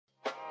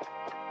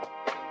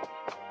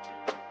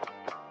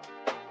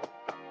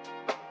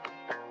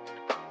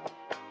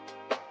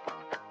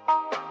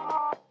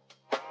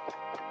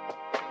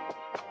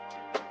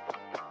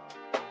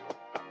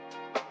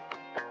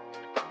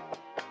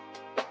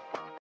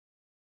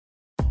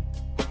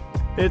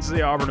It's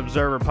the Auburn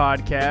Observer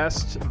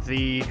podcast,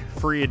 the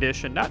free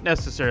edition, not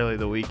necessarily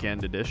the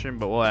weekend edition,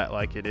 but we'll act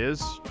like it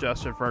is.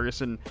 Justin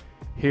Ferguson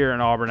here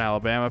in Auburn,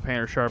 Alabama.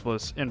 Painter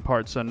Sharpless in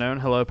parts unknown.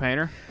 Hello,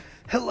 Painter.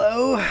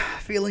 Hello.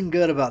 Feeling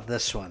good about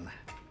this one.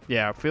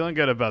 Yeah, feeling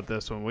good about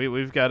this one.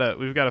 We've got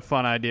a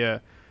fun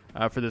idea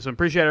for this one.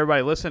 Appreciate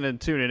everybody listening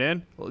and tuning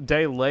in. A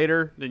day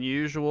later than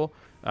usual,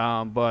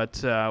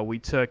 but we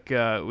took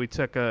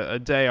a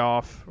day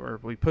off, or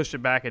we pushed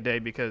it back a day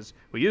because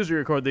we usually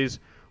record these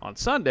on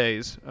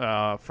Sundays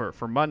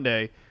for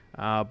Monday,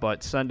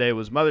 but Sunday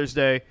was Mother's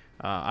Day.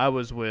 I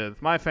was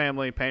with my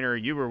family. Painter,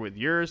 you were with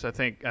yours. I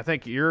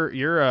think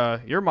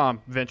your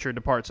mom ventured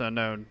to parts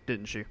unknown,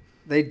 didn't she?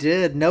 They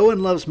did. No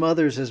one loves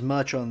mothers as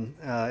much in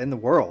the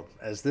world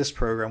as this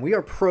program. We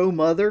are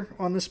pro-mother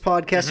on this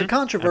podcast. Mm-hmm. A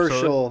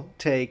controversial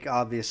take,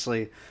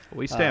 obviously.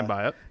 We stand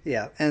by it.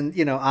 Yeah, and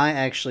I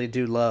actually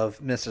do love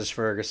Mrs.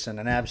 Ferguson,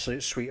 an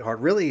absolute sweetheart.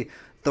 Really,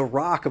 the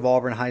rock of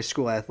Auburn High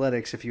School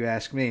athletics, if you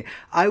ask me.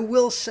 I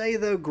will say,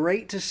 though,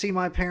 great to see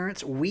my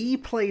parents. We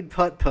played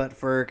putt-putt,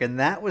 Ferg, and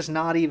that was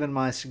not even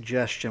my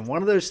suggestion.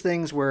 One of those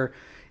things where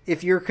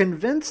if you're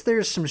convinced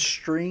there's some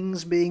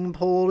strings being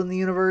pulled in the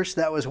universe,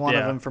 that was one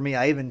of them for me.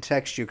 I even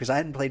text you because I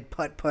hadn't played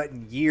putt-putt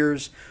in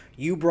years.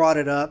 You brought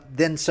it up.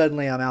 Then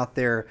suddenly I'm out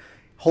there,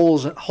 hole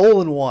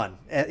in one.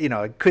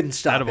 I couldn't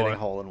stop hitting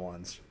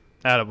hole-in-ones.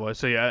 Attaboy.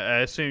 So yeah, I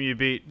assume you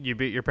beat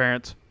your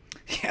parents?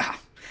 Yeah,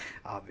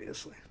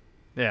 obviously.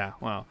 Yeah,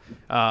 well,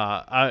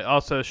 I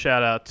also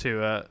shout out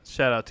to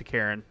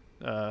Karen,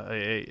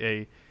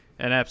 an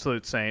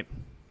absolute saint.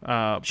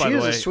 She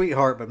is a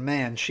sweetheart, but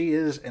man, she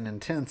is an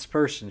intense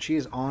person. She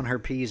is on her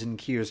P's and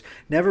Q's.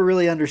 Never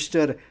really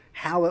understood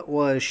how it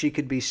was she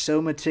could be so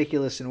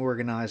meticulous and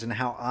organized, and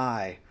how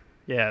I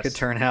could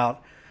turn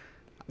out.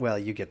 Well,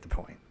 you get the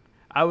point.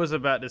 I was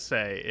about to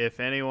say, if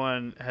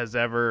anyone has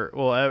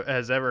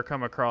ever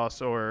come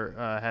across or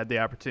had the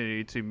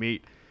opportunity to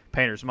meet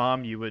Painter's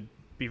mom, you would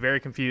be very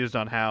confused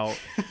on how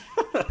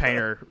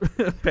Painter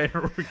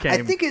came.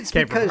 I think it's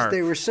because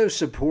they were so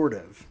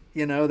supportive.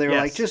 They were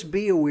like, just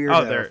be a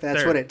weirdo.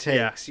 That's what it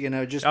takes.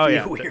 Yeah. Just be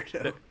a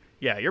weirdo.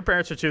 Yeah, your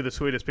parents are two of the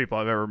sweetest people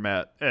I've ever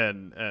met,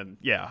 and and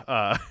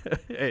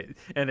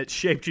it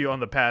shaped you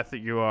on the path that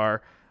you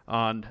are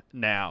on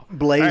now.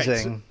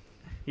 Blazing. Right,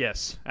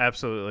 yes,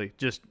 absolutely.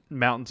 Just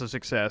mountains of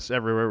success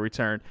everywhere we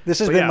turn. This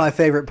has been my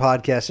favorite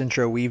podcast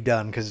intro we've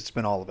done because it's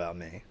been all about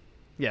me.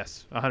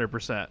 Yes,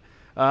 100%.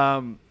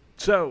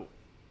 So,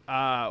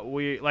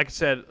 we, like I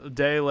said, a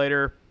day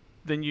later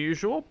than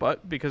usual,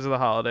 but because of the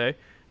holiday,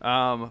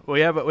 we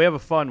have a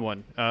fun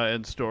one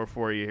in store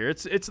for you here.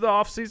 It's the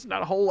off season,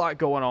 not a whole lot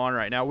going on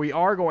right now. We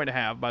are going to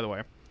have, by the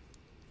way,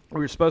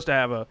 we were supposed to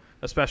have a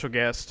special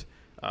guest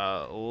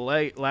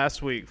late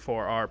last week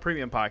for our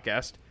premium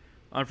podcast.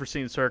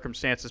 Unforeseen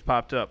circumstances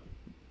popped up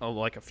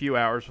like a few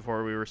hours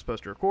before we were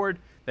supposed to record.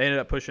 They ended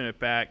up pushing it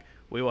back.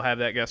 We will have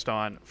that guest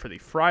on for the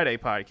Friday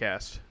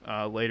podcast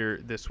later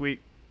this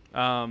week.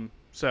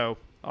 So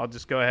I'll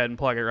just go ahead and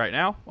plug it right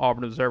now.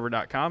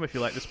 AuburnObserver.com. If you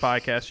like this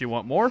podcast, you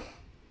want more.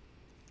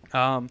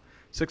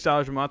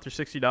 $6 a month or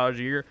 $60 a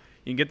year.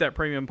 You can get that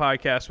premium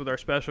podcast with our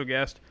special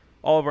guest,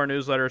 all of our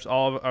newsletters,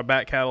 all of our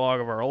back catalog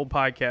of our old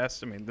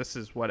podcasts. I mean, this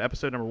is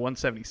episode number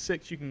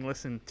 176. You can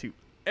listen to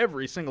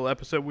every single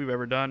episode we've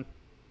ever done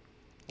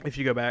if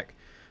you go back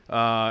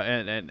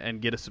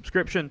and get a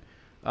subscription.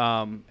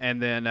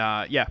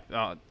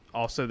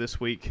 Also this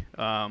week,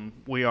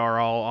 we are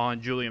all on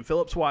Julian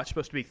Phillips' watch.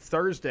 Supposed to be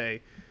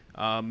Thursday,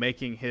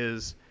 making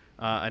his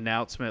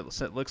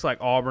announcement. It looks like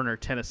Auburn or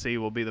Tennessee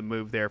will be the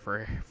move there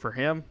for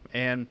him.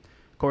 And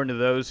according to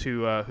those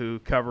who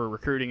cover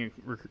recruiting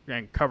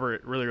and cover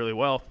it really, really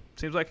well,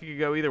 seems like it could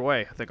go either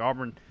way. I think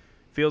Auburn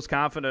feels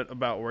confident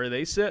about where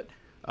they sit,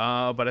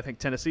 but I think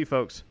Tennessee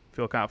folks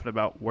feel confident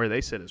about where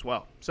they sit as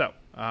well. So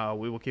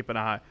we will keep an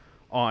eye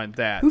on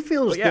that. Who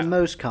feels the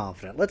most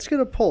confident? Let's get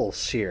a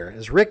pulse here.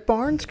 Is Rick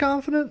Barnes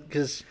confident?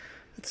 Because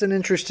it's an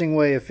interesting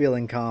way of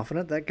feeling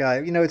confident. That guy,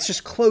 it's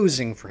just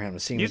closing for him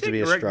seems to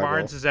be a struggle. You think Rick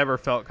Barnes has ever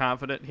felt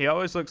confident? He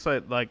always looks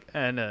like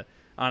on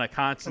a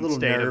constant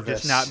state nervous. of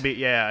just not be.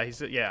 Yeah,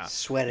 he's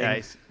sweating. Yeah,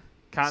 he's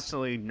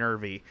constantly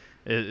nervy.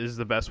 Is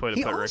the best way to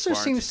put Rick Barnes. He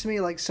also seems to me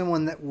like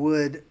someone that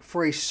would,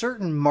 for a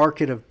certain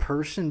market of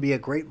person, be a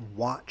great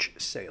watch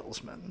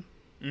salesman.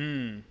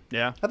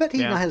 Yeah. I bet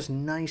he has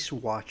nice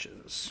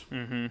watches.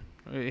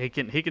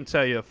 Mm-hmm. He can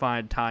sell you a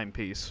fine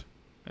timepiece,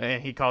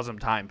 and he calls them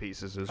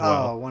timepieces as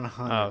well. Oh,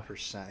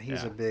 100%.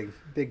 He's a big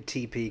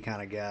TP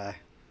kind of guy.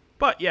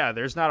 But yeah,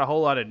 there's not a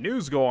whole lot of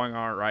news going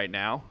on right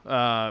now.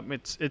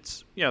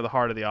 It's the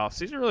heart of the off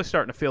season, really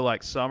starting to feel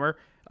like summer.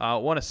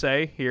 Want to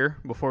say here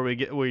before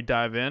we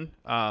dive in,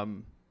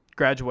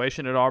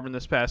 graduation at Auburn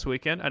this past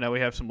weekend. I know we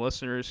have some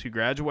listeners who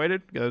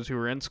graduated, those who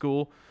were in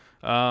school.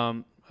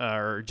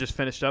 Or just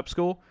finished up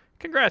school.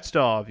 Congrats to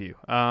all of you.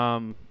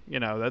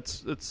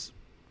 That's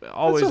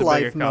always a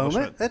life big accomplishment.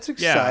 Moment. That's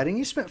exciting.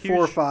 You spent 4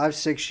 or 5,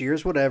 6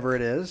 years, whatever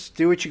it is.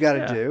 Do what you got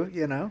to do.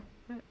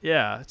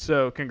 Yeah.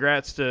 So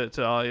congrats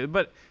to all of you.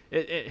 But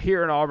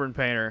here in Auburn,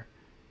 Painter,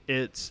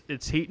 It's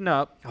heating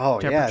up.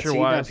 Oh yeah, it's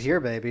heating up here,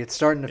 baby. It's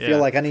starting to feel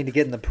like I need to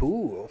get in the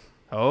pool.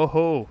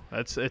 Oh,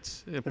 it's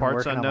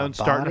Parts Unknown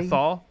starting to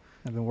thaw.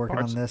 I've been working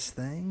on this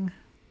thing.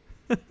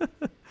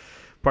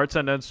 Parts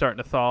Unknown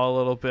starting to thaw a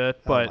little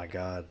bit, but oh my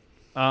god.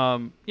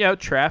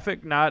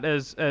 Traffic not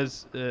as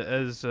that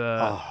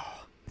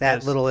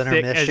little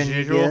intermission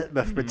you get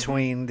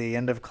between the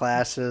end of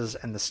classes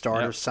and the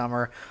start of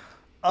summer.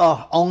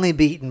 Oh, only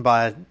beaten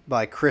by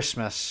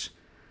Christmas,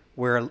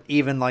 where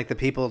even like the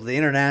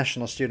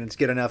international students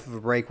get enough of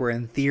a break where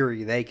in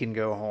theory they can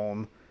go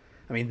home.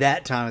 I mean,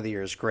 that time of the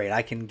year is great.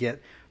 I can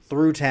get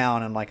through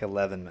town in like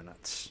 11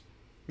 minutes.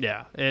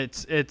 Yeah,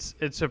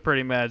 it's a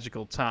pretty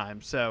magical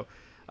time. So,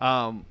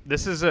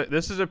 this is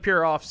a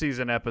pure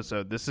off-season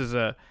episode. This is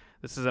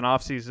an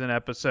off-season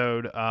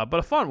episode, but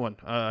a fun one,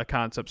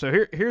 concept.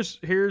 So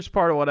here's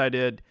part of what I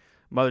did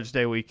Mother's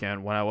Day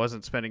weekend when I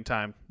wasn't spending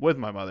time with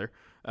my mother.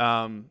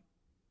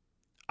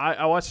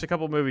 I watched a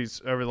couple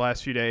movies over the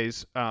last few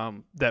days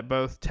that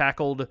both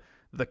tackled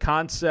the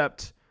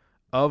concept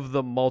of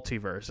the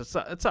multiverse. It's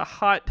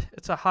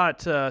a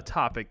hot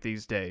topic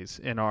these days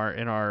in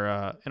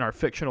our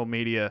fictional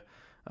media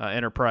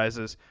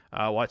enterprises.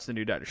 I watched the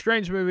new Doctor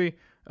Strange movie,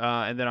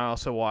 and then I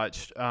also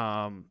watched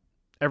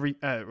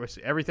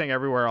Everything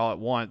Everywhere All at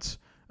Once.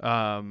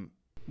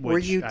 Were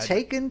you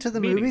taken to the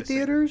movie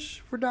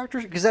theaters for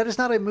Doctor? Because that is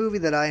not a movie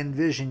that I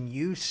envision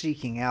you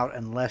seeking out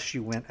unless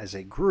you went as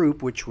a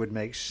group, which would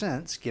make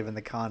sense given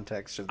the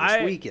context of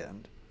this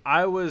weekend.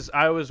 I was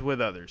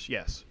with others.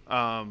 Yes.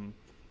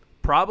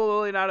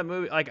 Probably not a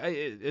movie. Like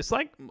it's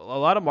like a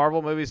lot of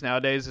Marvel movies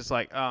nowadays. It's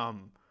like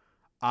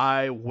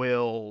I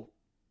will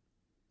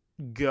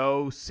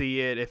go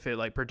see it if it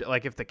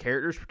like if the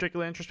characters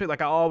particularly interest me.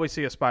 Like I always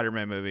see a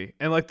Spider-Man movie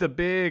and like the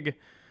big.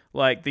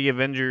 Like the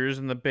Avengers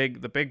and the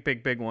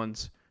big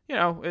ones,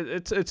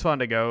 it's fun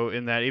to go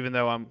in that. Even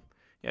though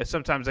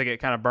sometimes I get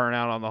kind of burnt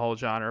out on the whole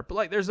genre. But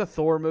like, there's a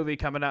Thor movie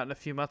coming out in a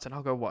few months, and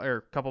or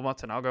a couple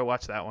months, and I'll go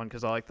watch that one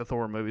because I like the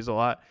Thor movies a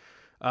lot.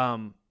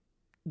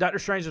 Doctor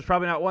Strange was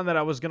probably not one that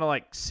I was gonna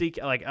like seek.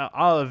 Like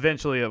I'll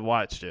eventually have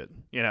watched it,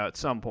 at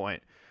some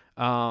point.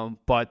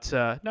 But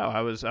no, I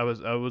was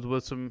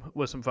with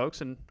some folks,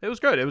 and it was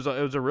good. It was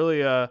a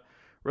really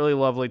really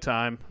lovely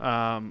time.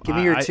 Give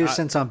me your 2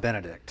 cents on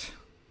Benedict.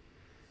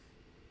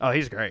 Oh,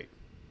 he's great.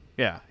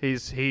 Yeah,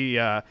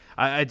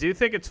 I do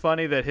think it's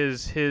funny that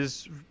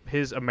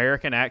his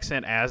American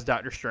accent as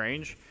Doctor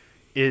Strange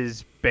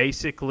is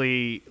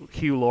basically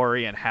Hugh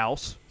Laurie in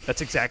House.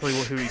 That's exactly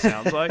who he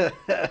sounds like.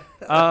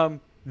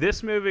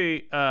 This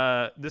movie.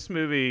 I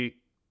mean,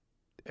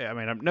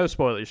 I'm no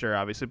spoilers here,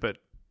 obviously, but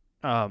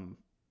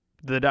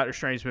the Doctor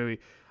Strange movie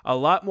a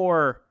lot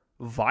more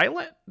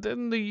violent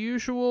than the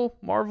usual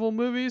Marvel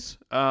movies.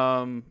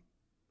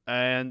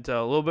 And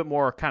a little bit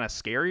more kind of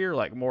scarier,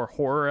 like more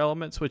horror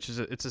elements,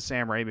 it's a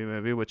Sam Raimi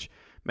movie, which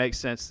makes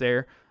sense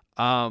there.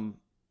 I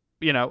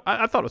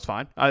thought it was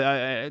fine.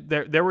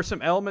 There were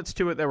some elements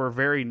to it that were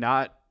very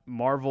not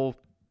Marvel,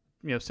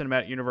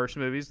 cinematic universe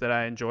movies that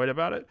I enjoyed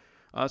about it.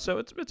 So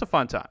it's a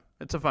fun time.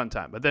 It's a fun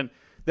time. But then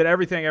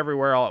Everything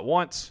Everywhere All at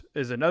Once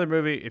is another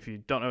movie. If you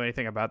don't know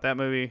anything about that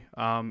movie,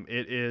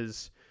 it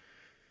is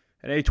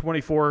an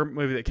A24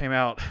 movie that came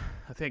out,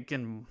 I think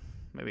in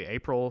maybe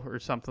April or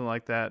something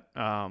like that,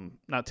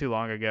 not too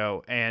long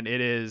ago. And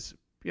it is,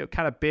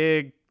 kind of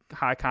big,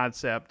 high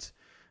concept,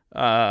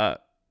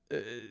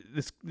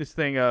 this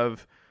thing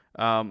of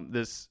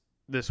this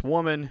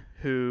woman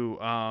who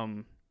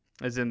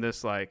is in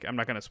this, like, I'm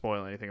not going to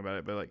spoil anything about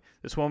it, but like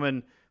this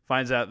woman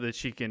finds out that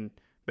she can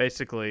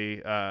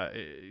basically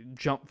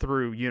jump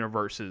through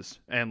universes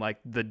and like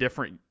the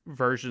different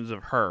versions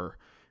of her,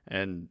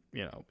 and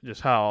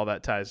just how all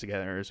that ties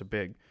together is a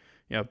big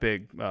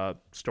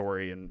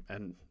story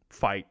and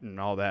fight and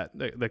all that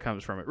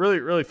comes from it. Really,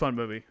 really fun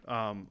movie.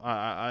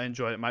 I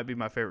enjoyed it. It might be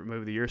my favorite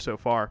movie of the year so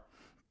far.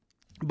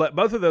 But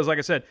both of those, like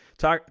I said,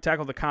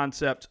 tackle the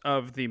concept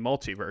of the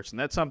multiverse, and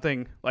that's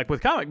something like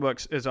with comic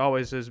books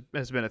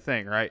has been a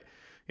thing, right?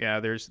 Yeah,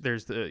 there's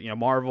the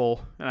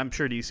Marvel, and I'm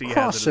sure DC has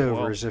it as well.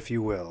 Crossovers, if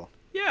you will.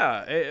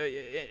 Yeah,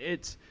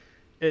 it's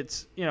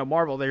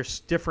Marvel. There's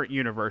different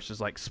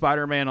universes. Like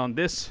Spider-Man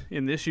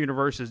in this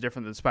universe is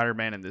different than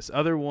Spider-Man in this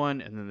other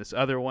one, and then this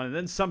other one, and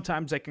then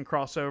sometimes they can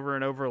cross over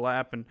and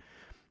overlap and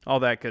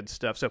all that good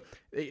stuff. So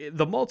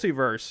the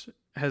multiverse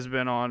has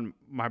been on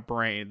my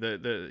brain.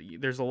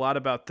 There's a lot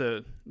about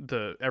the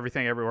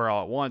Everything Everywhere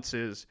All at Once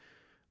is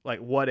like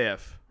what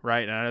if,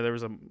 right? And I know there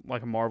was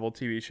a Marvel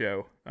TV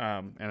show,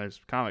 and there's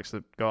comics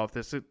that go off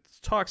this. It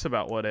talks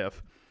about what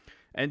if,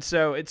 and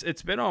so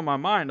it's been on my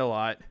mind a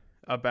lot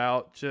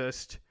about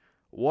just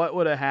what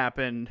would have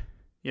happened,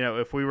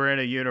 if we were in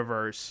a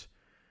universe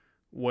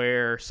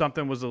where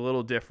something was a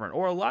little different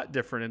or a lot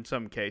different in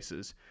some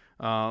cases.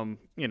 And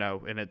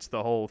it's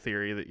the whole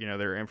theory that,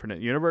 there are infinite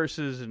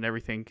universes and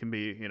everything can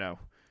be,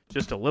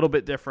 just a little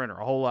bit different or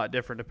a whole lot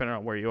different depending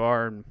on where you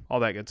are and all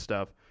that good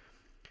stuff.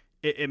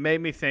 It made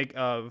me think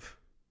of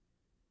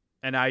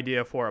an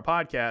idea for a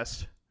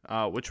podcast,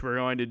 which we're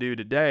going to do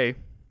today,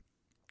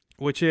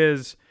 which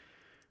is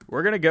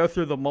we're going to go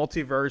through the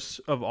multiverse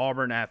of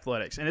Auburn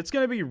athletics, and it's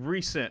going to be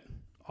recent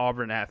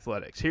Auburn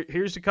athletics.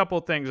 Here's a couple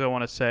of things I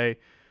want to say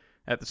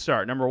at the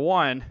start. Number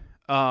one,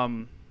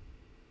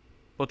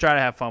 we'll try to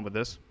have fun with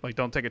this. Like,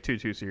 don't take it too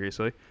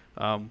seriously.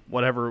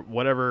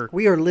 Whatever.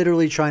 We are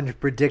literally trying to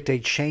predict a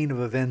chain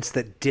of events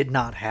that did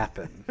not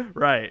happen.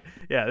 Right.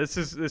 Yeah. This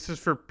is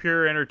for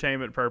pure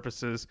entertainment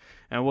purposes,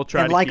 and we'll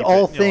try. And to like keep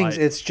all it, things,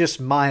 light. it's just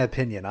my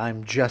opinion.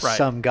 I'm just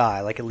some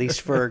guy. Like, at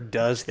least Ferg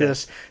does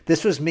this.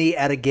 This was me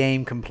at a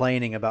game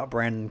complaining about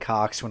Brandon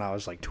Cox when I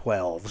was like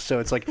 12. So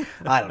it's like,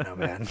 I don't know,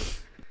 man.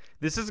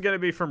 This is going to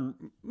be from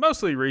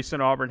mostly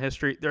recent Auburn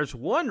history. There's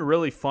one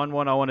really fun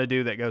one I want to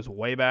do that goes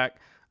way back.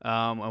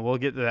 And we'll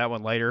get to that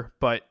one later.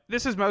 But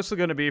this is mostly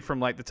going to be from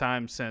like the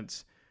time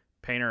since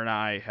Painter and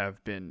I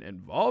have been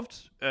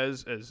involved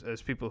as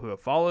people who have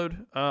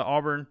followed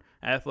Auburn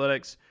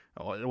athletics,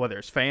 whether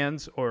it's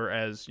fans or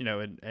as,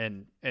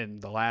 in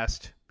the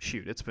last,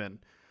 it's been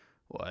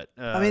what?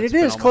 I mean, it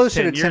is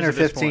closer to 10 or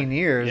 15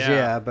 years.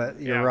 Yeah, but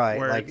you're right.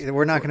 Like,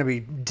 we're not going to be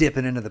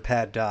dipping into the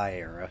Pat Dye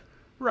era.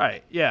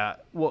 Right. Yeah.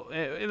 Well,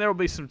 and there will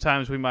be some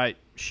times we might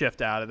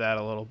shift out of that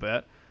a little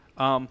bit.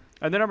 And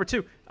then number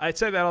two, I'd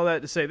say all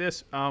that to say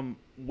this.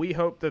 We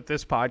hope that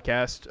this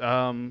podcast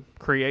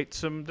creates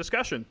some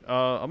discussion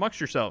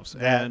amongst yourselves.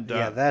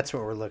 That's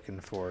what we're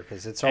looking for,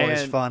 because it's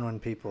always fun when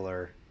people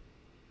are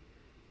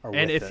and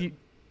with if it.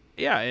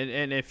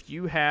 And if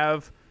you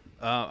have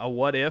a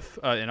what if,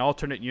 an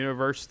alternate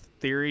universe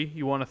theory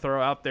you want to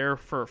throw out there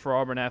for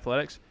Auburn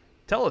athletics,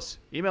 tell us,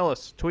 email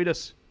us, tweet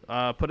us,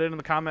 put it in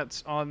the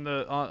comments on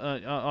the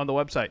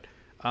website.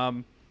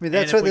 I mean,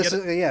 that's what this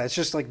is. Yeah, it's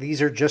just like,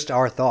 these are just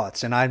our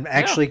thoughts. And I'm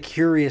actually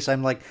curious.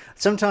 I'm like,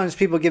 sometimes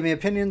people give me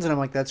opinions and I'm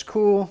like, that's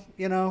cool,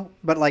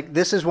 But like,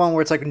 this is one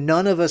where it's like,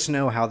 none of us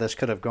know how this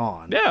could have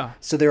gone. Yeah.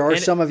 So there are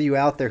some of you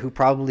out there who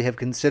probably have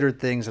considered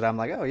things that I'm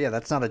like, oh yeah,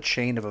 that's not a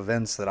chain of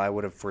events that I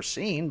would have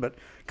foreseen, but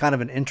kind of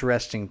an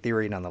interesting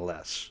theory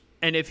nonetheless.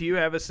 And if you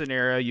have a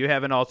scenario, you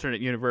have an alternate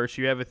universe,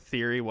 you have a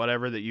theory,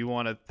 whatever that you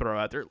want to throw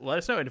out there, let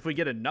us know. And if we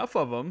get enough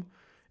of them,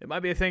 it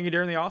might be a thing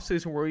during the off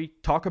season where we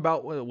talk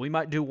about, we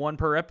might do one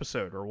per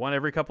episode or one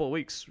every couple of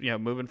weeks,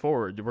 moving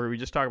forward, where we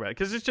just talk about it.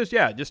 Because it's just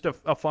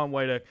a fun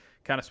way to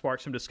kind of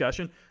spark some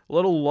discussion. A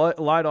little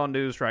light on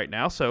news right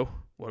now. So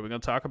what are we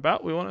going to talk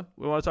about? We want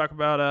to talk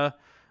about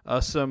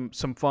some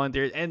fun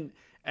theories. And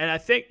I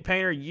think,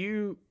 Painter,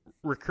 you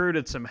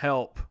recruited some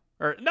help.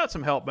 Or not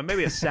some help, but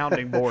maybe a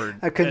sounding board.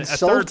 A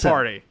consultant. A third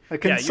party. A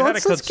consultant. You had a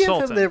Let's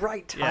consultant. give him the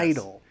right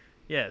title.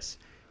 Yes.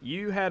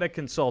 You had a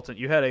consultant.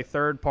 You had a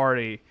third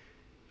party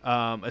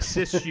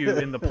assist you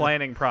in the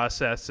planning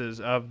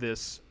processes of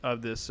this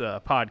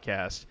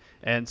podcast.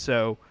 And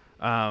so,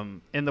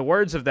 in the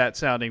words of that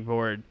sounding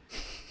board,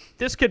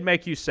 this could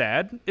make you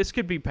sad. This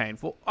could be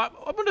painful.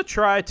 I'm going to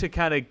try to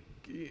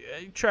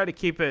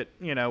keep it,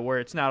 where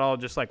it's not all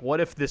just like, what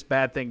if this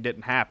bad thing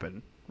didn't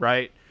happen,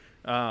 right?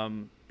 Try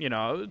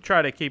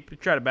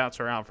to bounce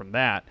around from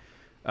that.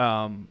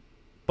 We're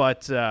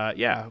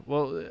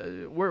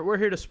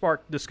here to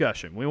spark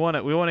discussion. We want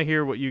to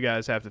hear what you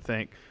guys have to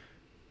think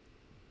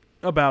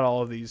about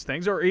all of these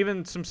things, or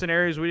even some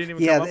scenarios we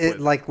didn't even come up with.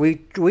 Like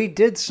we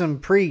did some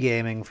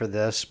pre-gaming for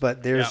this,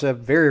 but there's a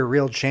very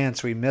real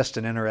chance we missed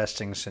an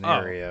interesting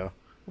scenario.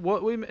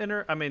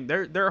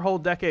 There are whole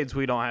decades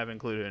we don't have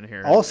included in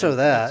here. Also,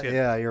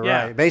 you're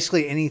right.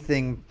 Basically,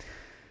 anything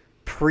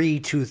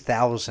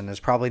pre-2000 is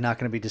probably not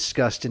going to be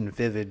discussed in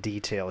vivid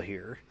detail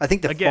here. I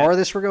think the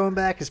farthest we're going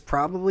back is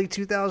probably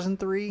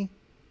 2003.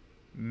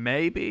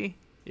 Maybe,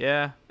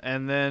 yeah.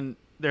 And then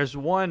there's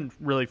one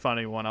really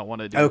funny one I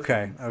want to do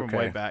from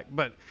way back,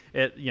 but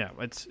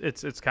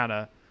it's kind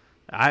of,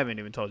 I haven't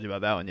even told you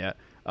about that one yet.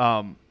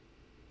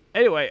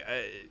 Anyway,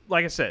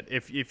 like I said,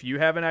 if you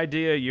have an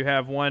idea, you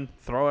have one,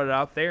 throw it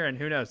out there, and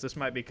who knows, this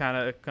might be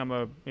kind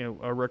of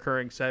a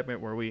recurring segment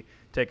where we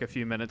take a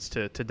few minutes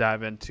to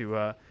dive into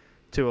a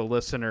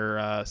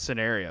listener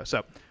scenario. So,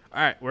 all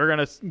right, we're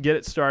gonna get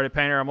it started.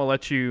 Painter, I'm gonna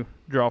let you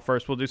draw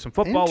first. We'll do some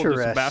football, we'll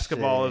do some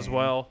basketball as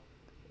well.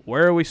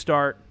 Where do we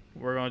start?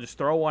 We're going to just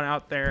throw one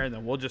out there, and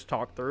then we'll just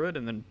talk through it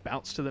and then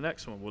bounce to the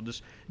next one. We'll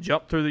just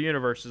jump through the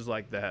universes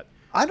like that.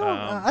 I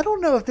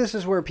don't know if this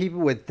is where people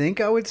would think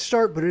I would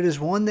start, but it is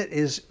one that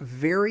is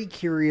very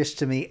curious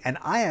to me, and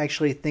I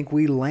actually think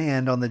we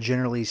land on the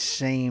generally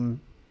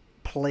same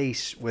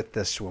place with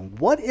this one.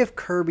 What if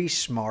Kirby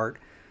Smart,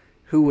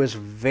 who was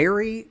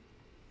very,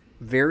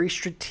 very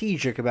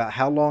strategic about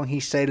how long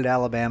he stayed at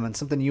Alabama, and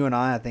something you and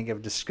I think,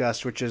 have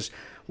discussed, which is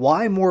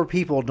why more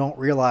people don't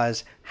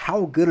realize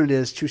how good it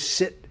is to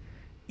sit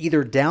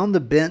either down the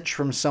bench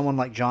from someone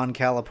like John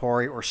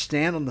Calipari or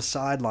stand on the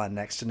sideline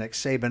next to Nick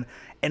Saban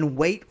and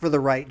wait for the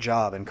right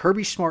job. And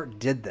Kirby Smart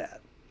did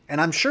that.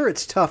 And I'm sure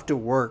it's tough to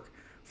work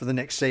for the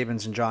Nick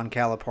Sabans and John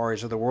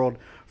Caliparis of the world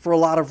for a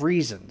lot of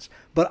reasons.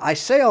 But I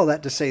say all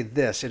that to say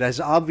this. It has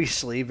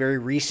obviously very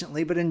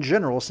recently, but in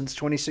general since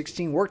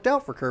 2016, worked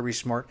out for Kirby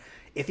Smart.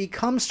 If he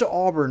comes to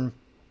Auburn,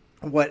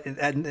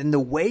 in the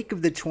wake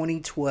of the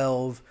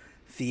 2012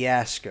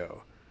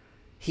 fiasco,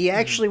 he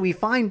actually, we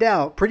find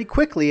out pretty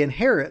quickly,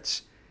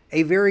 inherits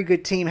a very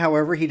good team.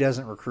 However, he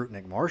doesn't recruit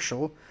Nick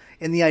Marshall.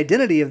 And the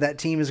identity of that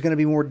team is going to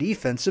be more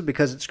defensive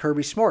because it's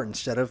Kirby Smart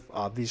instead of,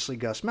 obviously,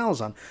 Gus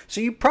Malzahn.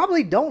 So you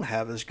probably don't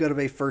have as good of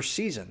a first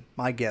season,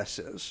 my guess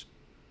is.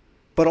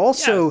 But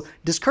also,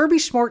 does Kirby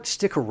Smart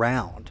stick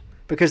around?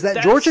 Because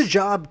that Georgia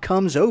job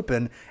comes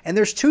open, and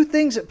there's two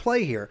things at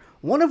play here.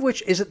 One of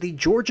which is that the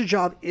Georgia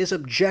job is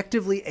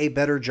objectively a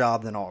better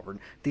job than Auburn.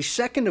 The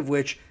second of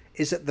which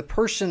is that the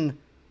person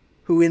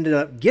who ended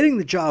up getting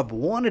the job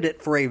wanted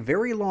it for a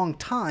very long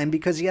time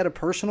because he had a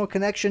personal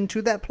connection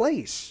to that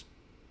place.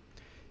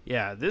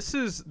 Yeah, this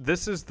is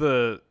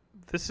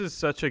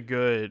such a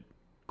good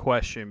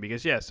question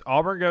because yes,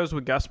 Auburn goes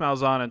with Gus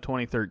Malzahn in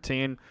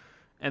 2013,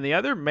 and the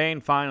other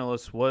main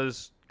finalist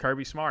was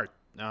Kirby Smart.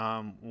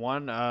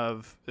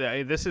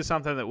 This is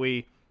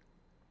something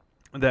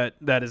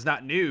that is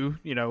not new.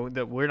 You know,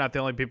 that we're not the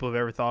only people who've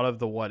ever thought of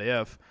the what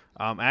if.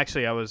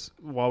 Actually,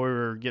 while we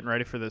were getting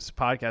ready for this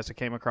podcast, I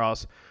came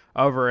across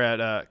over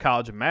at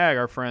College of Mag,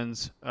 our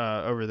friends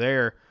over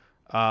there.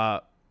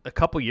 A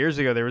couple years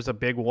ago, there was a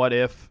big what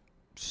if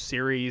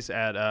series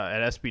at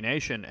SB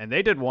Nation, and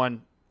they did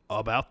one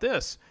about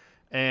this.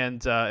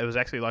 And it was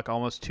actually like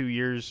almost 2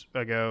 years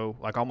ago,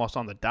 like almost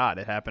on the dot.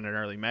 It happened in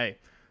early May.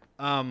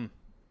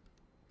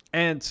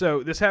 And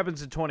so this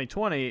happens in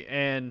 2020,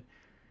 and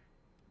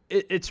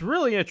it's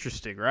really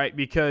interesting, right?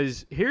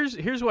 Because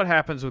here's what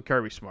happens with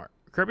Kirby Smart.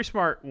 Kirby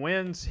Smart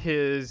wins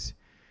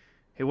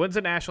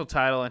a national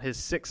title in his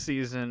 6th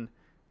season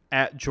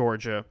at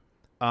Georgia.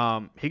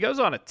 He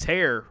goes on a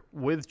tear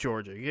with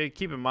Georgia. You gotta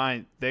keep in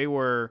mind they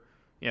were,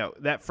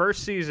 that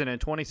first season in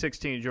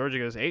 2016, Georgia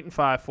goes 8-5,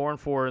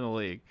 4-4 in the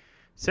league.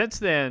 Since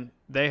then,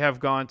 they have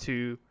gone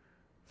to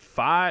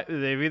 5.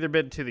 They've either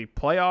been to the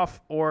playoff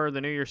or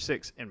the New Year's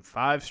Six in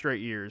 5 straight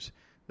years.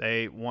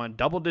 They won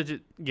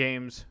double-digit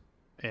games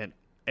in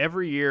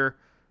every year,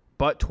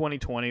 but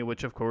 2020,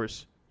 which of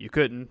course you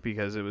couldn't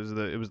because it was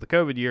the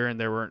COVID year and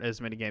there weren't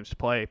as many games to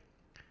play.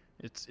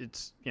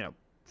 It's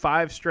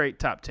 5 straight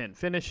top 10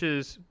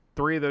 finishes.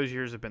 3 of those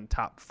years have been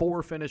top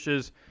 4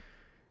 finishes.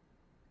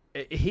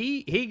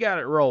 He got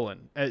it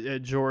rolling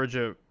at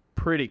Georgia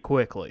pretty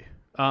quickly.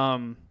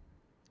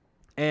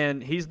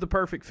 And he's the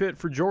perfect fit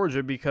for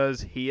Georgia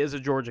because he is a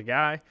Georgia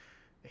guy.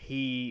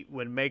 He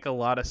would make a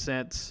lot of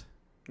sense.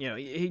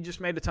 He just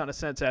made a ton of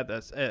sense at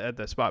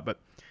that spot. But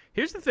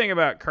here's the thing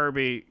about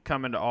Kirby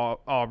coming to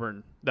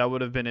Auburn that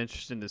would have been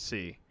interesting to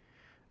see.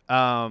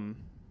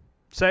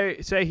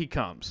 Say he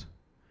comes.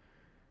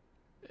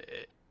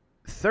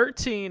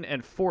 2013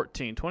 and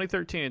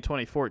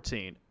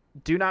 2014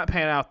 do not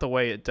pan out the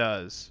way it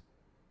does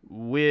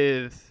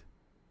with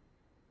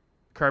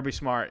Kirby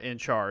Smart in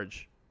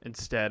charge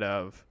instead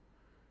of,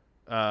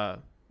 Gus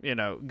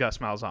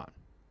Malzahn.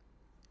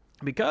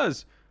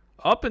 Because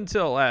up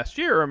until last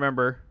year,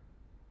 remember,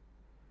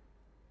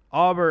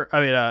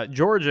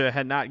 Georgia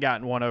had not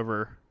gotten one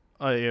over.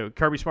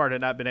 Kirby Smart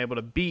had not been able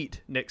to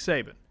beat Nick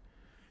Saban.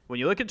 When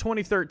you look at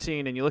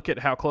 2013 and you look at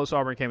how close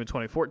Auburn came in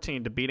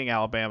 2014 to beating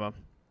Alabama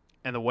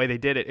and the way they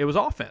did it, it was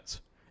offense.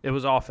 It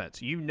was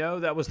offense.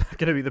 That was not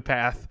going to be the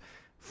path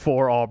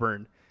for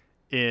Auburn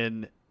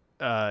in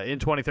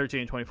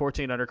 2013 and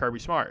 2014 under Kirby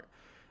Smart.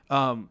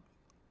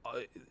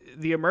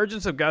 The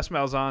emergence of Gus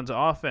Malzahn's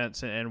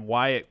offense and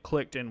why it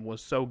clicked and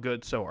was so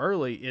good so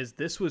early is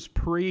this was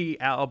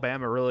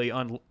pre-Alabama really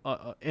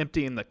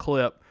emptying the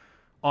clip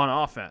on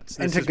offense.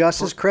 And to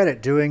Gus's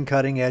credit, doing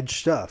cutting-edge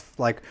stuff.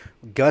 Like,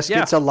 Gus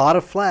gets a lot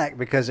of flack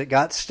because it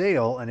got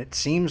stale, and it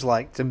seems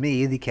like, to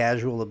me, the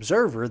casual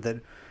observer, that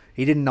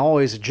he didn't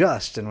always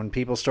adjust. And when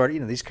people start,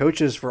 these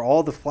coaches, for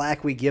all the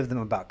flack we give them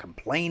about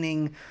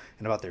complaining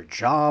and about their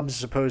jobs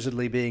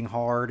supposedly being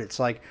hard, it's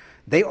like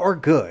they are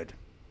good.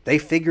 They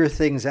figure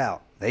things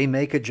out. They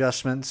make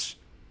adjustments.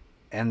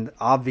 And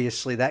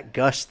obviously that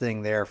Gus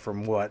thing there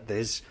from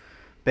his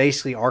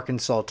basically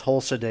Arkansas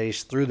Tulsa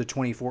days through the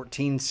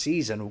 2014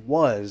 season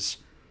was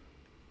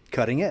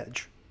cutting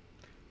edge.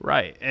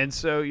 Right. And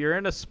so you're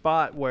in a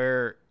spot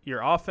where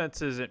your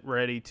offense isn't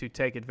ready to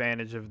take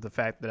advantage of the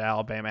fact that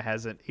Alabama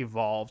hasn't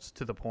evolved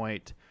to the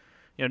point.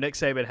 Nick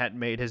Saban hadn't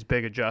made his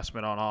big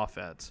adjustment on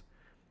offense.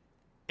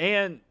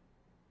 And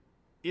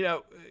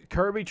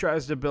Kirby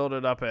tries to build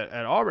it up at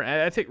Auburn.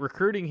 I think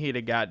recruiting he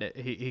could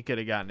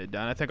have gotten it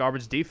done. I think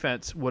Auburn's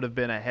defense would have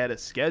been ahead of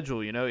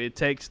schedule. It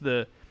takes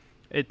the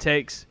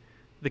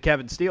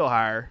Kevin Steele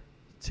hire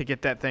to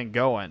get that thing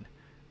going.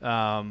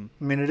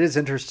 It is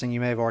interesting. You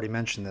may have already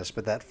mentioned this,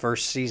 but that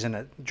first season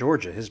at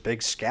Georgia, his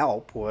big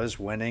scalp was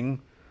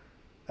winning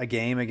a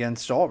game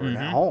against Auburn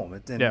at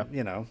home.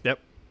 Yep.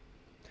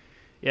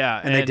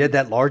 Yeah, and they did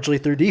that largely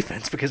through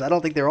defense because I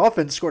don't think their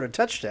offense scored a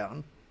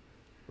touchdown.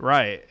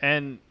 Right,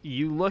 and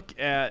you look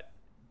at,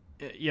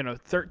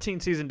 13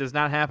 season does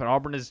not happen.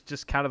 Auburn is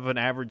just kind of an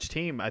average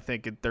team, I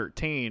think, in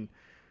 13,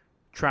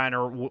 trying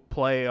to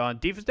play on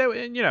defense.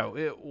 And,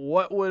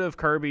 what would have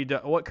Kirby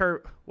done?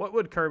 What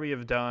would Kirby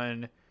have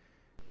done?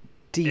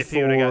 If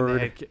he would have gotten the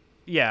head kick?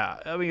 Yeah,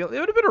 it would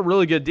have been a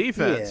really good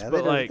defense,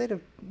 but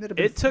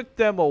it took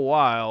them a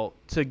while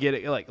to get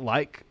it.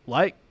 Like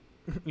Nick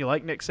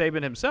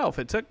Saban himself,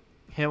 it took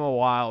him a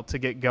while to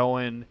get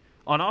going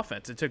on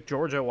offense. It took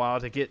Georgia a while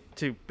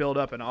to build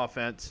up an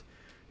offense.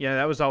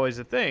 That was always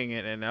the thing,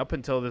 and up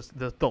until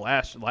the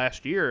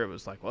last year, it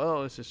was like,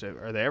 well, it's just,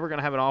 are they ever going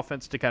to have an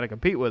offense to kind of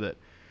compete with it?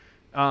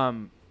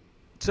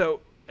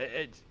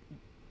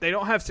 They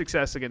don't have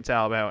success against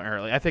Alabama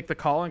early. I think the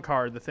calling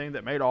card, the thing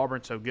that made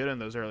Auburn so good in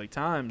those early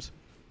times,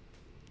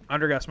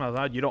 under Gus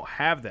Malzahn, you don't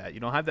have that. You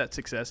don't have that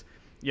success.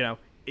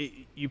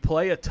 You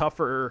play a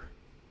tougher.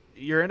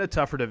 You're in a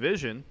tougher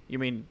division.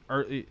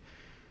 The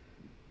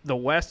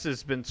West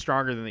has been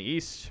stronger than the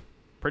East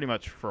pretty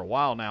much for a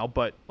while now,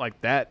 but like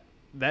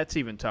that's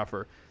even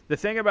tougher. The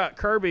thing about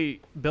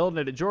Kirby building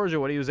it at Georgia,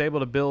 what he was able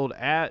to build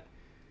at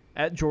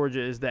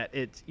Georgia, is that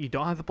you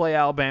don't have to play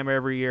Alabama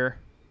every year.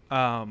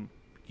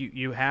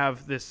 You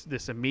have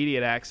this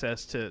immediate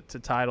access to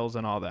titles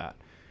and all that.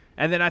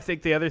 And then I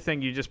think the other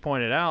thing you just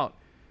pointed out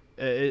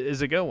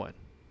is a good one.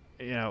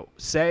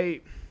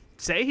 Say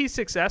he's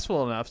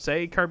successful enough,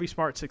 say Kirby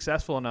Smart's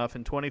successful enough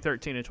in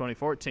 2013 and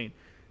 2014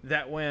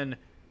 that when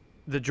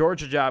the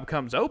Georgia job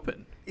comes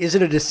open. Is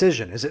it a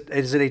decision? Is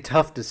it a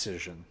tough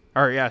decision?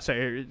 Or,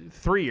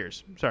 3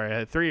 years.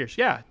 Sorry, 3 years.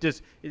 Yeah,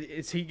 just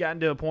is he gotten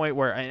to a point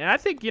where – and I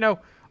think,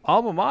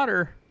 alma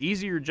mater,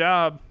 easier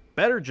job,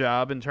 better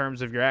job in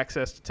terms of your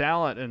access to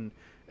talent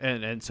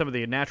and some of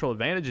the natural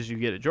advantages you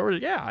get at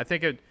Georgia. Yeah, I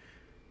think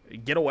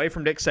get away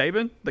from Nick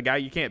Saban, the guy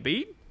you can't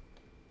beat.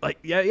 Like,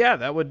 yeah,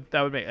 that would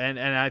make – and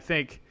I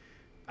think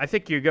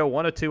you go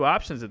one of two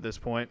options at this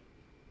point.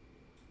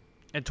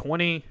 In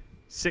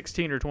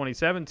 2016 or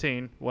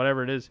 2017,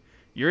 whatever it is,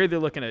 you're either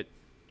looking at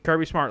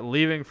Kirby Smart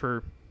leaving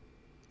for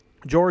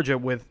Georgia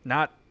with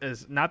not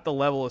the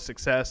level of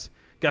success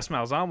Gus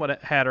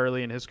Malzahn had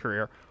early in his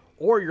career,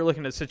 or you're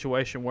looking at a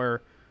situation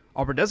where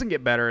Auburn doesn't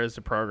get better as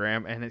a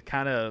program and it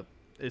kind of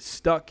is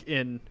stuck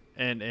in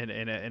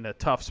a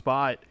tough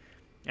spot,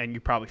 and you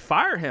probably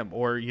fire him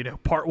or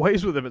part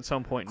ways with him at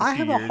some point. I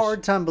have a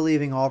hard time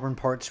believing Auburn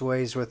parts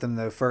ways with him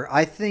though.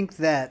 I think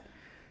that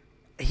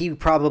he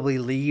probably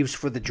leaves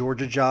for the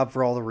Georgia job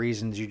for all the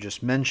reasons you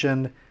just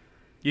mentioned.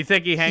 You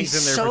think he hangs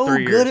in there for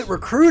 3 years? He's so good at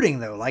recruiting,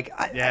 though. Like,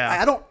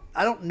 I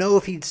don't know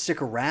if he'd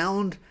stick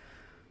around.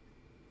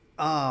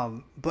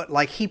 But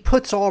like he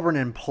puts Auburn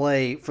in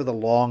play for the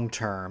long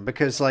term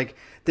because like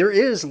there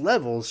is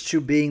levels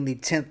to being the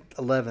 10th,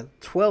 11th,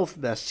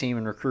 12th best team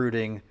in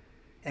recruiting,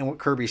 and what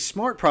Kirby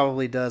Smart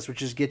probably does,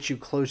 which is get you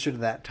closer to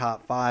that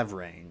top 5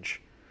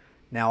 range.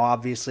 Now,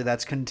 obviously,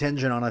 that's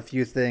contingent on a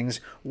few things.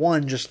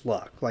 One, just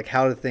luck. Like,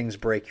 how do things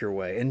break your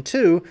way? And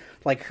two,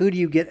 like, who do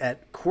you get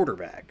at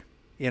quarterback?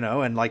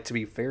 And like, to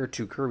be fair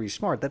to Kirby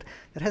Smart, that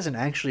hasn't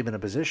actually been a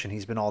position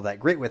he's been all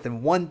that great with.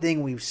 And one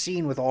thing we've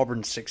seen with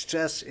Auburn's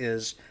success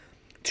is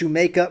to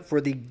make up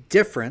for the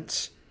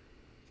difference,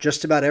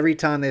 just about every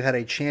time they've had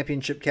a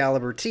championship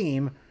caliber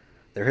team,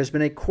 there has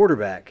been a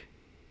quarterback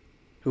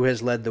who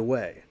has led the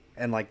way.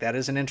 And like, that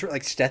is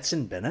like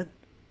Stetson Bennett,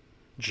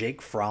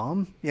 Jake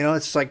Fromm,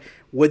 it's like,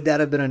 would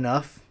that have been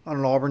enough on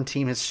an Auburn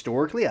team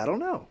historically? I don't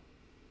know.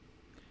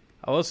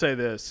 I will say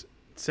this.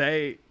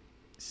 Say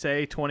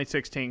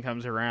 2016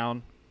 comes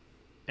around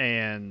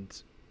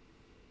and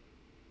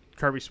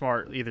Kirby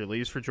Smart either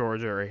leaves for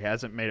Georgia or he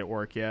hasn't made it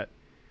work yet.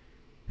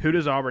 Who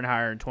does Auburn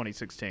hire in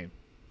 2016?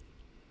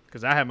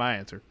 Because I have my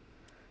answer.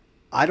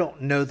 I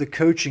don't know the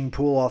coaching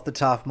pool off the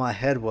top of my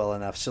head well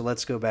enough, so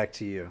let's go back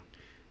to you.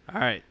 All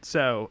right,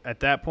 so at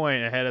that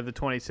point, ahead of the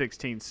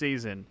 2016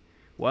 season,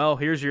 well,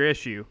 here's your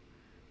issue.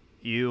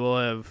 You will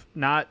have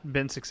not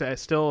been successful,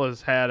 still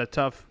has had a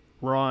tough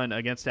run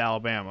against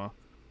Alabama.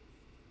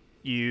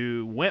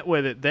 You went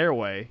with it their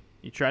way.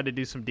 You tried to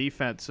do some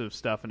defensive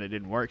stuff, and it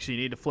didn't work, so you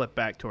need to flip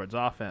back towards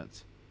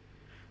offense.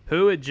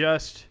 Who had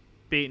just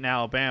beaten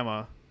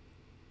Alabama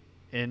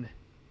in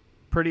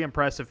pretty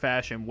impressive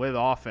fashion with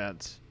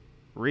offense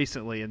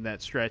recently in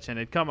that stretch, and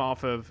had come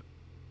off of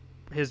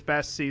his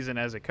best season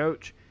as a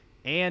coach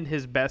and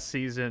his best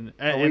season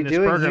in this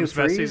program's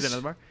best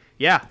season.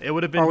 Yeah, it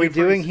would have been. Are we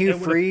doing Hugh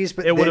Freeze,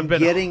 but then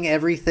getting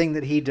everything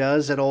that he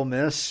does at Ole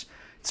Miss?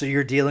 So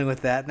you're dealing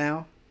with that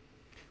now?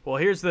 Well,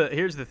 here's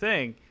the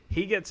thing.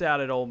 He gets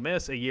out at Ole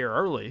Miss a year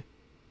early.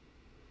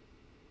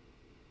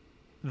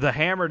 The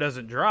hammer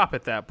doesn't drop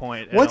at that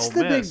point. What's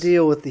the big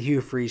deal with the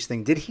Hugh Freeze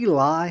thing? Did he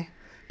lie?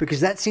 Because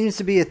that seems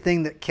to be a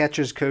thing that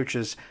catches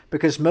coaches.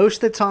 Because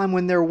most of the time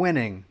when they're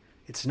winning,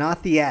 it's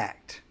not the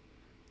act.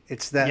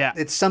 It's that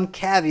it's some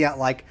caveat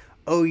like,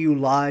 oh, you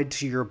lied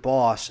to your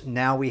boss.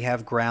 Now we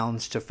have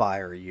grounds to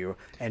fire you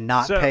and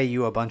not pay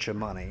you a bunch of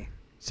money.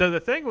 So the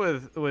thing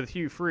with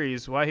Hugh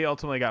Freeze, why he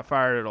ultimately got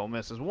fired at Ole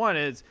Miss, is one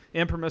is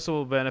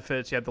impermissible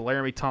benefits. You had the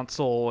Laramie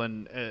Tunsil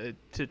and a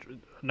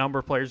number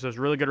of players, those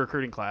really good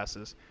recruiting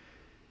classes.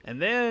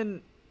 And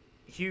then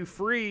Hugh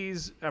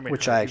Freeze,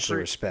 which I actually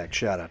respect.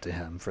 Shout out to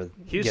him for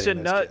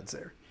getting those kids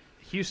there.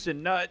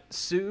 Houston Nutt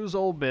sues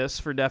Ole Miss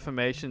for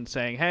defamation,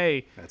 saying,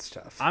 "Hey, that's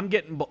tough. I'm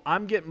getting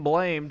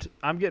blamed.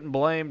 I'm getting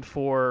blamed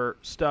for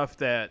stuff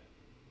that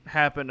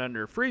happened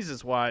under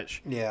Freeze's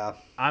watch. Yeah,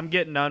 I'm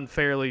getting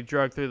unfairly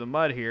dragged through the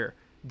mud here."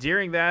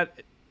 During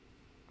that,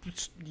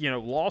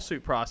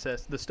 lawsuit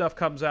process, the stuff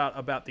comes out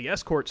about the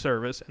escort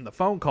service and the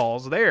phone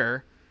calls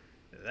there,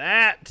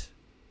 that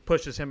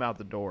pushes him out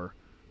the door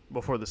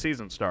before the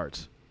season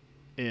starts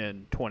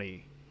in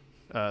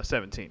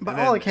 2017.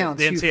 By all accounts,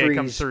 the Hugh NCAA Freeze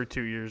comes through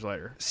 2 years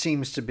later.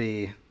 Seems to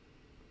be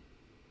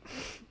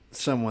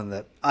someone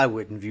that I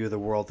wouldn't view the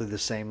world through the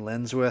same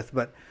lens with,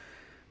 but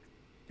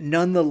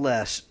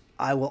nonetheless,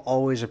 I will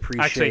always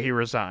appreciate. Actually, he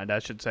resigned. I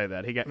should say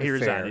that he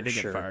resigned. He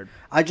didn't get fired.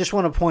 I just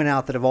want to point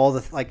out that of all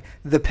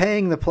the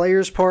paying the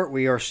players part,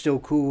 we are still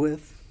cool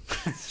with.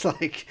 It's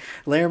like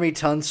Laramie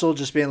Tunsil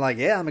just being like,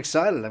 "Yeah, I'm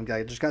excited.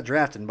 I just got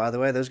drafted. And by the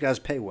way, those guys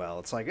pay well."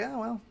 It's like, yeah,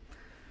 well,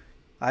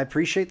 I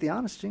appreciate the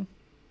honesty.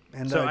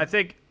 And so I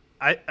think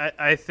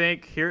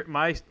here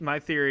my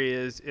theory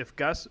is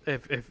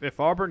if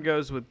Auburn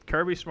goes with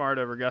Kirby Smart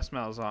over Gus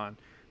Malzahn,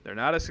 they're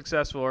not as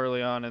successful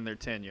early on in their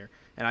tenure,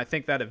 and I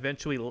think that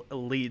eventually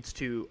leads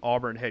to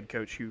Auburn head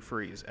coach Hugh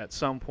Freeze at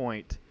some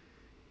point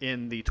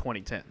in the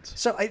 2010s.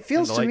 So it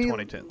feels to me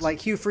 2010s.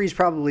 like Hugh Freeze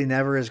probably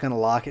never is going to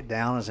lock it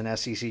down as an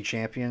SEC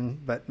champion,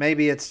 but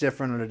maybe it's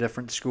different at a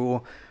different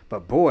school.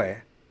 But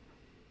boy,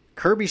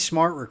 Kirby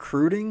Smart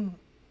recruiting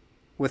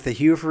with the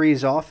Hugh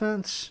Freeze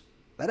offense,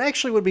 that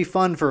actually would be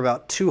fun for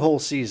about 2 whole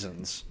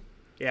seasons.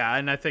 Yeah,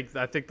 and I think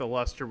the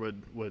luster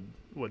would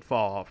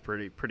fall off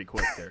pretty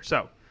quick there.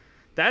 So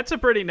that's a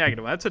pretty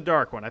negative one. That's a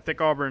dark one. I think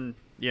Auburn,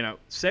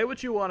 say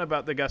what you want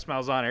about the Gus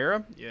Malzahn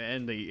era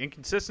and the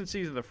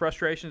inconsistencies and the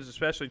frustrations,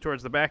 especially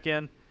towards the back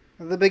end.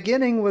 The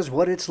beginning was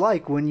what it's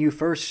like when you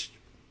first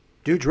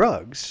do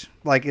drugs.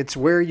 Like, it's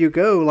where you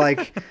go,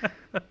 like,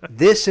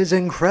 this is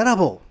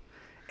incredible.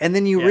 And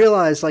then you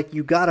realize, like,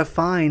 you got to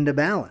find a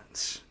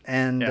balance.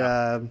 And,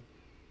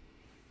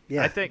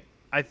 I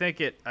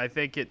think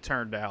it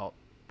turned out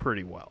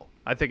pretty well.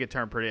 I think it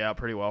turned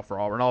pretty well for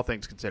Auburn, all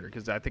things considered,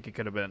 because I think it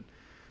could have been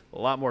a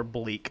lot more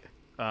bleak.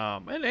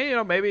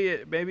 And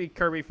maybe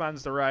Kirby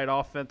finds the right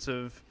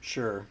offensive,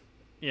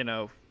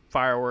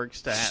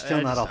 fireworks to.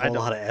 Still not a whole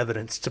lot of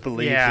evidence to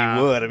believe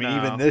he would. I mean,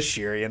 even this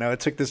year, it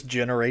took this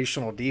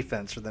generational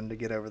defense for them to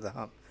get over the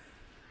hump.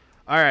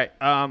 All right,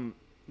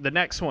 the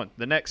next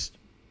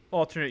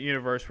alternate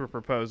universe we're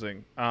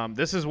proposing.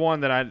 This is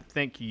one that I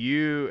think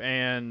you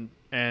and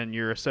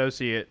your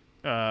associate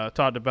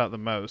talked about the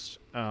most.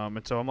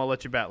 And so I'm gonna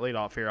let you lead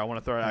off here. I want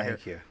to throw it out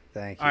here.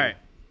 Thank you. All right.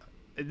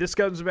 This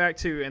comes back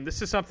to, and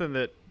this is something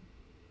that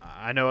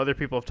I know other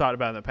people have talked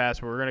about in the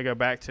past, but we're going to go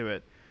back to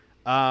it.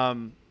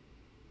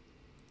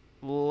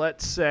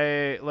 Let's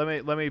say,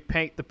 let me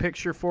paint the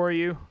picture for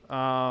you.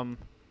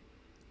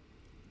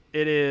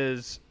 It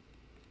is,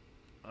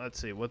 let's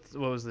see, what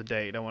was the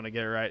date? I want to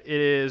get it right. It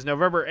is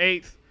November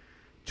 8th,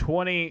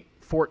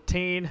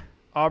 2014.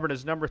 Auburn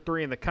is number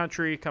 3 in the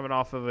country, coming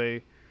off of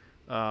a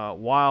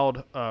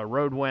wild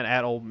road win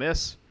at Ole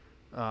Miss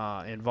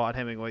in Vaught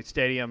Hemingway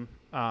Stadium.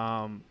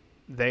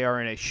 They are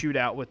in a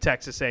shootout with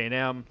Texas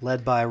A&M.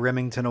 Led by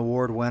Remington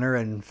Award winner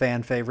and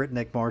fan favorite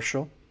Nick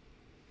Marshall.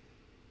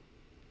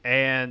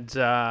 And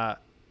there's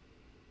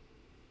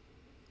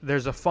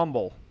a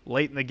fumble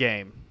late in the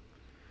game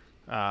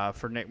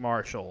for Nick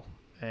Marshall.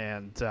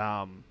 And,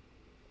 Auburn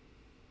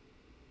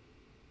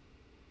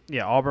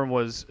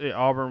was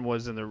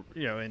in the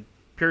in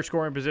pure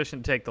scoring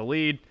position to take the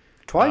lead.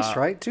 Twice,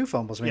 right? 2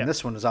 fumbles. I mean,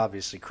 this one is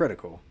obviously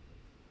critical.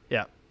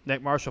 Yeah.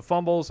 Nick Marshall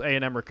fumbles.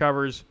 A&M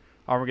recovers.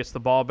 Auburn gets the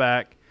ball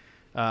back.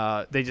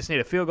 They just need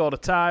a field goal to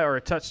tie or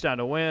a touchdown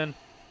to win.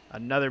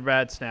 Another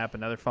bad snap,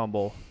 another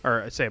fumble.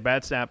 Or say a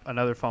bad snap,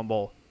 another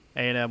fumble.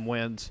 A&M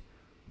wins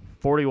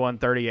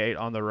 41-38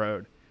 on the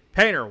road.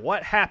 Painter,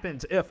 what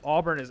happens if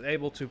Auburn is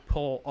able to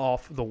pull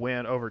off the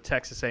win over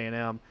Texas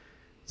A&M?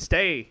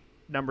 Stay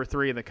number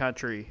 3 in the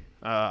country,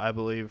 I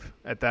believe,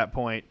 at that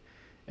point.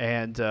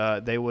 And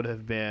they would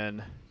have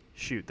been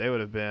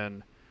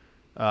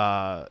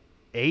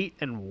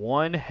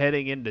 8-1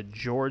 heading into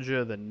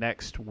Georgia the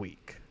next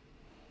week.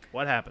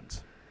 What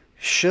happens?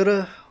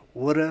 Shoulda,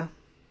 woulda,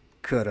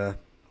 coulda.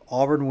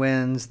 Auburn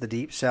wins the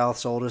Deep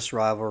South's oldest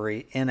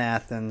rivalry in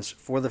Athens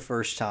for the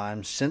first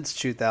time since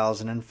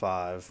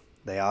 2005.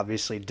 They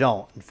obviously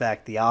don't. In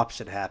fact, the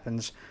opposite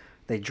happens.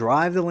 They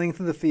drive the length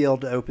of the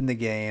field to open the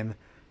game,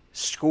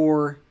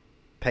 score.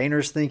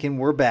 Painter's thinking,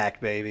 we're back,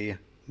 baby.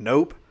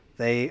 Nope.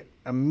 They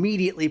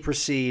immediately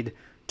proceed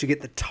to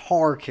get the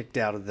tar kicked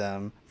out of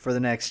them for the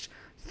next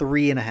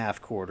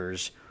 3.5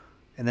 quarters.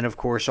 And then, of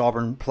course,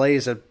 Auburn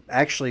plays a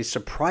actually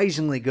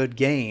surprisingly good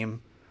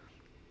game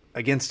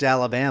against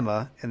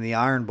Alabama in the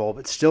Iron Bowl,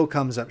 but still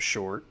comes up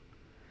short.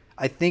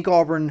 I think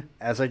Auburn,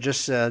 as I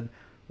just said,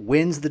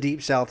 wins the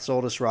Deep South's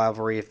oldest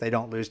rivalry if they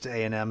don't lose to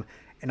A&M.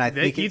 And I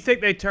think you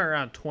think they turn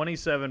around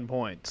 27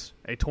 points,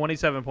 a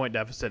 27-point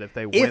deficit if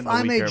they win the week. If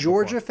I'm a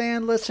Georgia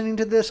fan listening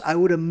to this, I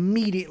would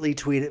immediately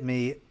tweet at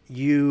me,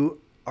 "You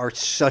are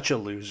such a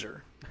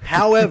loser."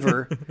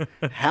 However,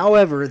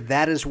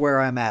 that is where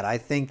I'm at. I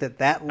think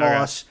that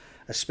loss,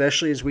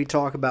 especially as we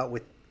talk about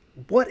with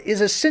what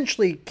is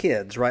essentially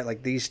kids, right?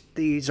 Like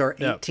these are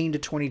 18 to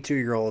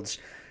 22-year-olds,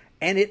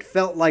 and it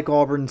felt like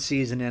Auburn's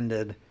season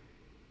ended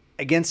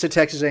against a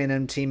Texas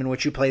A&M team in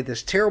which you played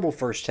this terrible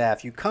first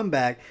half. You come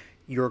back,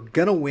 you're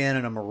going to win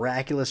in a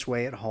miraculous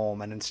way at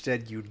home, and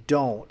instead you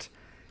don't.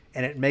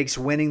 And it makes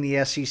winning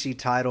the SEC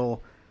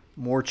title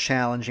more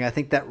challenging. I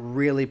think that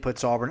really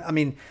puts Auburn. I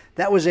mean,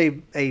 that was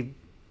a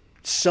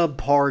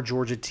subpar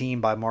Georgia team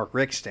by Mark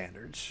Richt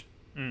standards.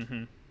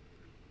 Mm-hmm.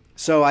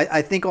 So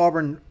I think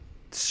Auburn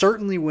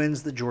certainly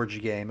wins the Georgia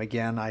game.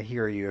 Again, I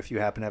hear you. If you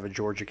happen to have a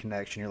Georgia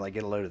connection, you're like,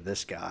 get a load of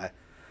this guy.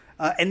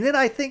 And then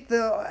I think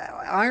the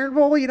Iron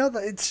Bowl,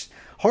 it's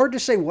hard to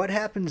say what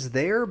happens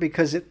there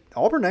because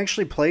Auburn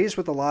actually plays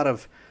with a lot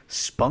of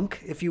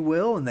spunk, if you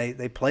will, and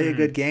they play a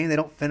good game. They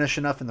don't finish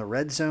enough in the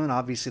red zone.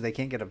 Obviously, they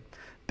can't get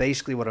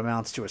basically what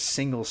amounts to a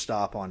single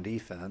stop on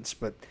defense.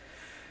 But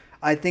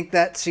I think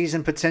that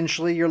season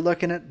potentially you're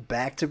looking at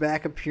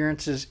back-to-back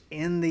appearances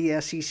in the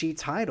SEC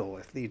title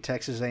if the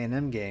Texas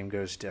A&M game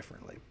goes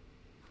differently.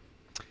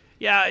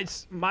 Yeah,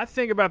 it's my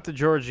thing about the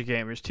Georgia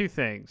game. There's two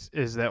things.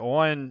 Is that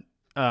one,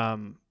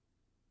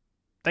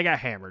 they got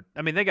hammered.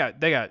 I mean, they got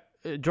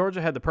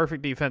Georgia had the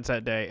perfect defense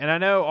that day, and I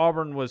know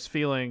Auburn was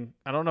feeling.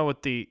 I don't know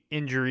what the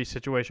injury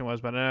situation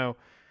was, but I know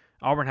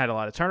Auburn had a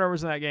lot of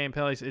turnovers in that game.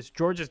 Penalties. It's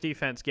Georgia's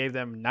defense gave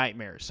them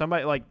nightmares.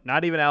 Somebody like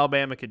not even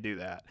Alabama could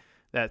do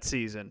that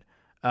season.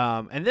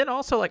 And then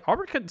also, like,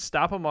 Auburn couldn't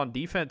stop them on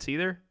defense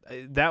either.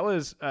 That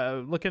was,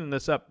 looking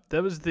this up,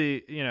 that was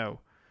the,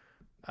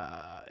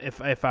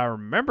 if I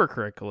remember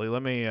correctly,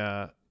 let me,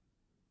 I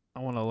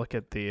want to look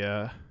at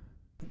the,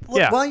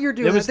 While you're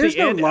doing that, there's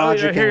no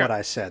logic in what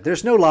I said.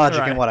 There's no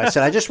logic in what I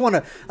said. I just want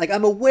to,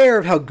 I'm aware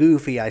of how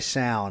goofy I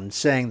sound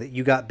saying that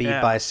you got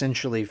beat by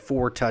essentially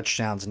 4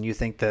 touchdowns and you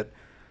think that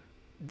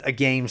a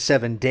game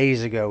 7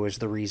 days ago is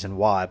the reason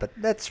why. But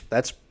that's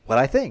what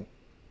I think.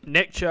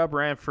 Nick Chubb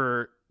ran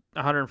for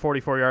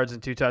 144 yards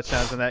and 2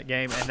 touchdowns in that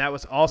game, and that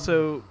was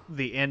also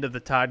the end of the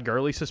Todd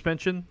Gurley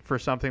suspension for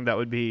something that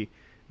would be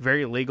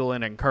very legal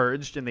and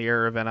encouraged in the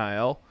era of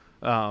NIL.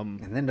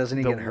 And then doesn't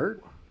he get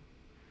hurt?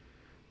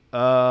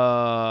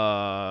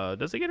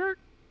 Does he get hurt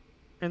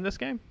in this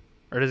game?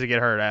 Or does he get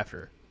hurt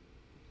after?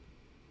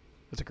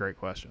 That's a great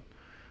question.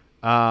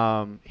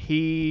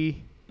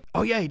 He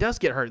does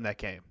get hurt in that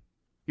game.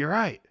 You're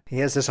right. He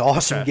has this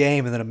awesome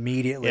game and then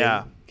immediately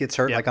gets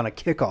hurt like on a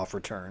kickoff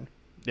return.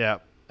 Yeah.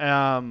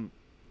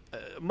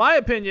 My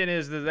opinion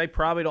is that they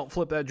probably don't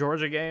flip that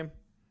Georgia game.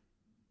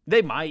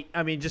 They might.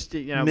 I mean, just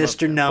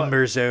Mr.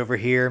 Numbers over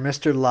here,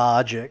 Mr.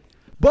 Logic.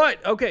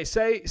 But okay,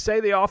 say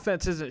the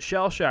offense isn't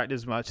shell shocked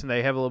as much and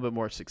they have a little bit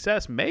more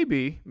success.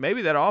 Maybe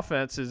that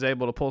offense is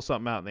able to pull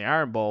something out in the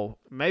Iron Bowl.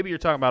 Maybe you're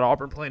talking about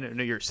Auburn playing in a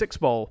New Year's Six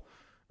Bowl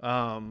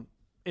in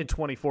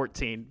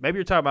 2014. Maybe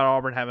you're talking about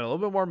Auburn having a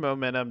little bit more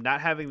momentum,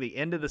 not having the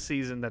end of the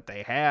season that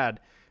they had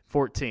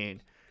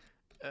 14.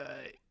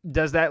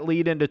 Does that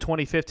lead into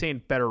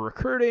 2015? Better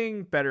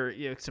recruiting, better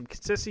some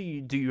consistency.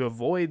 Do you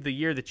avoid the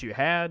year that you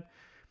had?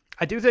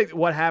 I do think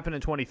what happened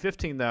in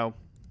 2015, though.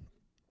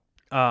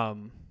 I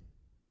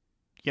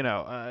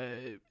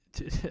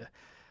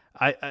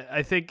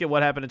think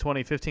what happened in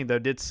 2015 though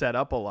did set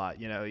up a lot.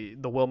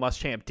 The Will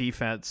Muschamp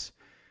defense,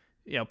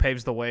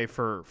 paves the way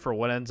for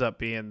what ends up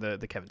being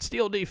the Kevin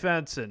Steele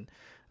defense, and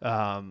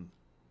I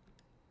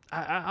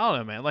don't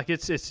know, man. Like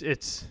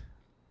it's.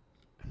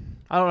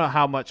 I don't know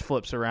how much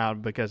flips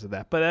around because of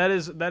that, but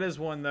that is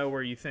one though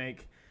where you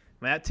think,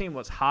 man, that team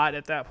was hot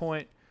at that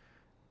point.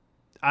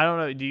 I don't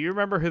know. Do you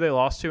remember who they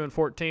lost to in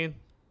 14?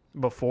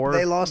 Before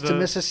they lost to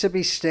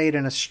Mississippi State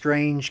in a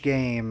strange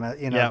game.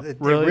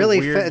 Really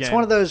it's game.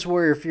 One of those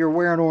where if you're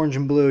wearing orange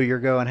and blue, you're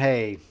going,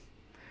 hey,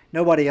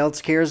 nobody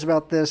else cares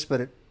about this,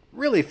 but it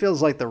really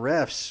feels like the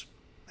refs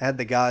had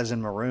the guys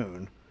in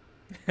maroon.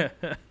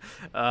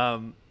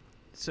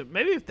 So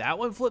maybe if that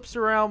one flips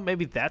around,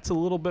 maybe that's a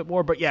little bit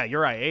more. But yeah,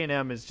 you're right.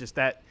 A&M is just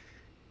that.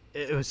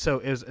 It's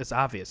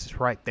obvious. It's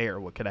right there.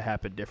 What could have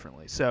happened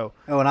differently? So.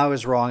 Oh, and I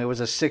was wrong. It was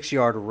a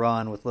 6-yard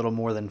run with little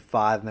more than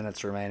 5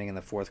 minutes remaining in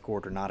the fourth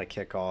quarter, not a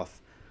kickoff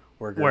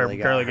where Gurley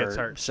gets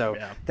hurt. So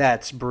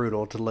that's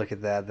brutal to look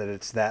at that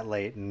it's that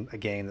late in a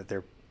game that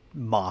they're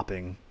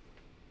mopping.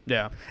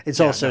 Yeah.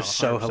 It's also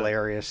so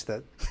hilarious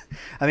that,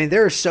 I mean,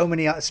 there are so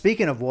many.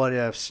 Speaking of what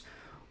ifs,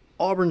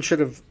 Auburn should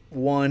have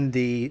won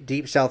the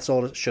Deep South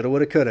Soul. Shoulda,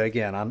 woulda, coulda.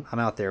 Again, I'm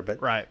out there.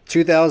 But right.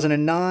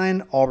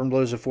 2009, Auburn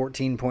blows a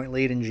 14-point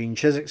lead in Gene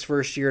Chiswick's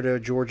first year to a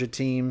Georgia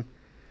team.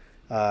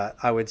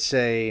 I would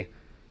say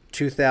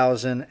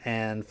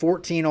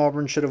 2014,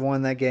 Auburn should have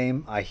won that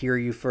game. I hear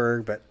you,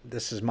 Ferg, but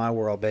this is my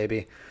world,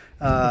 baby.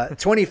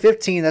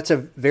 2015, that's a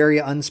very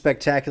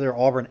unspectacular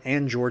Auburn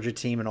and Georgia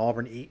team, and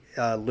Auburn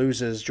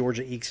loses.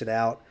 Georgia ekes it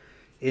out.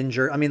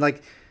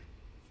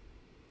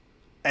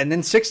 And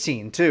then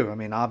 16, too. I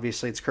mean,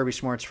 obviously, it's Kirby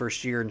Smart's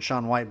first year, and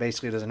Sean White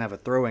basically doesn't have a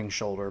throwing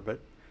shoulder. But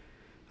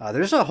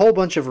there's a whole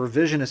bunch of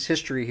revisionist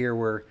history here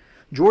where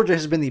Georgia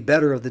has been the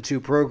better of the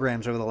two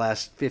programs over the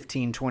last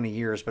 15, 20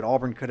 years, but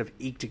Auburn could have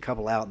eked a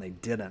couple out, and they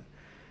didn't.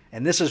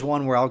 And this is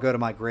one where I'll go to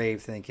my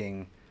grave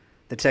thinking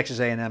the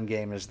Texas A&M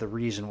game is the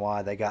reason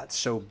why they got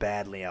so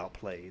badly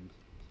outplayed.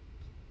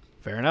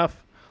 Fair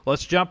enough.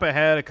 Let's jump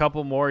ahead a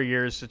couple more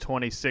years to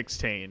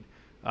 2016.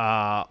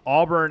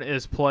 Auburn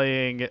is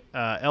playing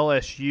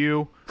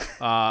LSU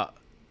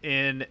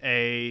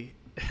in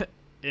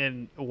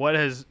what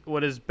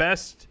is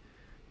best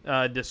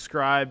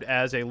described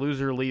as a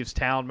loser leaves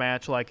town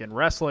match, like in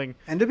wrestling.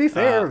 And to be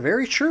fair,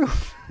 very true.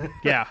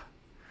 Yeah.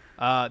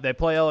 They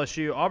play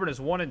LSU. Auburn is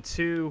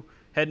 1-2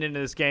 heading into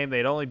this game. They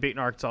had only beaten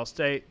Arkansas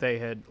State. They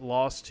had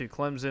lost to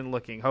Clemson,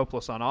 looking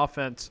hopeless on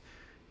offense.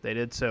 They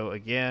did so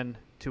again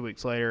 2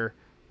 weeks later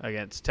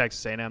against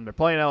Texas A&M. They're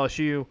playing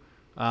LSU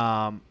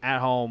at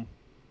home,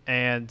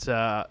 and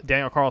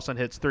Daniel Carlson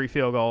hits 6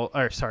 field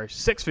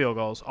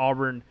goals.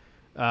 Auburn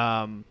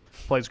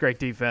plays great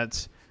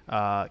defense.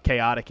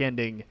 Chaotic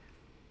ending.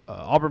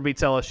 Auburn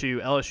beats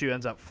LSU. LSU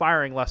ends up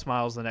firing Les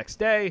Miles the next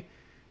day,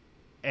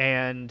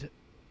 and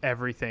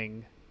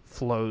everything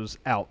flows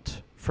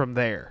out from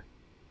there.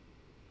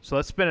 So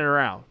let's spin it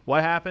around.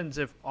 What happens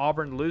if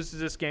Auburn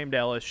loses this game to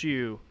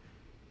LSU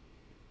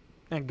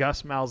and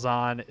Gus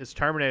Malzahn is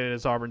terminated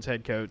as Auburn's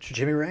head coach?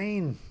 Jimmy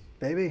Rain,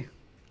 baby.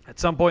 At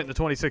some point in the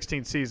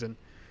 2016 season.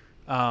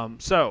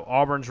 So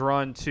Auburn's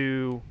run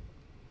to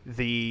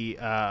the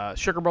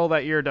Sugar Bowl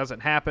that year doesn't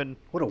happen.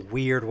 What a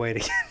weird way to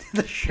get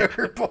to the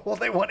Sugar Bowl.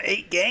 They won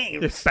 8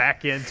 games. It's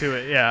back into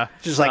it, yeah.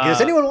 Just like,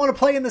 does anyone want to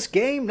play in this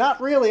game?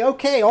 Not really.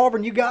 Okay,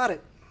 Auburn, you got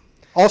it.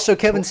 Also,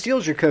 Kevin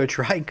Steele's your coach,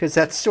 right? Because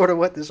that's sort of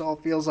what this all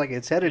feels like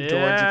it's headed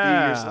towards a few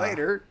years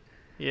later.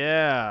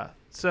 Yeah.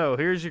 So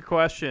here's your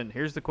question.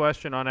 Here's the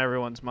question on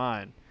everyone's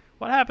mind.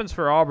 What happens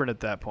for Auburn at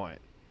that point?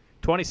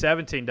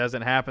 2017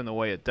 doesn't happen the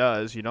way it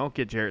does. You don't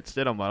get Jarrett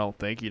Stidham, I don't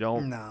think. You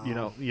don't.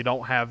 No. You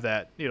don't have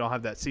that. You don't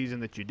have that season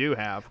that you do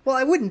have. Well,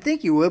 I wouldn't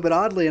think you would, but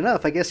oddly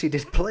enough, I guess he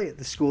did play at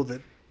the school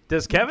that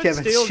Kevin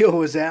Steele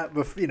was at,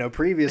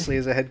 previously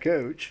as a head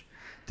coach.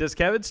 Does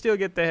Kevin Steele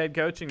get the head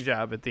coaching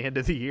job at the end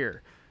of the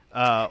year?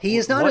 He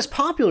is not as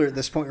popular at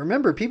this point.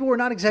 Remember, people were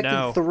not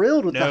exactly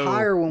thrilled with the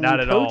hire when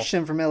we poached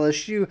him from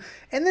LSU.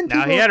 And then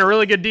he had a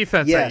really good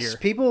defense that year. Yes,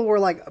 people were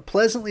like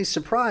pleasantly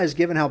surprised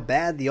given how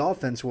bad the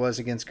offense was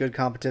against good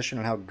competition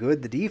and how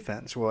good the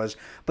defense was.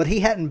 But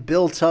he hadn't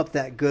built up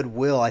that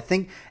goodwill. I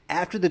think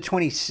after the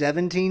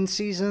 2017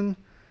 season,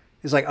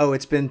 it's like, oh,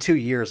 it's been 2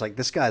 years. Like,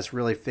 this guy's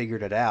really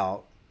figured it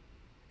out.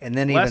 And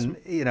then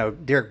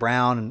Derek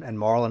Brown and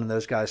Marlon and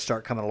those guys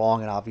start coming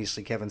along, and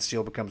obviously Kevin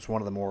Steele becomes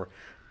one of the more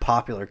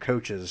popular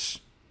coaches.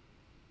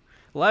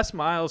 Les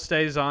Miles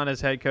stays on as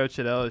head coach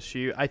at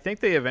LSU. I think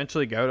they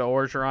eventually go to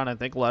Orgeron. I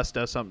think Les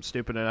does something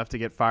stupid enough to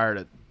get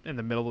fired in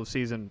the middle of the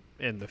season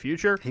in the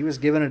future. He was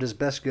giving it his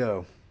best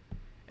go.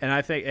 And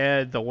I think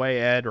the way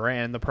Ed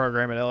ran the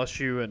program at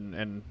LSU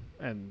and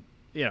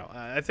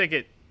I think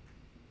it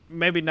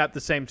maybe not the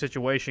same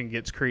situation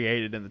gets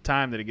created in the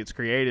time that it gets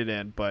created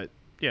in, but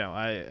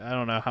I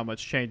don't know how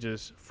much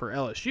changes for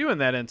LSU in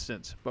that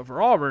instance. But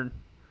for Auburn,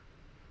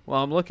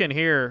 well, I'm looking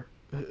here.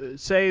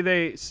 Say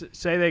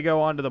they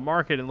go onto the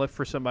market and look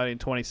for somebody in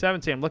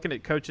 2017. I'm looking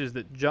at coaches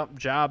that jumped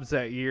jobs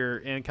that year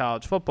in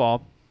college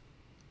football.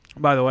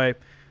 By the way,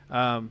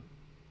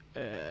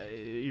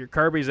 your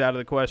Kirby's out of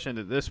the question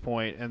at this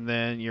point, and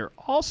then you're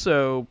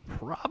also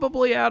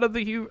probably out of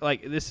the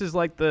this is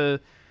like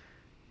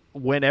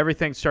when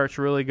everything starts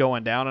really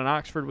going down in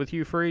Oxford with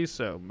Hugh Freeze.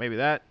 So maybe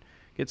that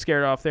get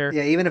scared off there.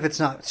 Yeah, even if it's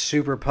not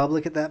super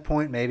public at that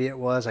point, maybe it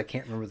was. I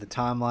can't remember the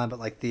timeline, but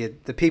like the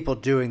people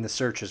doing the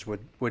searches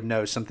would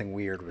know something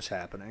weird was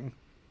happening.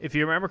 If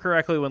you remember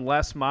correctly, when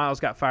Les Miles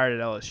got fired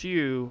at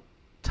LSU,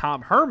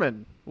 Tom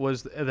Herman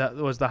was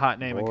the hot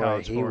name in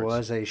college sports. He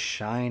was a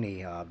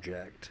shiny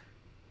object.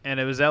 And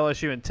it was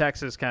LSU and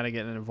Texas kind of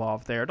getting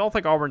involved there. I don't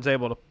think Auburn's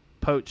able to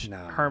poach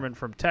Herman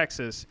from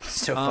Texas.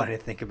 It's so funny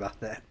to think about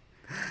that.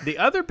 The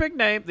other big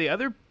name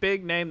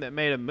that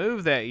made a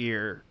move that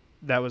year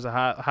that was a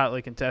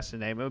hotly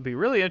contested name. It would be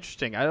really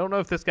interesting. I don't know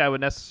if this guy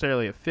would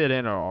necessarily have fit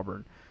in at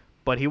Auburn,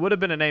 but he would have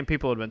been a name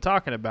people had been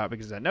talking about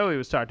because I know he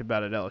was talked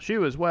about at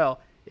LSU as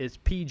well, is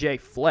P.J.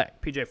 Fleck.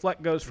 P.J.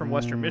 Fleck goes from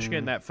Western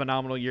Michigan, that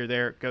phenomenal year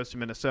there, goes to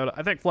Minnesota.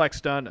 I think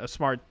Fleck's done a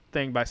smart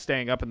thing by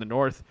staying up in the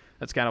North.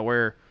 That's kind of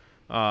where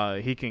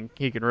he can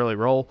really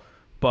roll.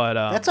 But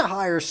that's a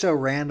hire so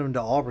random to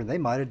Auburn, they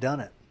might have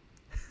done it.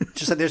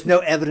 Just like there's no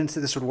evidence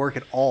that this would work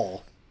at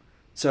all.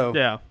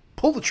 So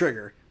pull the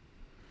trigger.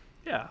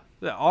 Yeah.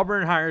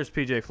 Auburn hires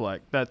P.J.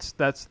 Fleck. That's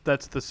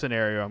the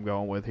scenario I'm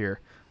going with here.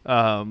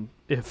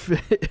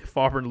 If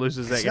Auburn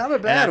loses that game, it's not a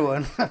bad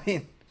one. I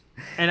mean,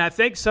 and I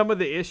think some of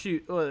the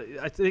issues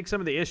and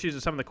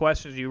some of the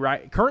questions you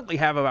currently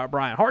have about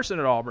Brian Harsin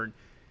at Auburn,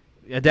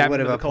 adapting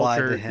to the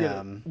culture, to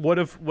him. Would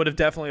have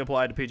definitely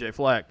applied to P.J.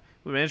 Fleck. It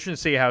would be interesting to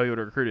see how he would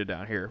have recruited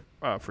down here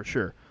for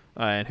sure,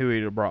 and who he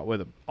would have brought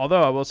with him.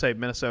 Although I will say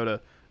Minnesota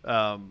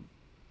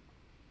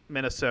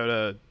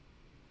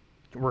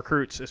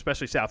recruits,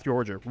 especially South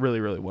Georgia,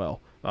 really, really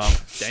well.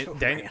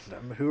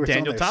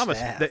 Daniel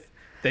Thomas,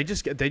 they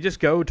just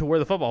go to where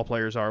the football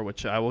players are,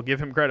 which I will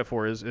give him credit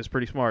for. Is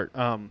pretty smart.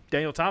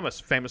 Daniel Thomas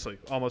famously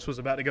almost was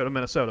about to go to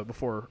Minnesota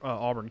before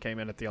Auburn came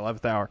in at the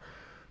 11th hour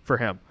for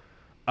him.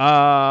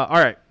 All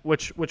right,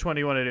 which one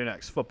do you want to do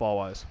next, football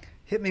wise?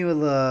 Hit me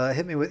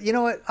with. You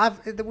know what?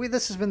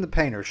 This has been the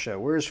Painter Show.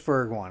 Where's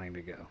Ferg wanting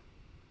to go?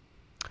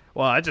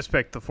 Well, I just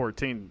picked the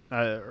 14,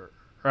 or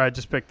I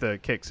just picked the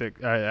kick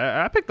six.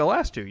 I picked the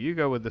last two. You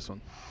go with this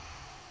one.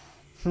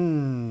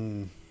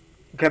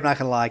 Okay, I'm not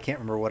gonna lie. I can't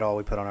remember what all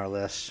we put on our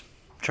list.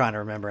 I'm trying to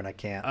remember, and I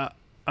can't.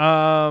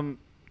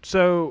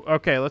 So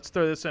okay, let's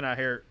throw this in out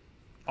here.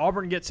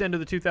 Auburn gets into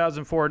the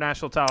 2004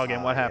 national title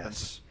game. What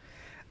happens?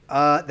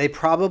 Yes. They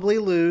probably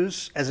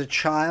lose. As a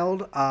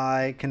child,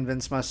 I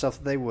convinced myself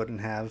that they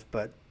wouldn't have,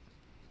 but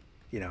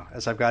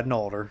as I've gotten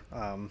older,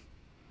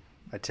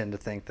 I tend to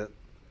think that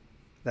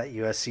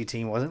USC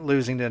team wasn't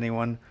losing to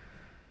anyone.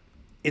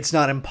 It's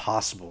not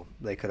impossible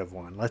they could have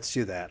won. Let's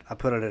do that. I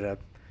put it at a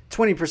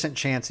 20%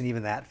 chance, and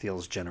even that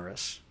feels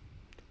generous.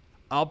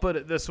 I'll put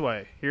it this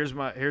way. Here's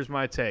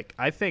my take.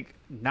 I think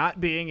not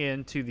being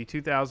into the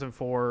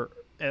 2004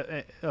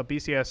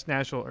 BCS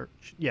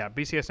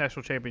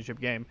national championship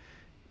game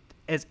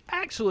is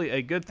actually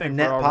a good thing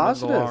for Auburn in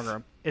the long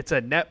run. It's a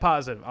net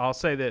positive. I'll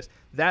say this: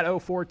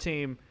 that 04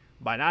 team,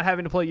 by not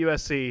having to play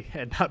USC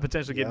and not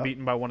potentially getting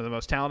beaten by one of the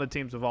most talented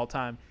teams of all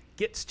time,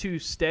 gets to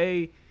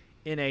stay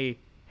in a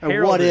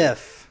what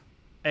if.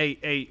 They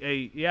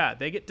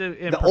get to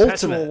in the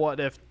perpetual ultimate. What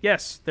if.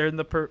 Yes, they're in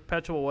the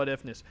perpetual what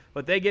ifness,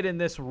 but they get in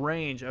this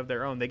range of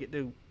their own. They get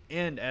to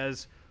end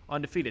as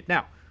undefeated.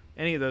 Now,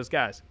 any of those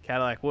guys,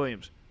 Cadillac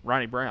Williams,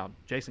 Ronnie Brown,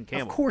 Jason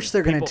Campbell. Of course,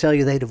 they're going to tell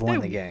you they'd have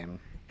won the game,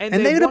 and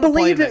they would have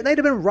believed it. They'd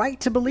have been right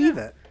to believe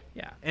it.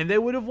 Yeah, and they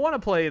would have won to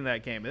play in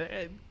that game.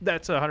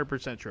 That's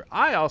 100% true.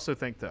 I also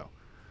think, though,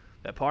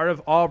 that part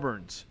of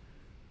Auburn's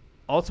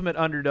ultimate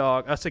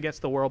underdog, us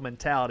against the world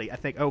mentality, I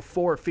think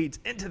 04 feeds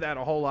into that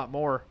a whole lot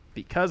more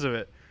because of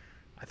it.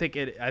 I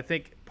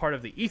think part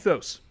of the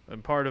ethos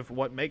and part of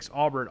what makes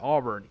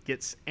Auburn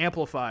gets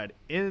amplified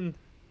in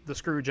the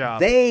screw job.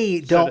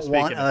 They don't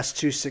want us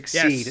to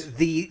succeed. Yes.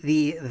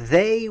 The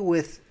they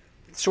with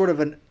sort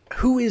of an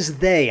who is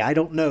they? I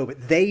don't know,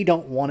 but they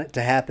don't want it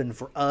to happen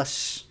for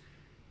us.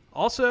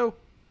 Also,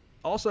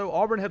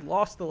 Auburn had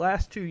lost the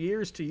last 2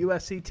 years to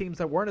USC teams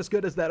that weren't as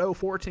good as that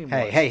 04 team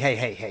was.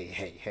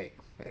 Hey.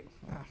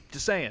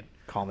 Just saying.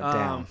 Calm it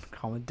down.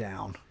 Calm it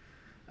down.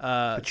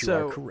 But you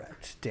are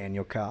correct,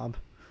 Daniel Cobb.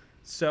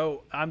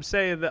 So I'll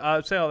say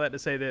all that to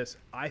say this.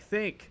 I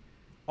think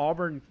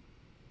Auburn,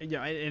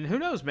 and who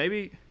knows,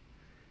 maybe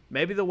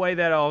the way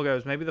that all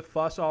goes, maybe the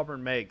fuss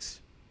Auburn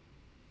makes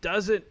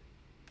doesn't,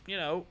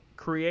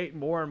 create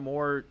more and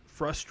more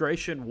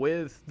frustration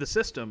with the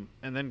system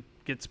and then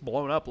gets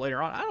blown up later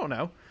on. I don't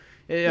know.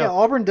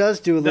 Auburn does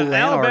do a little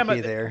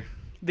anarchy there.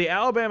 The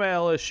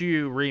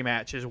Alabama-LSU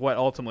rematch is what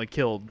ultimately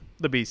killed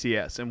the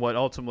BCS and what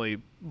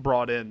ultimately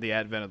brought in the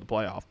advent of the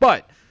playoff.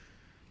 But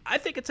I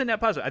think it's a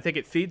net positive. I think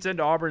it feeds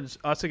into Auburn's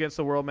us against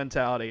the world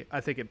mentality. I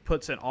think it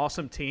puts an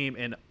awesome team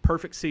in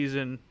perfect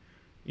season,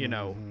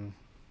 And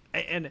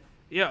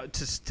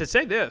to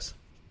say this,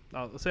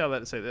 I'll say all that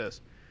to say this.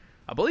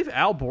 I believe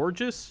Al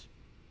Borges,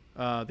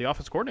 the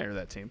offense coordinator of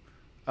that team,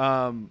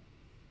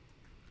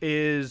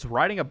 is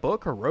writing a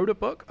book or wrote a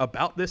book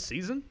about this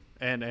season.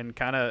 And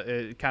kind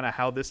of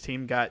how this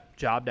team got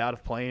jobbed out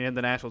of playing in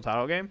the national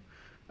title game.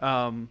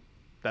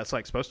 That's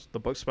the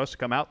book's supposed to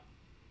come out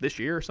this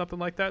year or something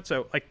like that.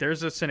 So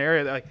there's a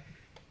scenario that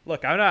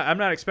look, I'm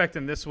not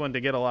expecting this one to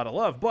get a lot of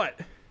love, but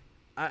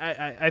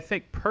I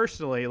think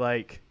personally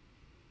might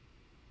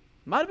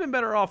have been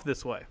better off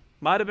this way.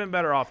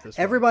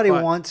 Everybody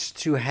wants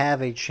to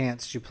have a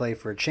chance to play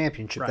for a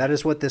championship. Right. That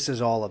is what this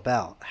is all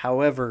about.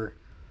 However,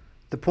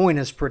 the point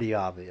is pretty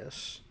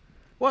obvious.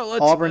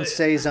 Well, Auburn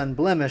stays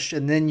unblemished,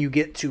 and then you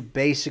get to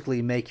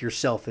basically make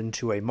yourself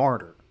into a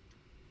martyr.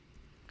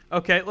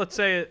 Okay, let's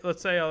say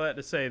all that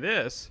to say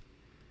this.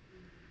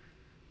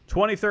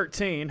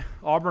 2013,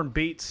 Auburn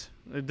beats.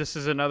 This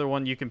is another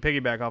one you can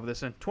piggyback off of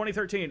this. In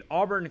 2013,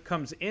 Auburn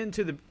comes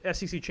into the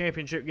SEC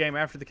championship game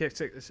after the kick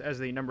six as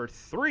the number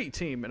 3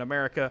 team in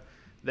America.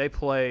 They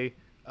play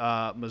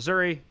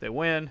Missouri. They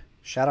win.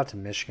 Shout out to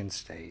Michigan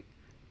State.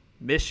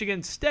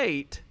 Michigan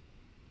State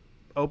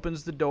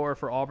opens the door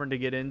for Auburn to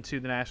get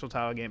into the national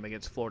title game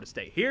against Florida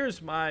State.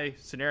 Here's my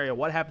scenario.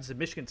 What happens if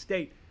Michigan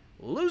State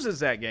loses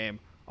that game?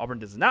 Auburn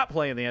does not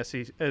play in the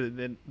SEC,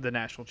 the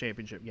national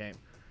championship game.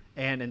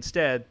 And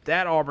instead,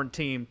 that Auburn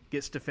team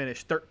gets to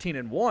finish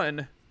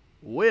 13-1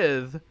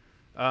 with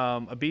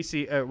a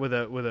BC with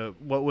a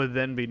what would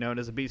then be known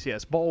as a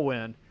BCS bowl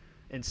win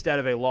instead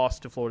of a loss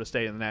to Florida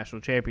State in the national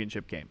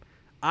championship game.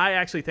 I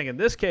actually think in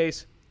this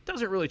case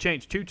doesn't really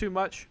change too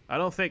much. I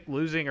don't think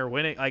losing or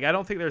winning, I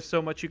don't think there's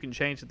so much you can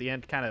change at the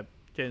end.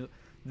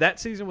 That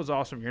season was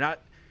awesome. You're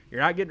not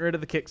getting rid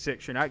of the kick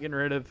six. You're not getting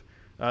rid of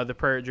the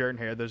Prairie Jordan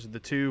Hare. Those are the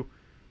two,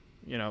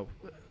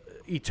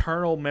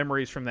 eternal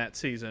memories from that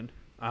season.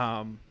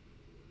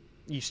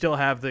 You still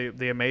have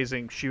the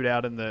amazing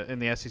shootout in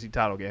the SEC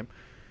title game.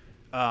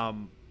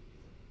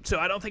 So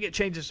I don't think it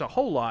changes a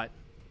whole lot,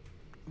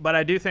 but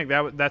I do think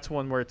that's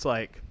one where it's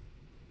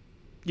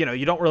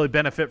you don't really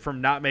benefit from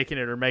not making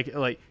it or make it.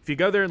 If you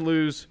go there and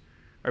lose,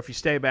 or if you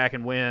stay back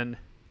and win,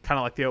 kind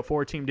of like the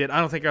 04 team did, I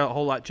don't think a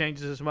whole lot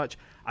changes as much.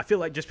 I feel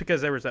like just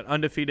because there was that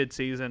undefeated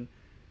season,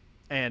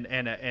 and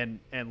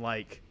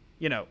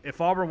if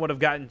Auburn would have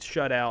gotten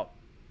shut out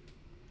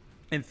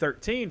in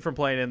 13 from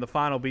playing in the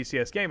final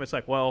BCS game. It's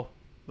like, well,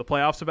 the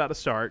playoffs about to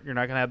start. You're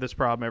not going to have this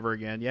problem ever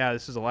again. Yeah,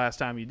 this is the last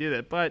time you do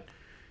that, but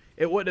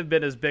it wouldn't have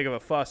been as big of a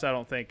fuss, I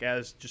don't think,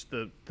 as just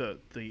the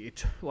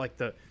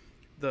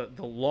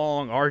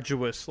long,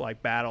 arduous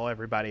like battle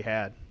everybody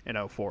had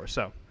in 04.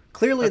 So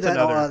clearly that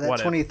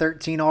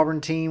 2013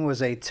 Auburn team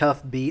was a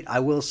tough beat. I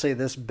will say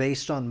this,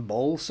 based on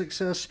bowl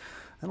success,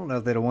 I don't know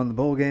if they'd have won the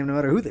bowl game no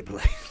matter who they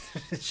played.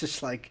 It's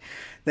just like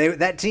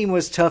that team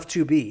was tough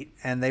to beat,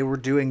 and they were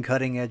doing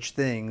cutting-edge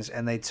things,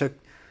 and they took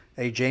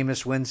a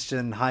Jameis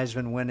Winston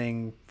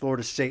Heisman-winning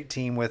Florida State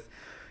team with,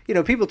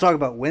 people talk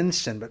about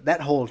Winston, but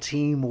that whole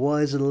team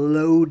was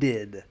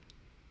loaded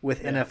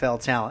with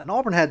NFL talent. And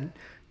Auburn had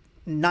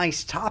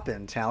nice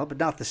top-end talent, but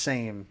not the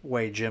same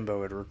way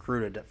Jimbo had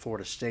recruited at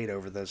Florida State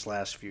over those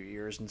last few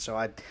years. And so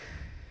I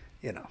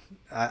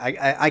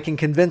can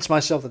convince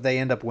myself that they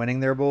end up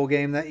winning their bowl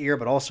game that year,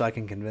 but also I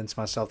can convince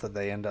myself that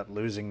they end up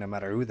losing no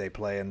matter who they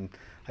play. And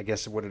I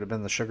guess it would have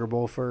been the Sugar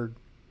Bowl for.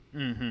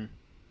 Mm-hmm.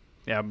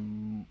 Yeah,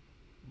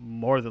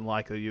 more than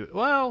likely.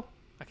 Well,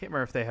 I can't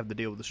remember if they have the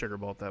deal with the Sugar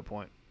Bowl at that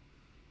point.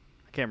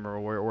 I can't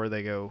remember where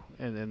they go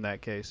in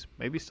that case.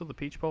 Maybe still the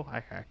Peach Bowl?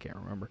 I can't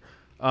remember.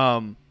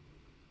 All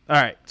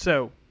right,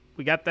 so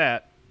we got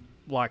that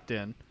locked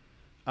in.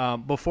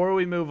 Before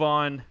we move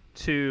on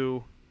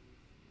to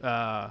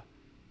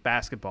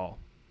basketball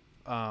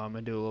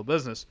and do a little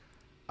business,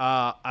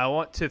 I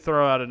want to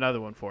throw out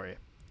another one for you,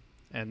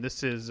 and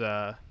this is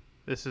a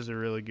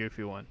really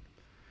goofy one.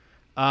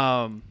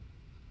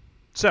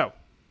 So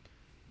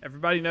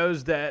everybody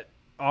knows that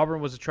Auburn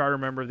was a charter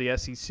member of the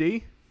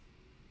SEC.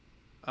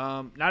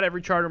 Not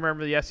every charter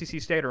member of the SEC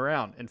stayed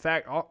around. In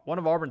fact, one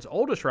of Auburn's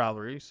oldest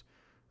rivals,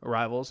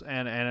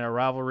 and a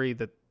rivalry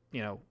that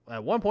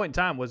at one point in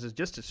time was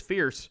just as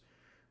fierce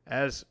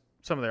as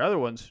some of their other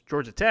ones,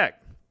 Georgia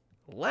Tech,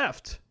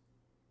 left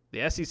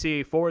the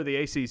SEC for the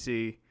ACC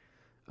in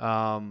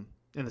the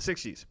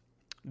 60s.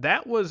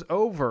 That was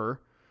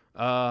over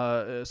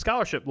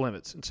scholarship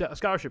limits and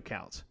scholarship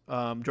counts.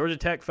 Georgia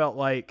Tech felt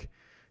like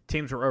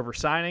teams were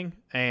oversigning,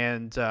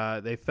 and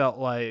they felt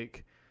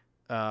like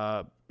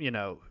the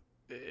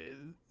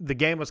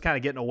game was kind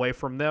of getting away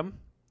from them.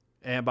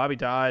 And Bobby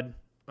Dodd,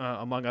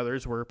 among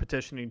others, were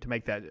petitioning to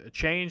make that a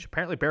change.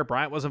 Apparently, Bear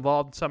Bryant was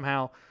involved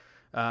somehow.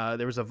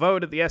 There was a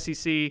vote at the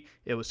SEC.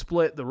 It was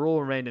split. The rule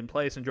remained in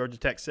place, and Georgia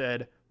Tech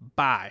said,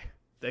 bye.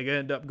 They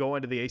end up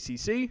going to the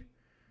ACC.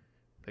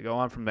 They go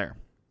on from there.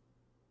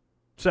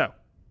 So,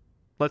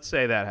 let's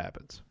say that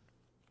happens.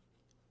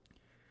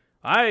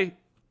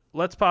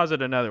 Let's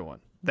posit another one.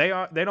 They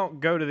don't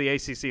go to the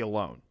ACC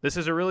alone. This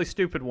is a really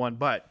stupid one,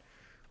 but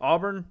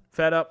Auburn,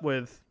 fed up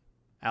with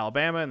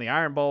Alabama and the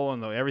Iron Bowl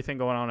and everything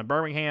going on in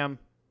Birmingham,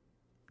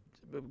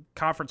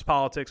 conference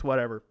politics,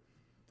 whatever.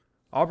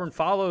 Auburn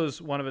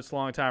follows one of its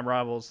longtime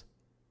rivals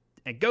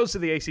and goes to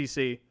the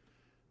ACC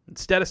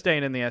instead of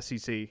staying in the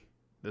SEC.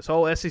 This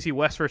whole SEC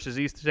West versus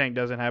East thing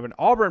doesn't happen.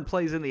 Auburn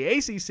plays in the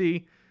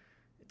ACC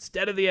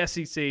instead of the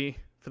SEC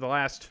for the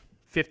last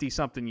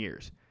 50-something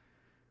years.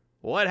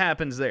 What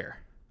happens there?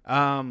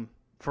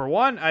 For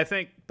one, I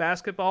think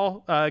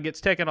basketball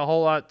gets taken a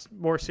whole lot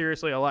more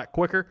seriously, a lot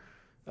quicker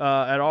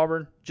at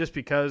Auburn, just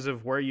because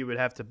of where you would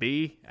have to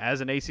be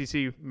as an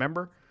ACC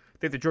member. I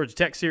think the Georgia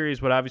Tech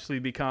series would obviously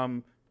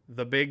become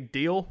the big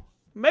deal.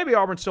 Maybe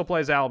Auburn still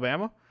plays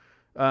Alabama.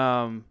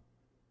 Florida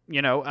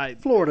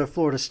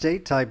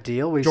State type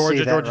deal. We Georgia,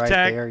 see that Georgia right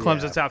Tech, there.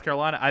 Clemson, Yeah. South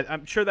Carolina.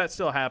 I'm sure that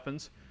still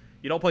happens.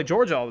 You don't play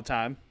Georgia all the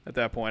time at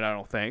that point, I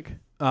don't think.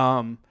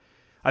 I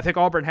think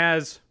Auburn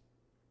has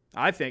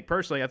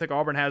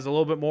a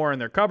little bit more in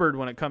their cupboard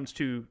when it comes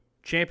to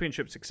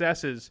championship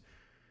successes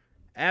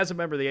as a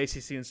member of the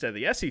ACC instead of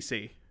the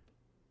SEC.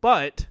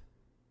 But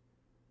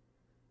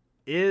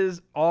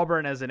is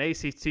Auburn as an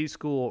ACC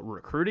school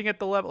recruiting at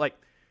the level? Like,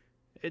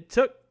 it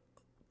took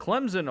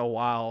Clemson a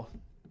while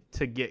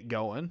to get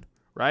going,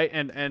 right?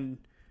 And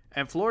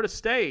Florida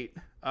State,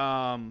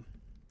 I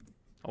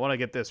want to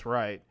get this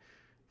right.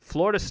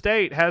 Florida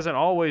State hasn't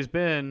always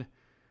been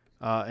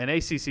an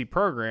ACC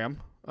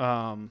program.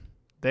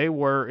 They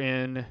were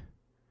in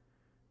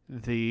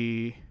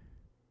they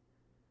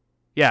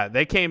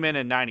came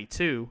in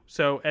 92.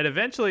 So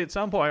eventually at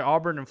some point,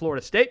 Auburn and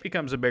Florida State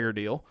becomes a bigger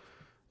deal.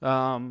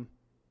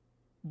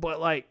 But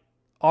like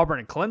Auburn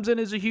and Clemson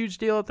is a huge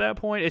deal at that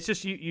point. It's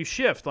just you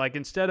shift. Like,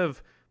 instead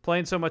of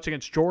playing so much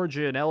against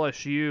Georgia and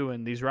LSU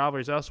and these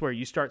rivalries elsewhere,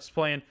 you start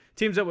playing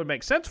teams that would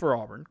make sense for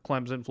Auburn,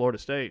 Clemson, Florida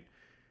State.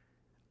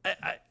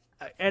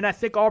 I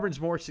think Auburn's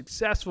more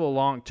successful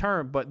long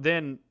term, but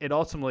then it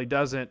ultimately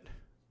doesn't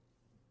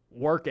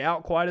work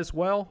out quite as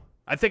well.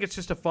 I think it's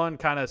just a fun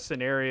kind of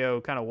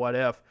scenario, kind of what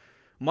if.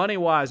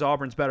 Money-wise,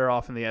 Auburn's better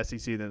off in the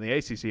SEC than the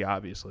ACC,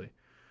 obviously.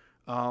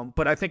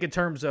 But I think in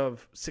terms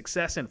of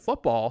success in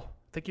football,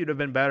 I think you'd have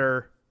been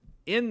better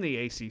in the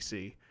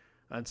ACC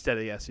instead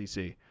of the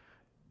SEC.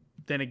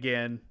 Then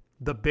again,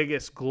 the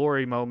biggest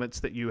glory moments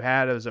that you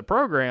had as a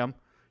program,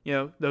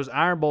 those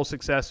Iron Bowl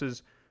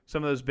successes,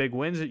 some of those big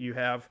wins that you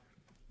have,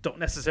 don't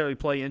necessarily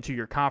play into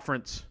your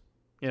conference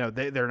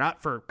they're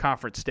not for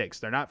conference stakes.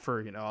 They're not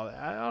for all that.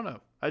 I don't know.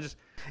 I just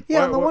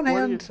on the one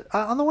hand,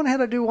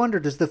 I do wonder: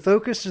 does the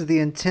focus, does the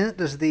intent,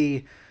 does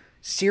the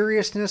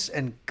seriousness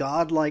and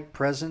godlike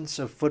presence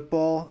of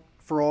football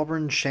for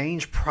Auburn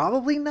change?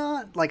 Probably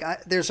not. Like,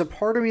 there's a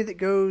part of me that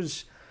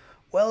goes,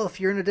 well, if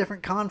you're in a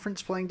different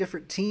conference playing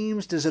different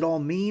teams, does it all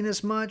mean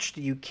as much?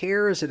 Do you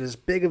care? Is it as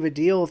big of a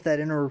deal if that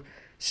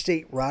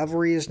interstate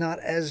rivalry is not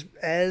as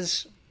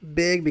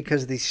big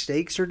because the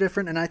stakes are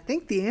different? And I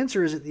think the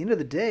answer is, at the end of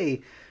the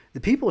day, the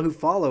people who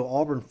follow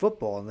Auburn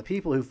football and the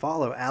people who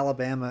follow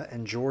Alabama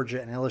and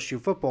Georgia and LSU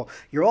football,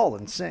 you're all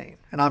insane.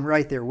 And I'm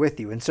right there with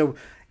you. And so,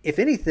 if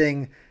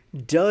anything,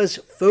 does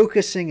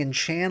focusing and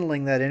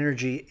channeling that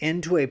energy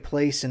into a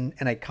place in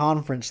a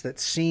conference that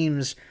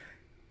seems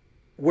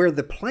where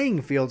the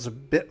playing field's a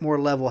bit more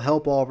level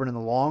help Auburn in the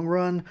long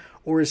run?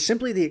 Or is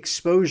simply the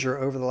exposure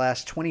over the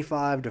last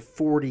 25 to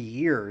 40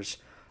 years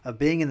of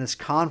being in this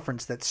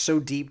conference that's so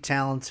deep,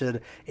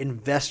 talented,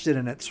 invested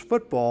in its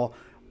football,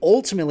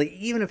 ultimately,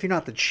 even if you're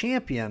not the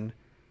champion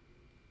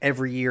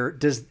every year,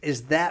 does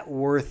that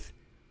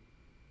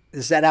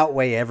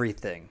outweigh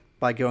everything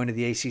by going to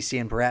the ACC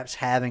and perhaps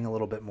having a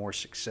little bit more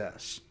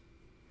success?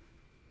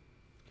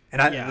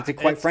 And I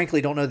quite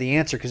frankly don't know the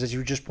answer, because as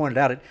you just pointed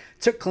out, it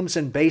took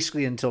Clemson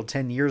basically until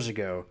 10 years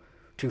ago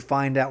to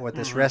find out what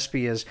this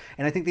recipe is.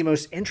 And I think the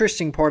most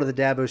interesting part of the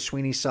Dabo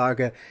Swinney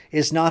saga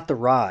is not the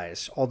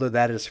rise, although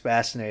that is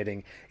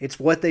fascinating. It's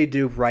what they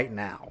do right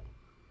now.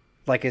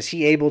 Like, is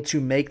he able to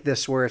make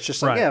this where it's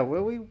just like, yeah,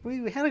 well,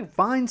 we had a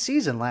fine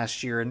season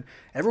last year and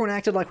everyone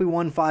acted like we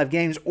won 5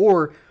 games?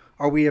 Or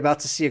are we about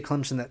to see a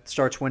Clemson that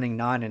starts winning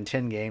 9 and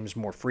 10 games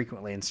more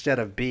frequently instead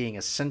of being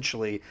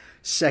essentially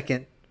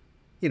second,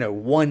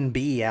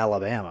 1B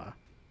Alabama?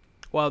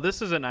 Well,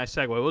 this is a nice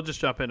segue. We'll just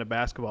jump into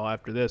basketball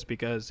after this,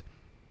 because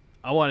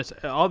I want to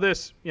say all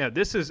this,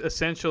 this is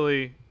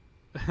essentially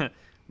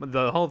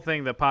the whole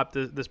thing that popped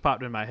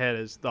in my head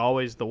is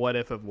always the what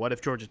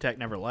if Georgia Tech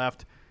never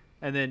left.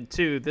 And then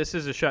 2, this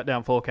is a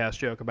shutdown fullcast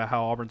joke about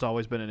how Auburn's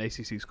always been an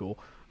ACC school.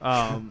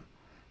 Yeah.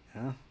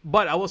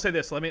 But I will say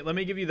this. Let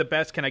me give you the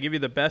best. Can I give you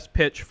the best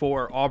pitch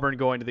for Auburn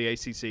going to the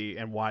ACC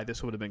and why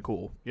this would have been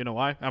cool? You know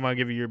why? I'm going to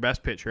give you your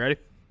best pitch. You ready?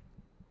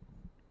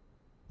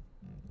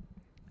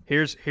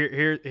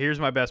 Here's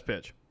my best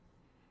pitch.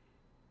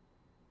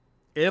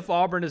 If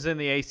Auburn is in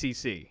the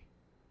ACC,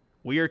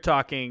 we are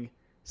talking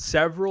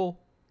several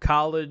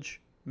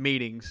college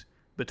meetings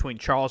between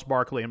Charles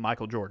Barkley and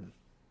Michael Jordan.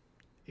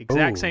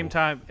 Exact same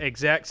time,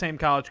 exact same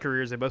college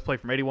careers. They both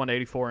played from 81 to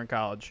 84 in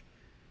college.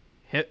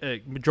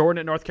 Jordan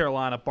at North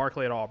Carolina,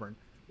 Barkley at Auburn.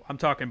 I'm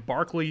talking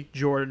Barkley,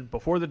 Jordan,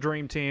 before the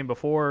Dream Team,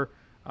 before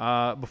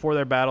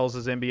their battles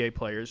as NBA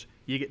players.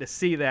 You get to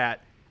see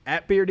that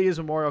at Beardy's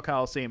Memorial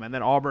Coliseum, and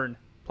then Auburn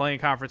playing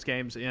conference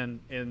games in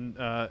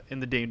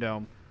the Dean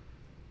Dome.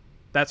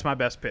 That's my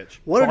best pitch.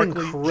 What Barkley, an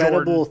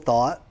incredible Jordan.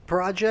 thought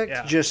project.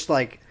 Yeah. Just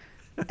like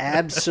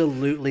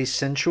absolutely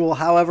sensual.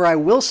 However, I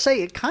will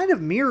say it kind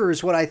of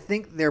mirrors what I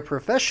think their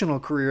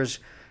professional careers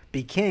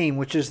became,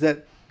 which is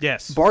that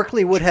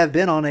Barkley would have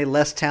been on a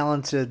less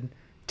talented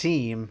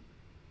team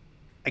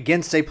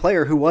against a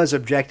player who was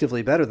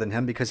objectively better than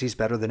him because he's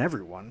better than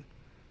everyone.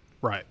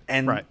 Right.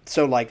 And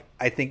so,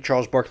 I think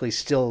Charles Barkley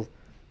still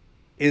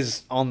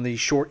is on the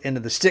short end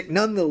of the stick.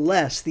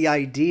 Nonetheless, the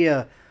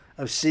idea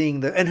of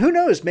seeing and who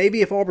knows,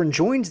 maybe if Auburn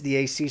joins the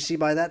ACC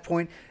by that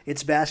point,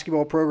 its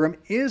basketball program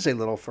is a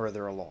little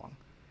further along.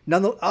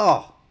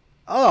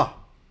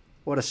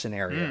 What a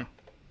scenario.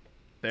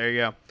 There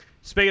you go.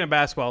 Speaking of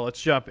basketball,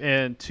 let's jump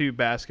into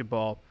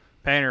basketball.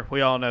 Painter,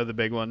 we all know the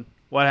big one.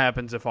 What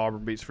happens if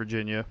Auburn beats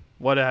Virginia?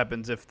 What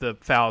happens if the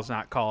foul's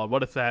not called?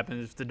 What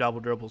happens if the double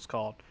dribble's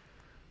called?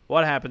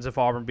 What happens if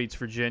Auburn beats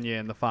Virginia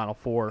in the Final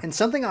Four? And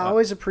something I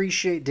always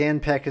appreciate Dan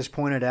Peck has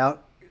pointed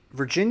out,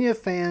 Virginia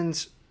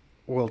fans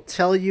will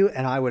tell you,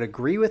 and I would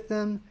agree with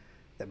them,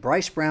 that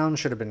Bryce Brown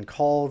should have been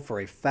called for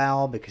a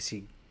foul because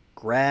he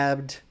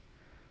grabbed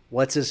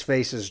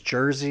what's-his-face's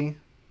jersey.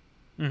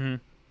 Mm-hmm.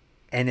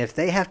 And if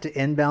they have to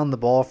inbound the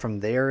ball from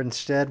there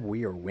instead,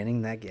 we are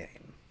winning that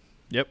game.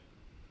 Yep.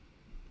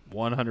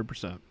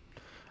 100%.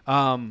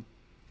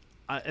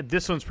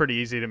 This one's pretty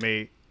easy to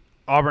me.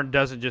 Auburn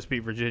doesn't just beat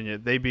Virginia.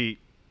 They beat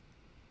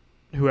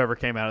whoever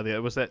came out of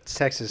the – was that –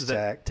 Texas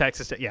Tech.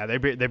 Texas Tech. Yeah, they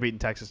beat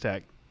Texas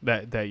Tech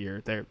that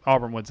year.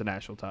 Auburn wins the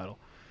national title.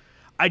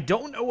 I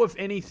don't know if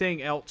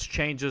anything else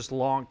changes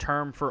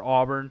long-term for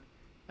Auburn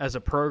as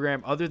a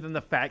program other than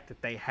the fact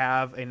that they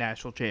have a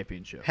national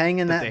championship.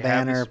 Hanging that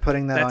banner,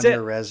 putting that on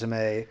your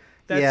resume.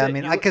 Yeah, I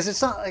mean, because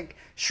it's not like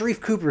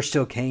Sharif Cooper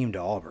still came to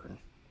Auburn.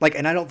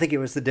 And I don't think it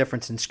was the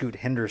difference in Scoot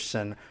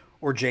Henderson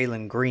or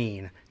Jalen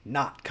Green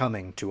not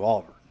coming to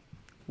Auburn.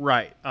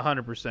 Right,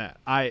 100%.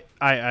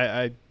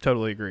 I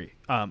totally agree.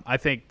 I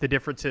think the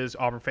difference is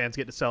Auburn fans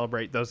get to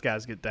celebrate; those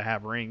guys get to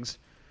have rings.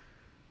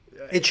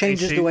 It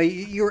changes the way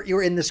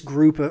you're in this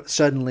group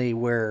suddenly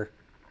where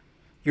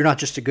you're not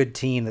just a good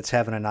team that's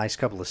having a nice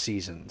couple of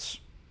seasons.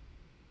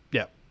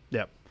 Yep.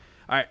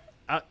 All right,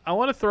 I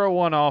want to throw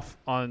one off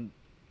on.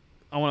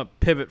 I want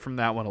to pivot from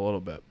that one a little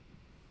bit.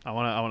 I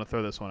want to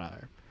throw this one out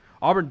there.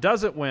 Auburn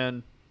doesn't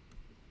win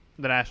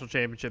the national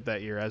championship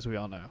that year, as we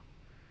all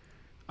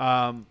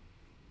know.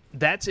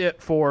 That's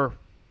it for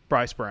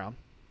Bryce Brown.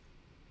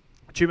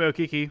 Chuma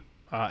Okeke,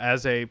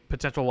 as a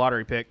potential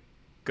lottery pick,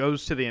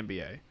 goes to the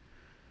NBA.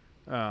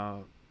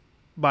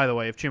 By the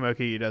way, if Chuma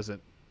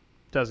Okeke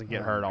doesn't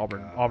get hurt,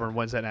 Auburn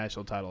wins that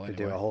national title anyway.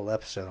 Could do a whole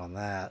episode on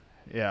that.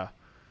 Yeah.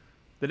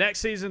 The next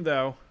season,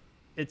 though,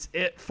 it's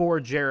it for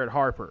Jared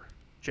Harper.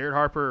 Jared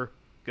Harper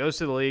goes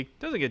to the league,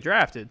 doesn't get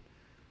drafted,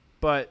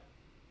 but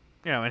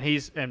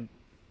and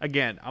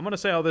again, I'm going to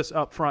say all this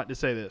up front to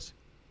say this.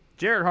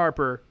 Jared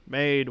Harper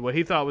made what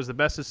he thought was the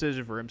best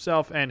decision for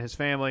himself and his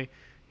family.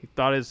 He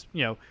thought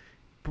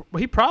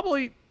he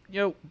probably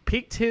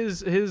peaked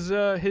his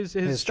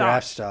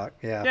draft stock,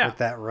 yeah, with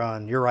that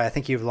run. You're right. I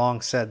think you've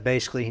long said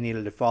basically he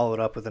needed to follow it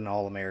up with an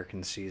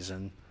All-American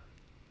season.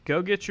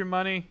 Go get your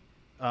money.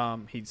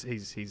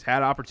 He's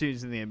had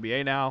opportunities in the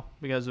NBA now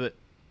because of it.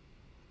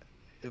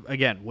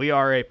 Again, we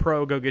are a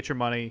pro go get your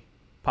money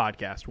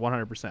podcast,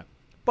 100%.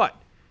 But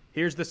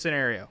here's the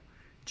scenario.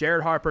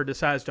 Jared Harper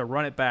decides to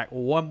run it back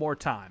one more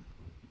time,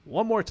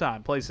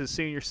 plays his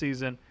senior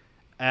season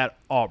at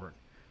Auburn.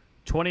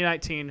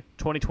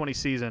 2019-2020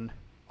 season,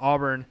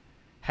 Auburn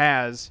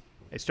has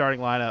a starting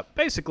lineup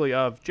basically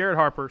of Jared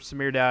Harper,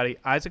 Samir Dowdy,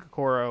 Isaac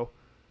Okoro,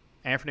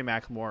 Anthony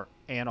McLemore,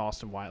 and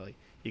Austin Wiley.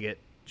 You get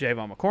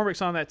Javon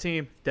McCormick's on that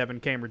team. Devin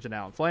Cambridge and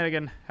Alan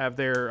Flanagan have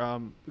their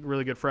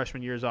really good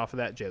freshman years off of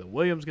that. Jalen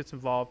Williams gets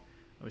involved.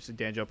 Obviously,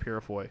 D'Angelo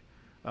Purifoy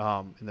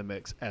in the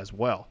mix as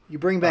well. You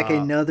bring back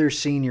another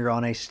senior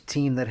on a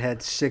team that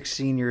had 6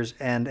 seniors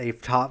and a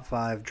top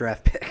 5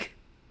 draft pick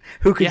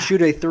who could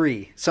shoot a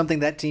 3,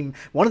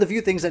 one of the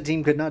few things that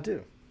team could not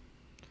do.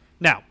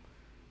 Now,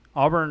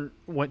 Auburn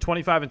went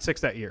 25-6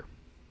 that year.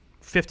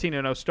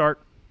 15-0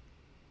 start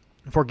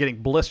before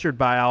getting blistered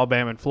by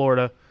Alabama and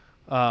Florida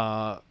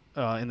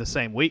in the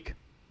same week.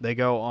 They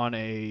go on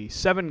a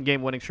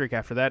 7-game winning streak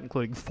after that,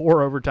 including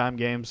 4 overtime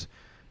games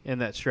in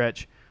that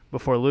stretch,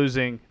 before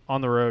losing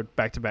on the road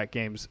back-to-back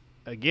games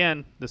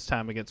again, this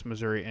time against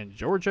Missouri and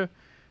Georgia.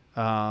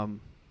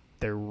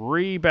 They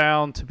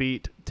rebound to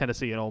beat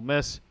Tennessee and Ole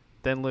Miss,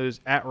 then lose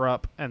at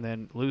Rupp, and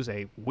then lose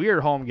a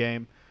weird home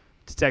game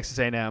to Texas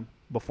A&M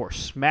before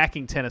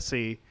smacking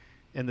Tennessee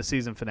in the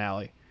season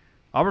finale.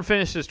 Auburn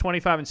finishes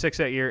 25-6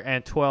 that year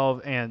and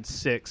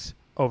 12-6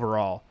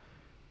 overall.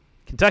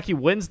 Kentucky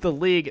wins the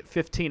league at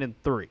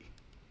 15-3.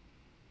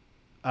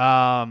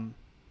 I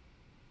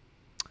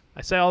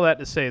say all that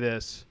to say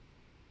this.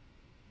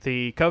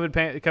 The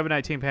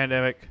COVID-19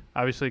 pandemic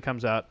obviously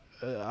comes out.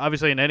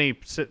 Obviously, in any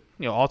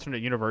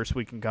alternate universe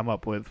we can come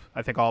up with,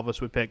 I think all of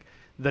us would pick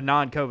the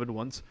non-COVID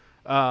ones.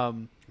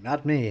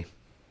 Not me.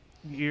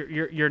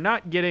 You're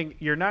not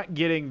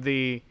getting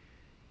the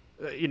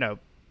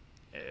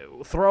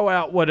throw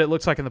out what it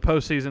looks like in the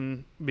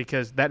postseason,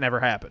 because that never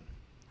happened.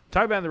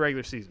 Talk about in the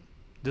regular season.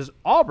 Does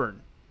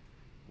Auburn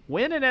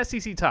win an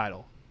SEC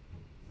title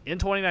in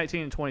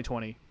 2019 and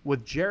 2020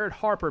 with Jared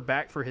Harper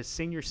back for his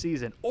senior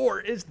season,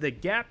 or is the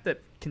gap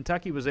that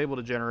Kentucky was able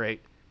to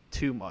generate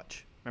too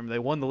much? Remember, they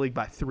won the league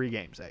by 3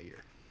 games that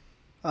year.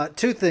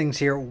 2 things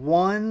here.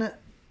 One,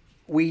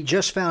 we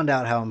just found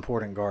out how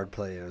important guard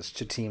play is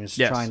to teams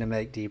trying to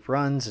make deep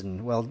runs,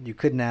 and, well, you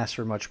couldn't ask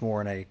for much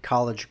more in a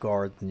college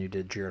guard than you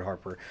did Jared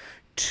Harper.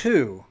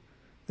 2,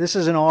 this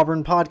is an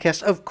Auburn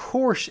podcast. Of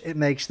course it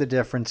makes the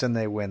difference and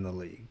they win the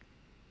league.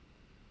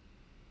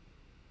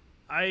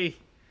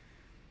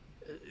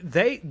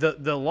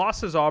 The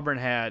losses Auburn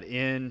had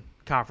in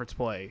conference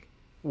play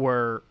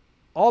were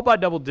all by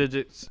double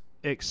digits,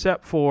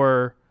 except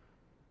for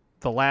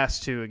the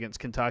last 2 against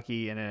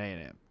Kentucky and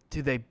A&M.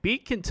 Did they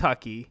beat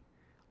Kentucky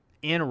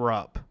in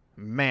Rupp?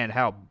 Man,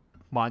 how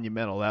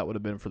monumental that would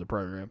have been for the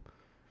program.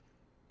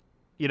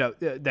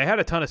 They had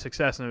a ton of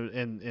success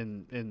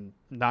in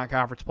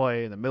non-conference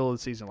play in the middle of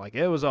the season. Like,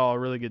 it was all a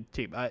really good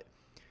team.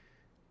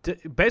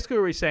 Basically,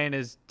 what we're saying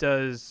is,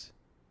 does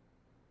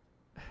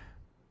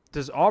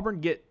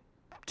Auburn get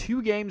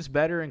 2 games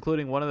better,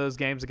 including one of those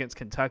games against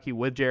Kentucky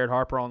with Jared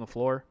Harper on the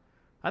floor?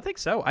 I think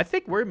so. I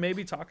think we're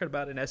maybe talking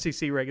about an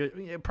SEC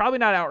regular, probably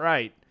not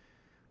outright,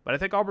 but I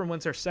think Auburn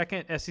wins their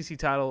 2nd SEC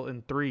title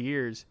in 3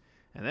 years,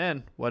 and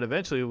then what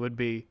eventually would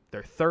be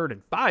their 3rd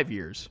in 5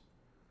 years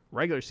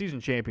regular season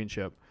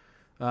championship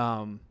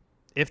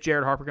if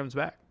Jared Harper comes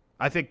back.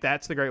 I think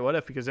that's the great what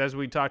if, because as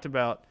we talked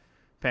about,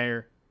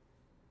 Painter,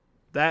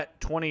 that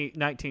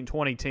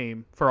 2019-20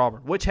 team for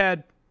Auburn, which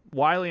had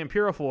Wiley and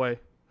Purifoy,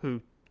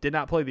 who did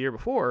not play the year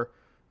before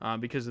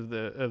because of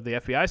the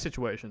FBI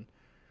situation.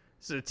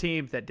 This is a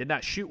team that did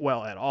not shoot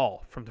well at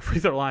all from the free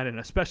throw line, and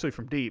especially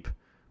from deep,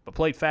 but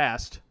played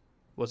fast,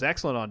 was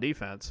excellent on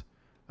defense,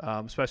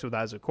 especially with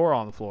Isaac Okoro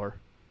on the floor.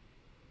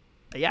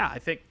 Yeah, I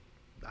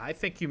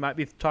think you might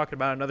be talking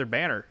about another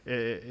banner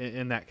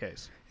in that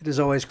case. It has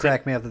always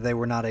cracked me up that they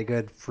were not a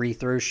good free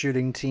throw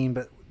shooting team,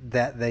 but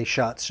that they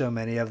shot so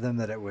many of them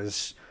that it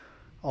was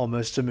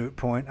almost a moot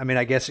point. I mean,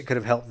 I guess it could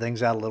have helped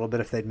things out a little bit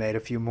if they'd made a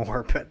few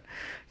more, but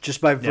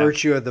just by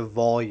virtue of the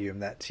volume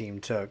that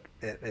team took,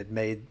 it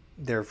made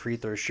their free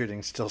throw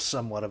shooting still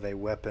somewhat of a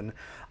weapon.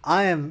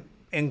 I am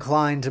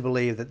inclined to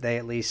believe that they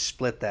at least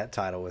split that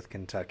title with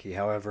Kentucky.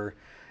 However,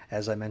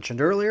 as I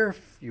mentioned earlier,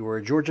 if you were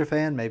a Georgia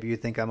fan, maybe you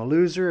think I'm a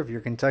loser. If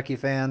you're a Kentucky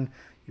fan,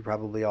 you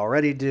probably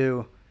already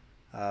do.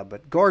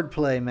 But guard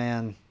play,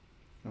 man,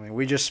 I mean,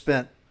 we just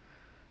spent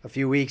a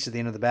few weeks at the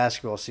end of the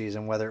basketball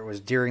season, whether it was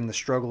during the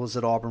struggles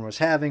that Auburn was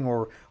having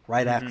or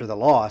right after the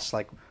loss,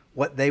 like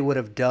what they would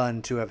have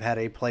done to have had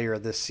a player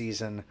this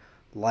season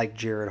like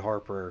Jared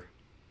Harper.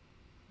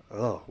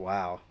 Oh,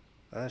 wow.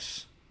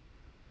 That's...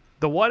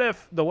 The what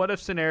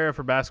if scenario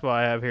for basketball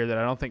I have here that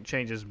I don't think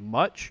changes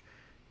much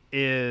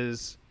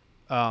is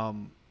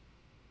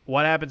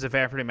what happens if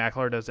Anthony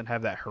McLaurin doesn't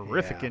have that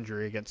horrific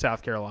injury against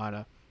South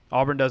Carolina?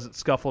 Auburn doesn't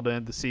scuffle to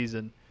end the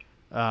season.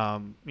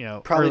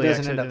 Probably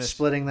doesn't end up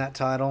splitting that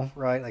title,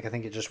 right? Like I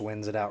think it just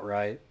wins it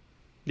outright.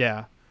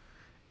 Yeah.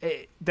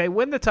 They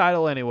win the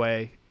title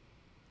anyway.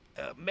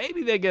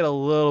 Maybe they get a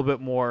little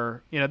bit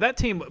more, that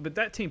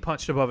team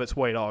punched above its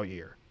weight all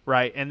year,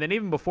 right? And then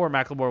even before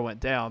McLemore went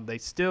down, they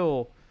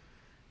still,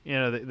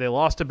 they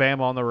lost to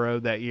Bama on the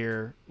road that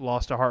year,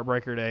 lost a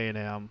heartbreaker to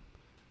A&M.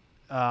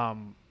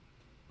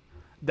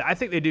 I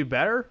think they do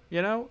better,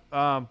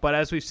 but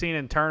as we've seen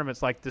in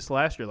tournaments like this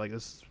last year, like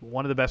this is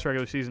one of the best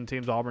regular season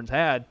teams Auburn's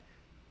had,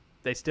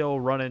 they still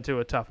run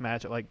into a tough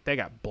matchup. Like they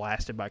got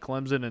blasted by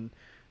Clemson, and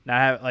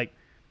now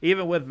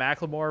even with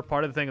McLemore,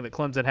 part of the thing that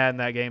Clemson had in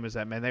that game is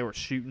that, man, they were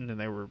shooting and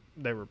they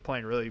were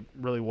playing really,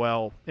 really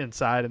well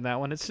inside in that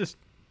one. It's just,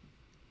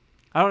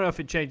 I don't know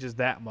if it changes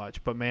that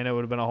much, but man, it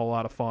would have been a whole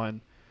lot of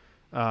fun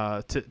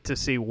to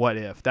see what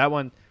if. That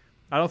one,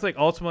 I don't think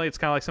ultimately it's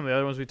kind of like some of the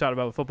other ones we talked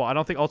about with football. I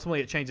don't think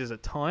ultimately it changes a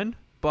ton,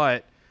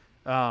 but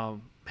man,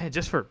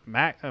 just for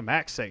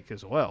Mac's sake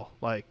as well.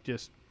 Like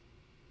just,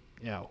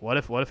 what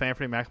if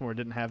Anthony McLemore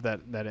didn't have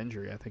that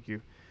injury? I think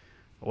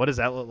what does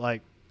that look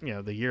like?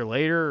 The year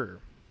later.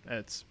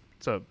 It's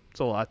a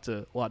lot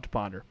to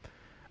ponder.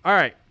 All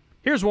right,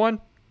 here's one.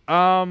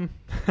 What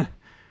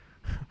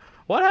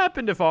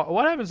happens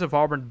if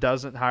Auburn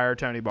doesn't hire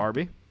Tony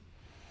Barbie?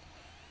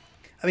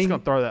 I mean,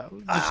 just gonna throw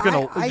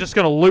that. Just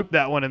gonna loop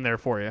that one in there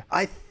for you.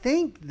 I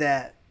think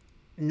that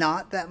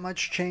not that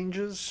much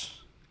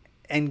changes,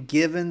 and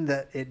given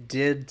that it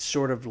did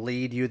sort of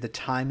lead you, the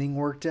timing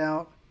worked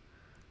out,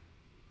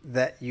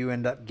 that you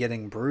end up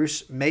getting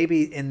Bruce.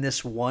 Maybe in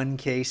this one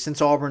case,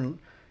 since Auburn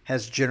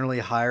has generally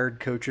hired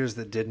coaches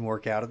that didn't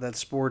work out at that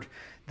sport,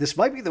 this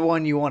might be the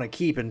one you want to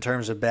keep in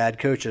terms of bad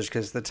coaches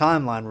because the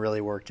timeline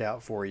really worked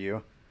out for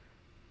you.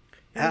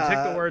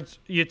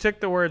 You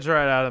took the words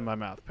right out of my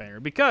mouth, Painter,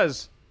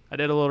 because I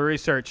did a little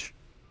research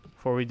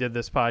before we did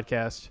this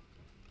podcast.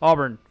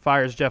 Auburn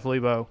fires Jeff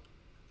Lebo.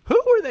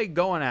 Who were they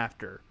going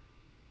after?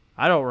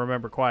 I don't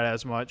remember quite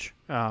as much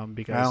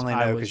because I only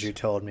know because you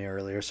told me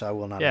earlier, so I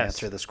will not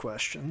answer this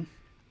question.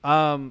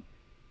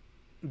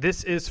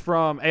 This is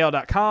from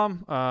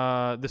AL.com.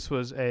 This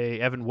was a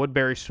Evan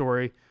Woodbury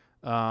story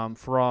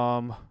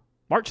from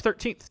March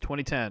 13th,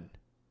 2010.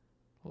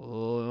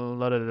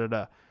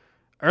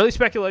 Early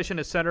speculation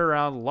is centered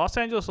around Los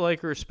Angeles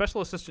Lakers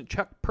special assistant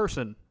Chuck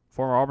Person,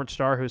 former Auburn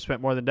star who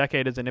spent more than a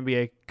decade as an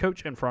NBA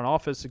coach and front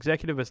office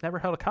executive, has never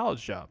held a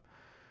college job.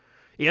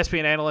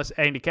 ESPN analyst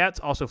Andy Katz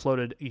also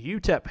floated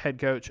UTEP head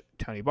coach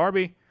Tony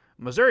Barbie,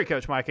 Missouri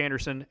coach Mike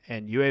Anderson,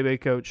 and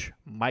UAB coach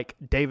Mike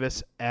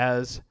Davis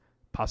as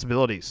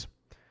possibilities.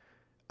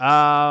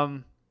 I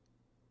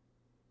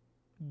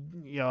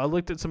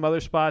looked at some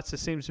other spots. It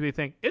seems to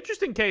be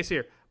interesting case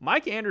here.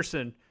 Mike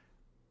Anderson.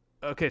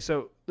 Okay,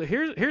 so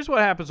here's what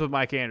happens with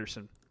Mike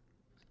Anderson.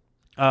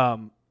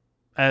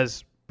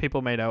 As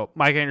people may know,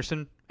 Mike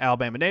Anderson,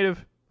 Alabama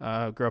native,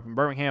 grew up in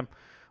Birmingham,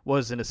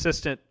 was an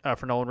assistant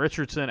for Nolan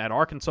Richardson at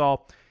Arkansas.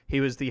 He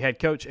was the head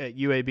coach at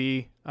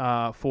UAB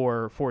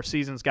for 4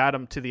 seasons, got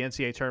him to the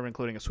NCAA tournament,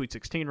 including a Sweet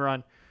 16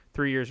 run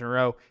 3 years in a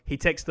row. He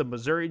takes the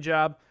Missouri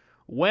job.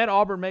 When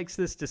Auburn makes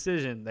this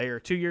decision, they are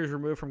 2 years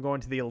removed from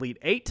going to the Elite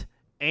Eight,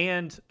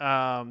 and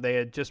they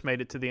had just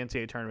made it to the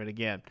NCAA tournament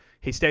again.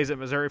 He stays at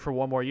Missouri for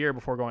 1 more year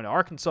before going to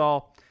Arkansas.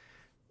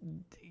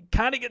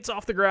 Kind of gets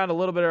off the ground a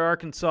little bit at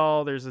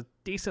Arkansas. There's a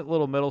decent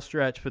little middle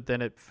stretch, but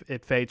then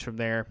it fades from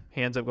there.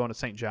 He ends up going to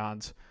St.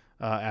 John's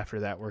after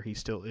that, where he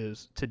still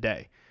is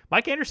today.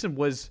 Mike Anderson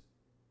was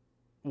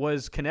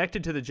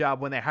connected to the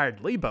job when they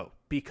hired Lebo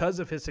because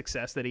of his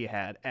success that he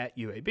had at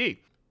UAB.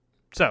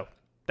 So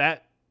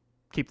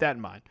keep that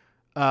in mind.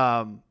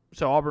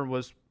 So Auburn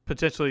was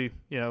potentially,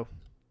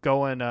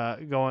 going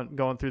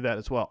through that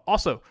as well.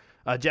 Also,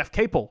 Jeff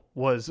Capel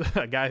was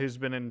a guy who's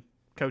been in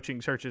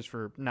coaching searches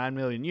for 9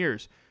 million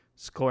years,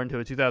 according to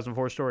a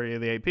 2004 story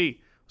of the AP.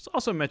 Was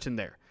also mentioned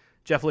there.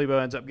 Jeff Lebo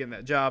ends up getting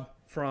that job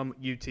from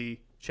UT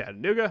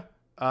Chattanooga.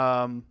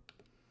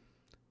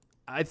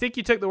 I think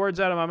you took the words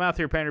out of my mouth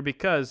here, Painter,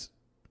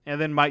 and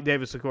then Mike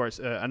Davis, of course,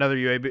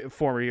 another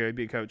former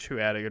UAB coach who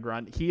had a good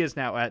run. He is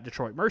now at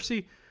Detroit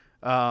Mercy.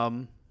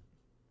 And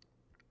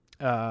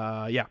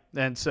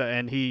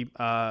he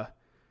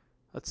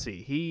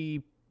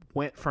he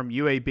went from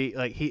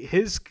UAB,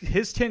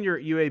 his tenure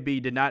at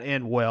UAB did not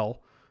end well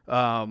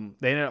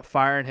They ended up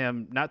firing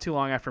him not too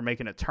long after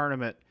making a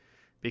tournament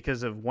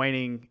because of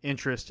waning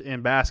interest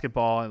in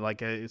basketball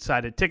and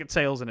cited ticket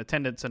sales and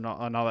attendance and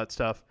all that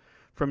stuff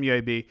from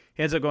UAB. He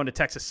ends up going to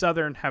Texas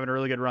Southern, having a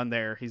really good run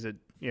there. He's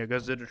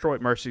goes to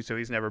Detroit Mercy, so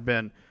he's never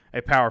been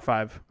a Power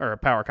 5 or a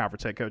Power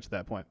Conference head coach at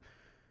that point.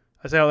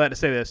 I say all that to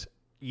say this.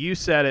 You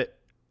said it.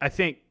 I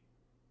think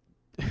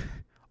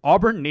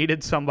Auburn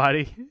needed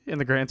somebody in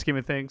the grand scheme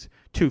of things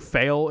to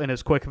fail in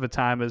as quick of a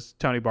time as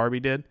Tony Barbie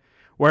did,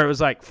 where it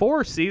was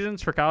 4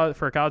 seasons for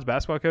a college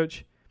basketball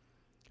coach,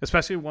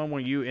 especially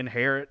when you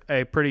inherit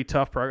a pretty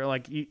tough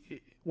program.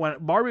 When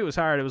Barbie was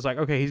hired, it was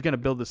okay, he's going to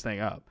build this thing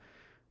up.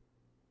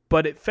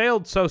 But it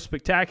failed so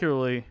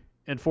spectacularly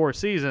in 4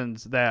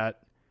 seasons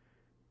that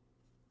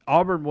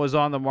Auburn was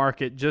on the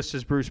market just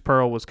as Bruce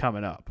Pearl was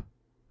coming up,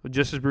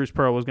 just as Bruce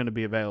Pearl was going to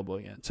be available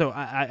again. So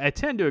I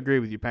tend to agree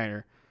with you,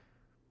 Painter.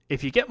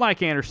 If you get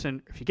Mike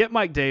Anderson, if you get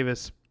Mike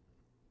Davis,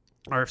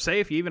 or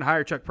if you even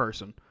hire Chuck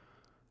Person,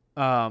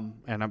 and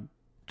I'm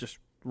just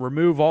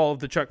remove all of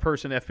the Chuck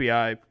Person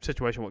FBI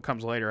situation, what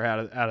comes later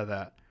out of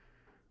that,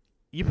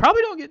 you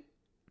probably don't get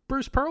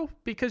Bruce Pearl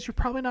because you're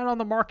probably not on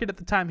the market at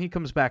the time he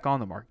comes back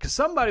on the market. Because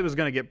somebody was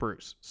going to get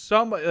Bruce.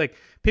 Somebody,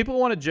 people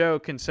want to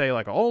joke and say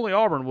only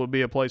Auburn would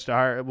be a place to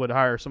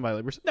hire somebody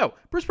like Bruce. No,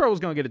 Bruce Pearl was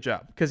going to get a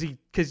job because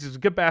he's a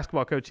good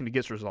basketball coach and he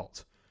gets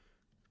results.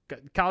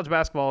 College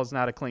basketball is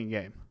not a clean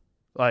game.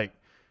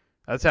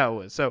 That's how it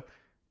was. So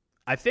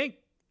I think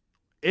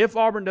if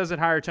Auburn doesn't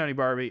hire Tony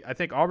Barbie, I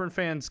think Auburn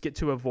fans get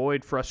to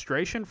avoid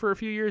frustration for a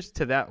few years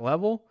to that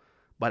level.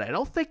 But I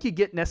don't think you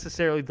get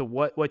necessarily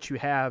what you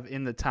have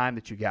in the time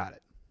that you got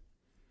it.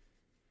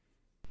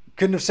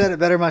 Couldn't have said it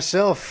better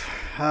myself.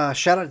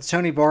 Shout out to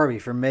Tony Barbie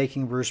for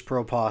making Bruce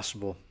Pearl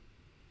possible.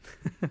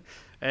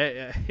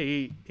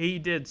 He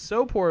did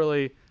so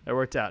poorly, it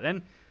worked out.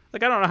 And I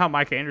don't know how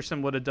Mike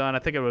Anderson would have done. I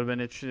think it would have been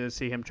interesting to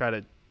see him try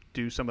to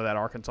do some of that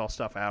Arkansas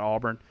stuff at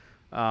Auburn.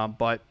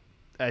 But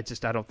I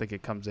don't think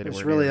it comes anywhere.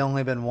 There's really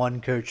only been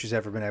one coach who's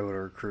ever been able to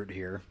recruit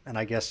here. And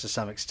I guess to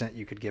some extent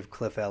you could give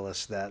Cliff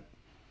Ellis that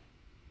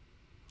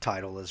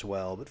title as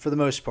well. But for the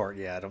most part,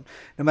 no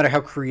matter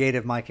how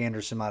creative Mike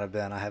Anderson might have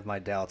been, I have my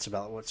doubts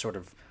about what sort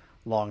of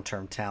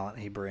long-term talent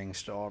he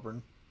brings to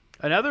Auburn.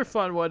 Another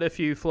fun what if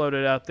you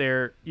floated out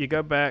there, you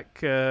go back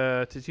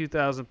to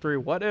 2003.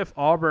 What if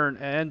Auburn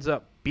ends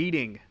up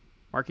beating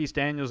Marquise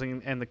Daniels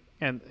and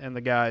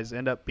the guys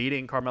end up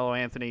beating Carmelo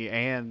Anthony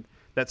and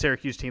that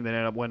Syracuse team that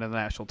ended up winning the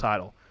national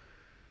title?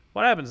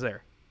 What happens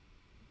there?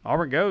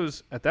 Auburn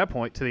goes at that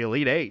point to the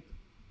Elite Eight.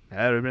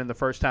 That would have been the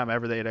first time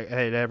ever they'd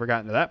ever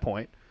gotten to that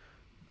point.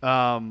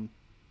 Do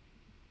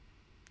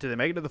they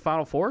make it to the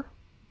Final Four?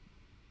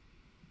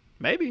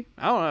 Maybe.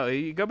 I don't know.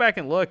 You go back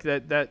and look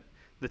that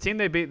the team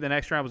they beat in the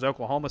next round was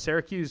Oklahoma.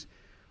 Syracuse,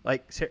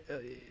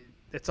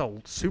 it's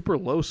a super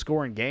low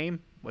scoring game,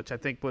 which I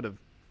think would have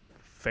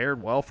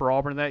fared well for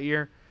Auburn that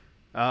year.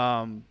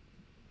 And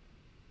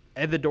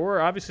the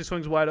door obviously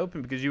swings wide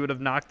open because you would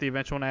have knocked the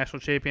eventual national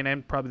champion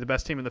and probably the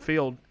best team in the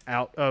field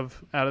out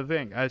of the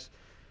thing.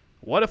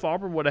 What if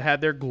Auburn would have had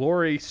their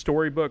glory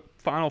storybook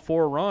Final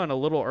Four run a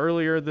little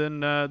earlier than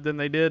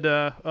they did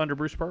under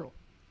Bruce Pearl?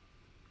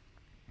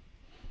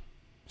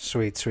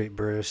 Sweet, sweet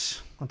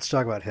Bruce. Let's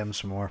talk about him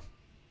some more.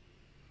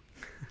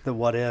 The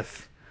what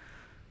if.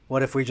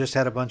 What if we just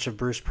had a bunch of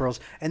Bruce Pearls?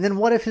 And then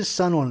what if his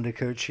son wanted to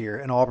coach here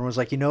and Auburn was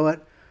like, you know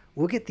what?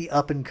 We'll get the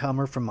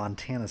up-and-comer from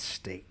Montana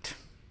State.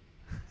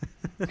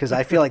 Because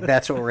I feel like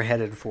that's what we're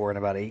headed for in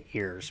about 8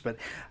 years. But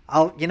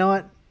you know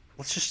what?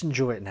 Let's just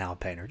enjoy it now,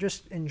 Painter.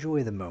 Just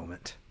enjoy the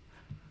moment.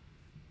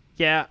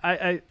 Yeah,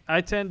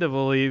 I tend to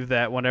believe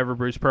that whenever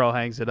Bruce Pearl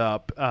hangs it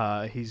up,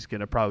 he's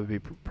going to probably be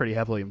pretty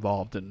heavily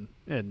involved in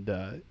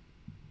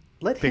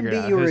let him be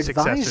your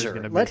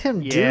advisor. Let him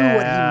do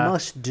what he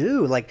must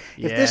do. If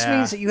this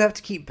means that you have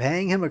to keep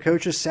paying him a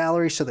coach's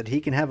salary so that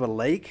he can have a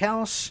lake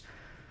house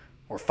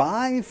or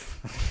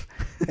 5,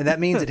 and that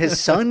means that his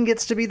son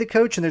gets to be the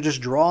coach and they're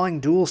just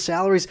drawing dual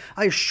salaries,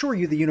 I assure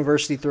you the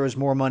university throws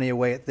more money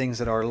away at things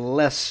that are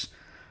less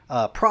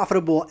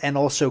profitable and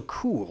also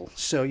cool.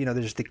 So,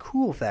 there's the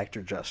cool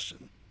factor,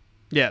 Justin.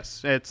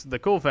 Yes, it's the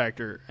cool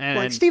factor.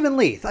 And Stephen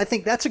Leith, I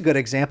think that's a good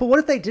example. What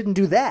if they didn't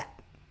do that?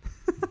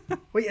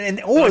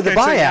 Or the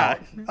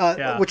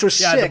buyout, which was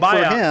sick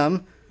for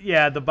him.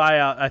 Yeah, the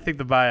buyout. I think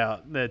the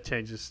buyout that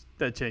changes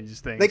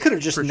things. They could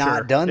have just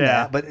not done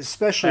that, but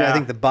especially I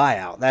think the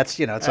buyout. That's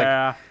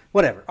it's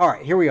whatever. All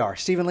right, here we are.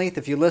 Stephen Leith,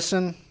 if you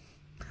listen,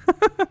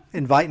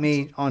 invite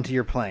me onto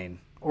your plane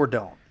or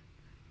don't.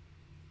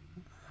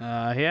 He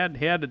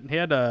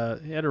had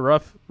a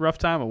rough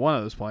time at one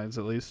of those planes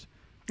at least.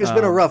 It's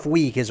been a rough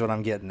week, is what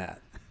I'm getting at.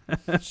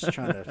 Just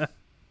trying to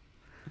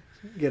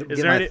get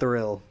my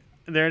thrill.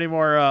 Are there any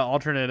more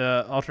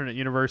alternate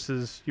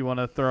universes you want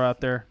to throw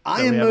out there?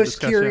 I am most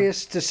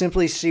curious to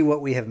simply see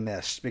what we have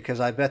missed, because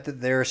I bet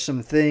that there are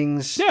some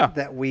things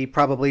that we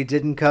probably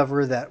didn't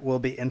cover that will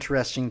be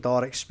interesting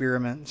thought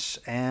experiments,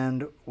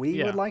 and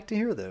we would like to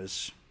hear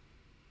those.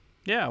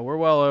 Yeah, we're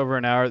well over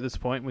an hour at this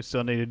point. We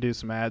still need to do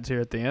some ads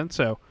here at the end.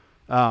 So,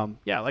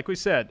 like we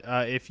said,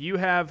 if you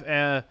have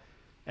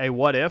a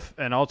what if,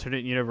 an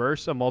alternate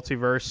universe, a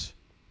multiverse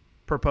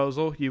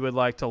proposal you would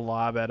like to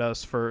lob at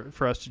us for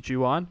us to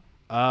chew on,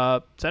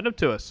 send them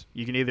to us.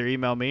 You can either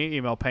email me,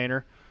 email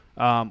Painter,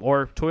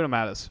 or tweet them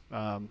at us.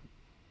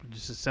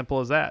 Just as simple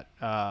as that.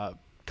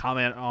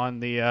 Comment on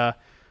the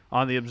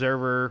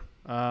Observer,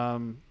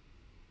 the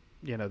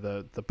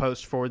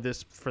post for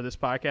this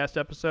podcast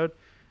episode.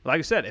 Like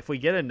I said, if we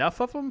get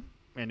enough of them,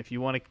 and if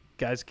you want to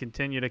guys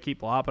continue to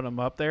keep lopping them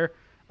up there,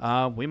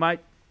 we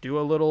might do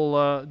a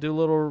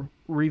little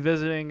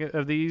revisiting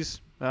of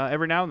these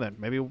every now and then.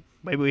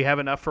 Maybe we have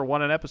enough for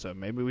one an episode.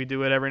 Maybe we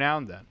do it every now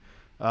and then.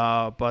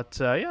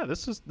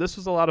 This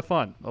was a lot of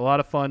fun. A lot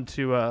of fun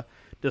to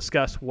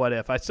discuss what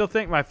if. I still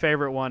think my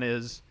favorite one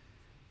is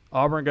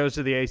Auburn goes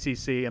to the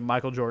ACC and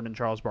Michael Jordan and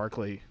Charles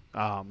Barkley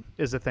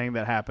is the thing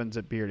that happens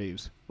at Beard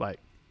Eves, like,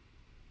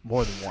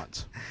 more than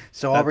once.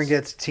 So Auburn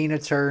gets Tina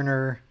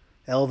Turner,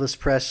 Elvis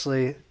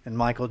Presley, and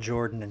Michael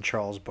Jordan and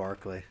Charles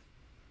Barkley.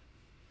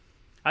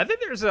 I think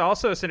there's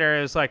also a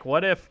scenario. It's like,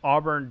 what if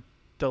Auburn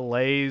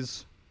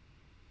delays?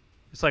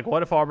 It's like,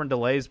 what if Auburn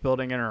delays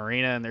building an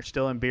arena and they're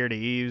still in Beard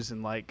Eves?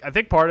 And like, I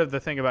think part of the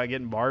thing about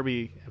getting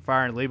Barbie and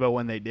firing Lebo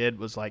when they did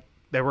was like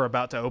they were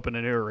about to open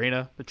a new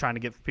arena. They're trying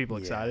to get people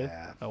excited.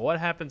 Yeah. So what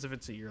happens if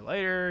it's a year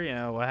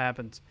later? What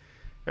happens?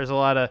 There's a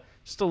lot of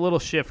just a little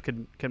shift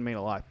can mean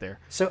a lot there.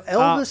 So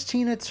Elvis,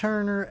 Tina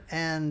Turner,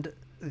 and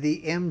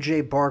the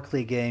MJ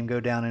Barkley game go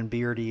down in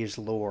Beard Eves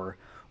lore.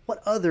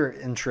 What other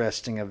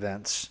interesting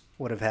events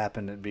would have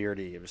happened at Beard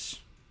Eves?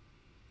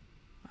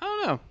 I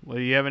don't know. Well,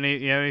 you have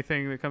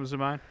anything that comes to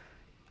mind?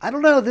 I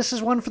don't know. This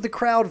is one for the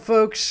crowd,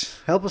 folks.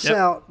 Help us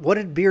out. What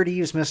did Beard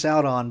Eves miss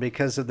out on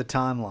because of the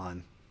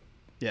timeline?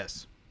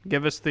 Yes.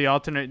 Give us the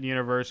alternate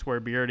universe where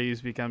Beard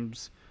Eves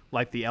becomes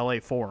like the LA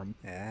Forum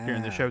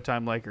during the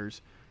Showtime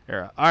Lakers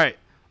era. All right.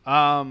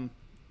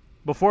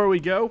 Before we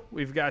go,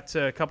 we've got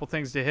a couple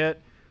things to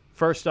hit.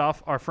 First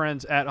off, our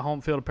friends at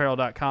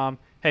homefieldapparel.com.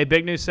 Hey,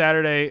 big news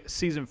Saturday.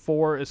 Season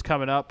 4 is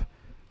coming up.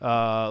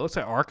 Looks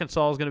like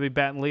Arkansas is going to be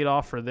batting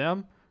leadoff for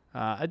them.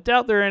 I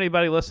doubt there are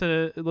anybody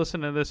listening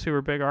to this who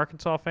are big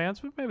Arkansas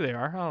fans, but maybe they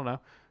are. I don't know.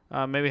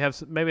 Maybe have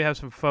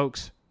some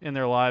folks in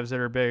their lives that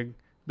are big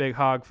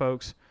Hog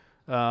folks.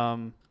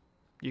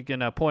 You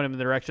can point them in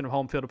the direction of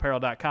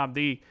homefieldapparel.com,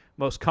 the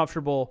most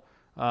comfortable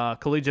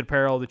collegiate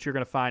apparel that you're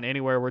going to find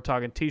anywhere. We're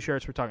talking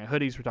T-shirts, we're talking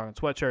hoodies, we're talking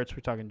sweatshirts,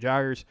 we're talking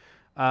joggers.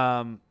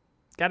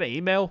 Got an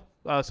email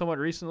somewhat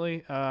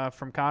recently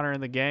from Connor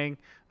and the gang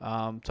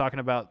talking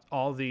about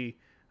all the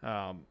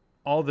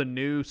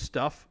new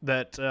stuff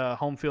that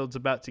Homefield's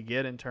about to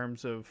get in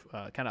terms of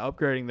kind of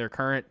upgrading their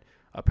current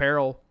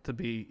apparel to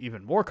be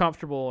even more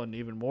comfortable and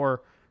even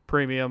more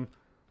premium,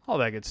 all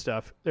that good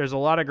stuff. There's a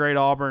lot of great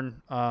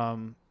Auburn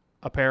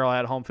apparel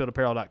at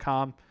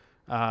homefieldapparel.com.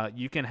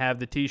 You can have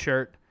the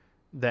T-shirt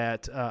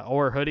that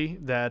or hoodie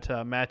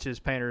that matches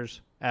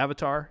Painter's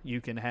avatar. You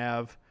can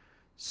have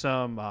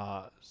some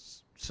of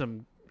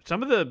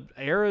the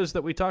eras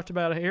that we talked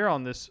about here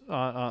on this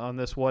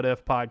What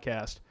If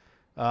podcast.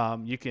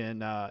 You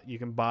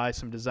can buy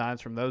some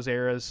designs from those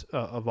eras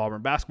of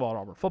Auburn basketball and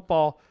Auburn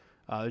football.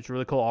 There's a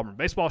really cool Auburn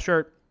baseball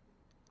shirt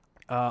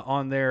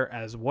on there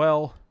as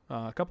well.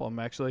 A couple of them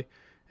actually,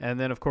 and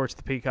then of course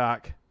the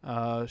Peacock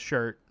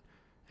shirt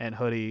and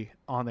hoodie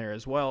on there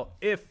as well.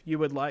 If you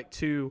would like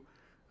to,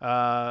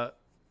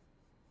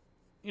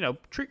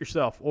 treat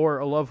yourself or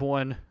a loved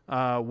one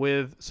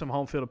with some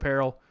Homefield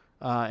apparel,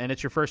 and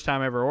it's your first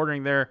time ever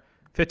ordering there,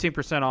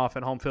 15% off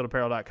at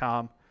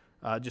homefieldapparel.com.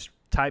 Just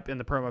type in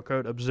the promo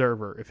code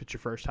Observer if it's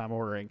your first time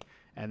ordering,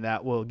 and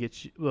that will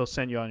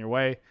send you on your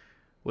way.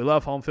 We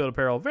love Homefield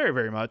Apparel very,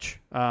 very much.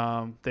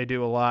 They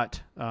do a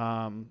lot,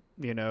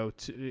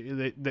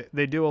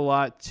 they do a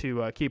lot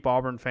to keep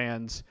Auburn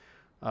fans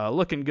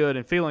looking good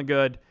and feeling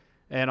good,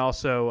 and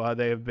also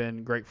they have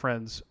been great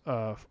friends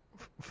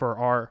for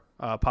our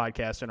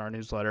podcast and our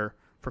newsletter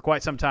for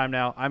quite some time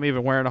now. I'm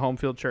even wearing a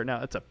Homefield shirt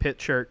now. It's a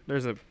Pitt shirt.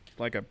 There's a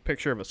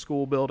picture of a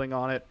school building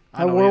on it.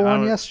 I wore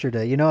one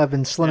yesterday. I've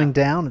been slimming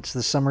down. It's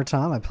the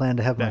summertime. I plan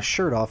to have my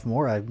shirt off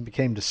more. I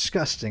became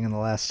disgusting in the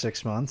last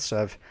 6 months,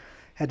 so I've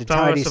had to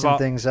tidy some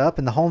things up.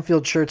 And the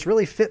Homefield shirts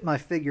really fit my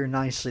figure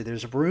nicely.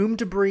 There's room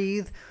to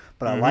breathe,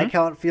 but I like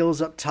how it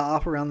feels up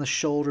top around the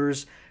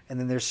shoulders. And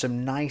then there's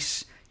some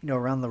nice,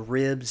 around the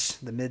ribs,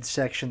 the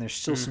midsection. There's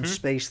still some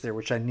space there,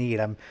 which I need.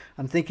 I'm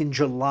thinking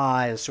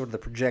July is sort of the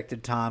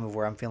projected time of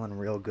where I'm feeling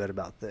real good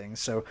about things.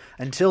 So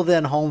until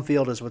then,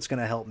 Homefield is what's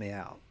going to help me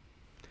out.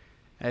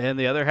 And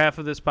the other half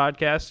of this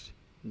podcast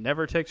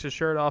never takes his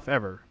shirt off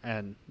ever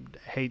and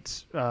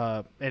hates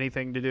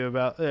anything to do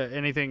about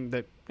anything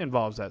that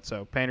involves that.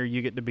 So Painter,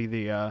 you get to be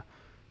the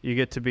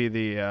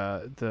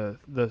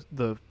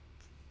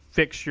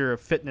fixture of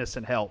fitness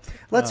and health.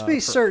 Let's be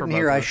certain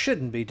here. I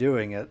shouldn't be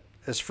doing it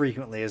as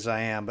frequently as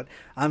I am, but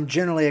I'm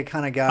generally a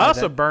kind of guy. I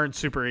also burn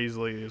super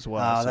easily as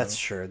well. Oh, so that's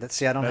true.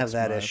 I don't have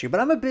that issue, but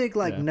I'm a big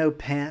no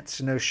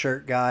pants, no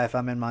shirt guy if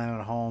I'm in my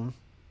own home.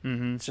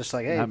 Mm-hmm. It's just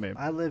like, hey,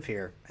 I live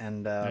here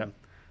and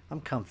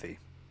I'm comfy.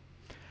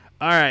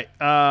 All right.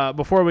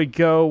 Before we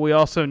go, we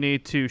also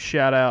need to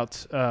shout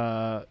out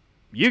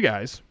you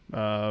guys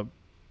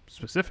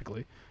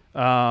specifically.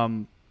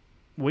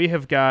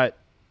 We've got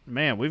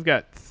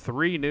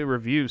 3 new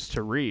reviews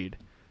to read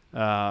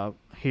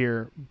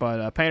here.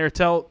 But Painter,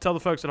 tell the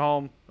folks at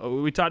home.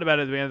 We talked about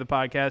it at the beginning of the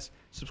podcast.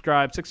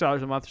 Subscribe,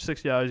 $6 a month or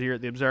 $60 a year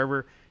at The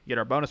Observer. You get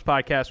our bonus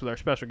podcast with our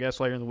special guests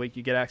later in the week.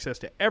 You get access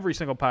to every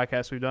single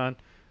podcast we've done,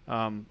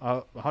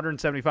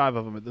 175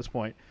 of them at this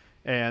point.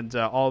 And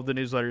all of the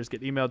newsletters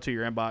get emailed to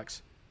your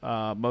inbox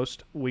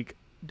most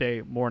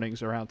weekday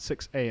mornings around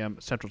 6 a.m.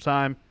 Central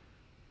Time.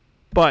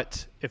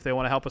 But if they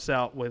want to help us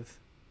out with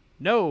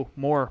no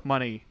more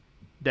money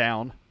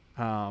down,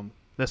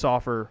 this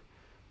offer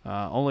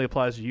only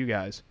applies to you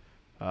guys.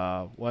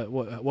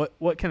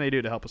 What can they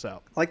do to help us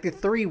out? Like the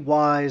 3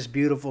 wise,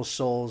 beautiful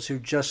souls who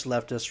just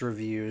left us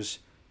reviews,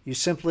 you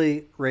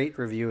simply rate,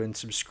 review, and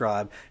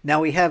subscribe.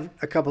 Now we have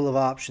a couple of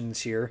options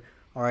here.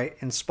 All right,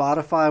 in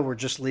Spotify, we're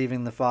just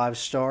leaving the 5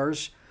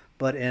 stars.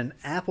 But in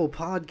Apple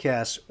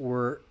Podcasts,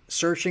 we're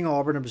searching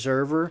Auburn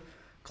Observer,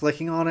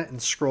 clicking on it, and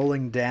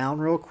scrolling down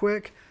real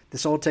quick.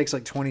 This all takes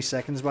like 20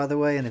 seconds, by the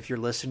way. And if you're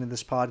listening to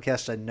this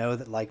podcast, I know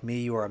that, like me,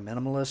 you are a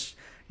minimalist.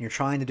 And you're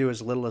trying to do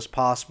as little as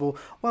possible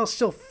while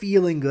still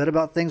feeling good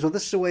about things. Well,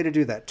 this is a way to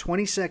do that.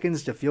 20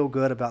 seconds to feel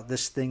good about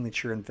this thing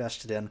that you're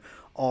invested in.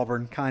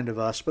 Auburn, kind of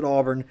us, but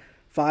Auburn,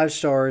 5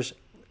 stars.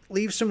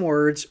 Leave some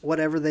words,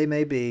 whatever they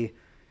may be,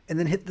 and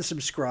then hit the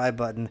subscribe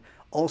button.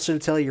 Also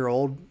tell your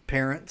old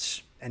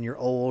parents and your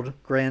old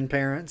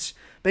grandparents,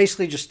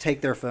 basically just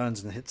take their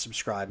phones and hit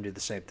subscribe and do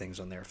the same things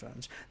on their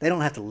phones. They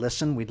don't have to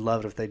listen. We'd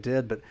love it if they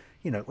did, but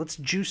let's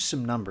juice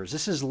some numbers.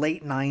 This is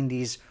late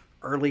 90s,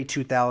 early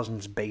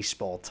 2000s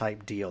baseball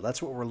type deal.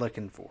 That's what we're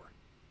looking for.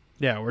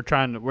 Yeah, we're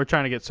trying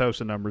to get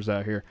Sosa numbers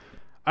out here.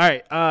 All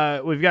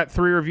right, we've got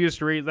 3 reviews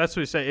to read. That's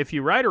what we say. If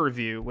you write a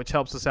review, which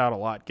helps us out a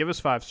lot, give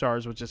us 5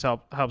 stars, which just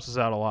helps us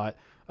out a lot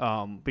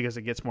because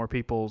it gets more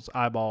people's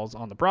eyeballs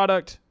on the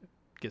product,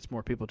 gets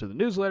more people to the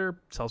newsletter,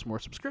 sells more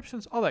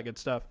subscriptions, all that good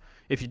stuff.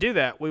 If you do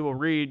that, we will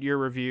read your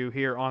review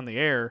here on the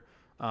air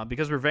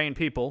because we're vain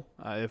people.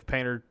 If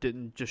Painter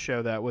didn't just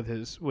show that with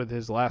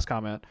his last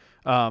comment,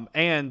 we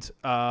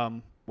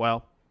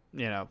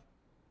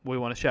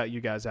want to shout you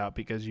guys out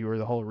because you are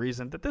the whole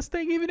reason that this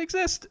thing even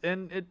exists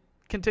and it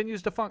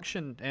continues to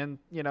function. And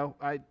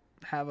I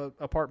have an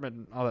apartment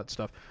and all that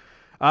stuff.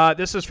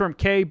 This is from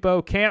K.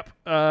 Bo Camp.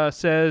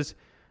 Says.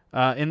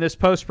 In this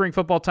post-spring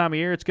football time of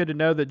year, it's good to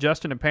know that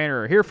Justin and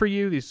Painter are here for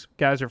you. These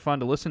guys are fun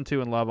to listen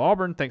to and love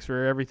Auburn. Thanks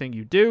for everything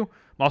you do.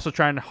 I'm also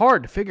trying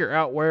hard to figure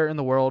out where in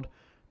the world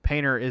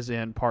Painter is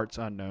in Parts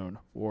Unknown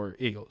or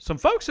Eagle. Some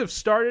folks have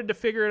started to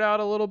figure it out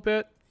a little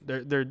bit.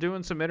 They're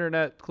doing some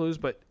internet clues,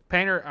 but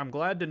Painter, I'm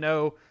glad to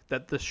know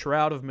that the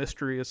shroud of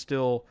mystery is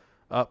still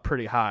up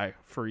pretty high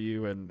for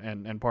you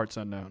and Parts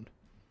Unknown.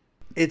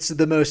 It's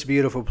the most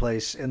beautiful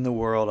place in the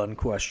world,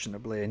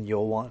 unquestionably, and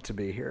you'll want to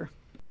be here.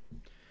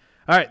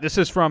 All right, this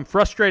is from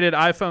Frustrated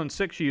iPhone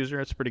 6 User.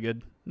 That's a pretty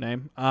good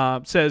name.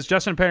 Says,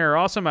 Justin and Painter are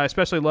awesome. I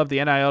especially love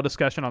the NIL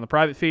discussion on the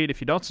private feed.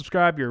 If you don't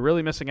subscribe, you're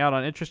really missing out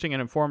on interesting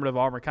and informative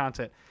Auburn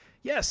content.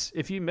 Yes,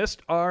 if you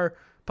missed our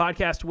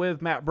podcast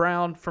with Matt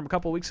Brown from a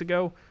couple weeks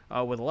ago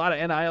with a lot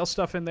of NIL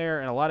stuff in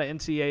there and a lot of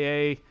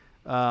NCAA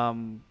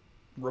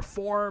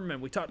reform,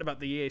 and we talked about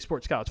the EA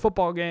Sports College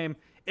football game.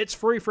 It's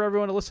free for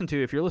everyone to listen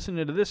to. If you're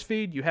listening to this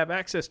feed, you have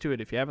access to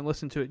it. If you haven't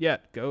listened to it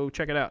yet, go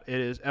check it out. It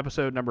is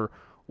episode number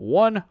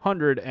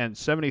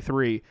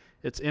 173.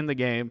 It's in the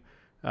game,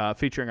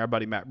 featuring our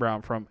buddy Matt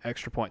Brown from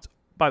Extra Points.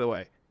 By the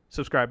way,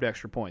 subscribe to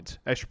Extra Points,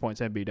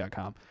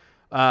 extrapointsnb.com.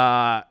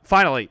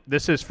 Finally,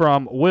 this is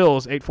from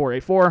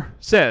Wills8484.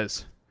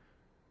 Says,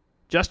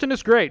 Justin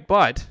is great,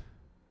 but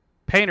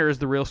Painter is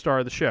the real star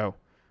of the show,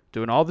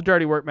 doing all the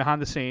dirty work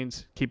behind the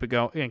scenes, keeping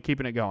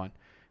it going.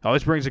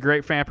 Always brings a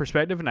great fan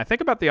perspective, and I think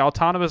about the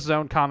autonomous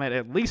zone comment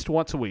at least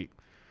once a week.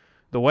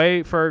 The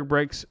way Ferg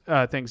breaks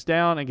things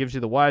down and gives you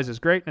the whys is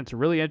great, and it's a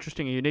really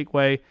interesting and unique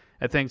way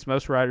at things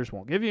most writers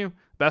won't give you.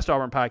 Best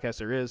Auburn podcast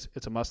there is.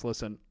 It's a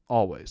must-listen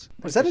always.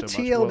 Was that a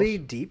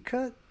TLB deep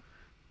cut?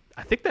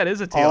 I think that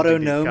is a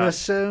TLB autonomous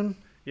zone?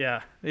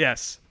 Yeah.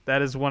 Yes.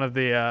 That is one of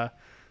the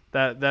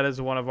that is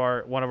one of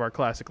our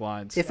classic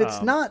lines. If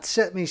it's not,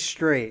 set me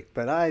straight,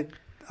 but I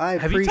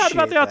have you talked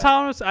about the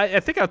autonomous? I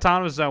think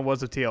autonomous zone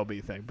was a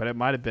TLB thing, but it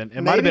might have been.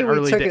 It might have been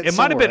early. It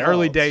might have been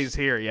early days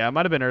here. Yeah, it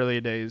might have been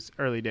early days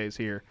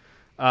here.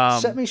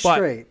 Set me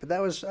straight, but that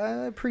was.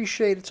 I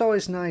appreciate. It's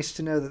always nice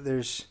to know that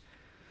there's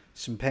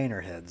some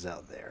painter heads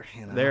out there.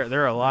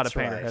 There are a lot of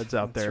painter heads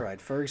out there. That's right.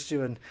 Ferg's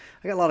doing.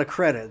 I got a lot of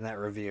credit in that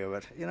review,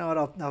 but you know what?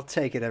 I'll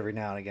take it every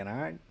now and again. All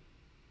right.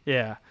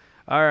 Yeah.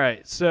 All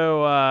right.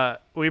 So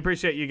we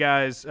appreciate you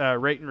guys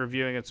rating,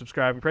 reviewing, and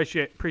subscribing.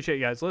 Appreciate you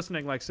guys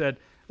listening. Like I said,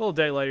 a little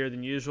day later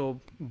than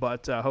usual,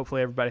 but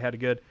hopefully everybody had a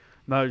good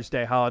Mother's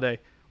Day holiday.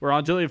 We're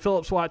on Julian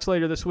Phillips' watch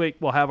later this week.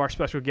 We'll have our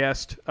special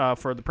guest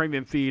for the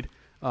premium feed,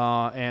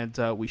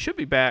 and we should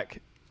be back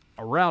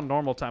around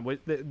normal time.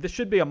 This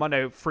should be a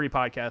Monday free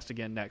podcast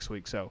again next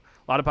week. So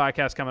a lot of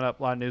podcasts coming up,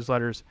 a lot of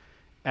newsletters,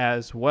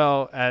 as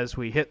well as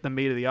we hit the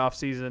meat of the off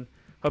season.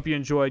 Hope you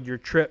enjoyed your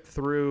trip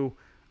through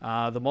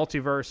the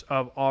Multiverse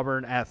of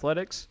Auburn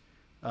Athletics.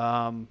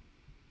 Like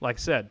I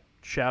said,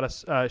 shout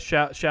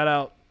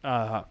out.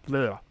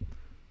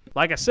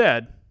 Like I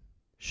said,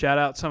 shout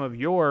out some of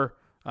your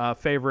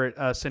favorite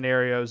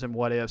scenarios and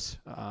what ifs.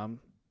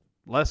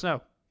 Let us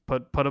know.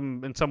 Put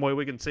them in some way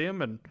we can see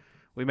them, and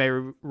we may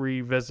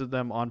revisit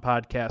them on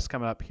podcasts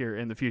coming up here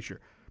in the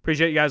future.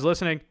 Appreciate you guys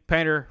listening.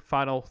 Painter,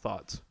 final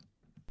thoughts.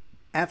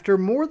 After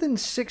more than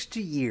 60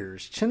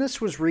 years,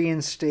 tennis was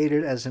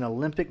reinstated as an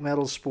Olympic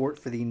medal sport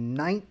for the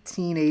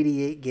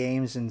 1988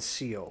 Games in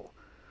Seoul.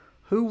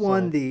 Who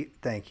won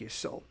Thank you,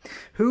 Sol.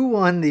 Who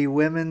won the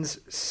women's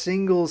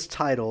singles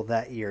title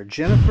that year?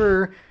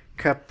 Jennifer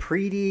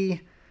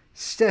Capriati,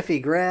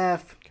 Steffi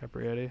Graf,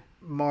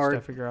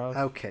 Steffi Graf.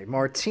 Okay,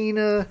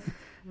 Martina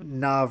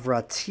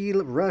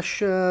Navratil,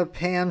 Russia,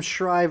 Pam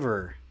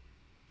Shriver.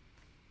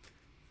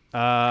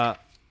 I'm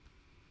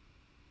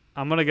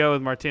going to go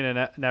with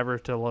Martina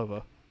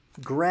Navratilova.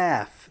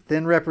 Graf,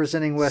 then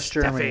representing West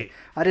Steffi. Germany.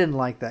 I didn't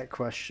like that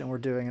question. We're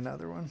doing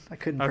another one. I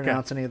couldn't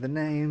pronounce any of the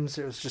names.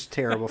 It was just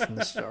terrible from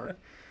the start.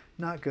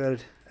 Not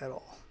good at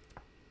all.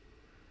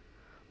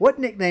 What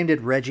nickname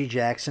did Reggie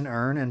Jackson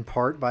earn in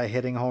part by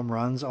hitting home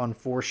runs on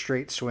 4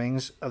 straight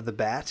swings of the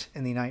bat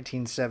in the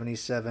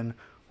 1977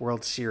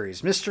 World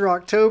Series? Mr.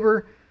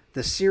 October,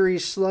 the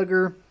series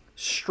slugger,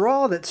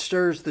 straw that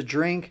stirs the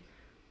drink,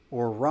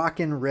 or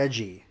Rockin'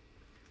 Reggie?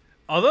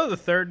 Although the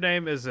third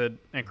name is an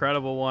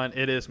incredible one,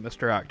 it is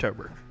Mr.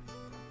 October.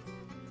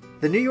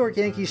 The New York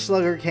Yankees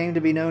slugger came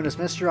to be known as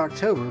Mr.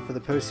 October for the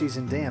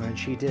postseason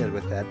damage he did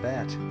with that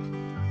bat.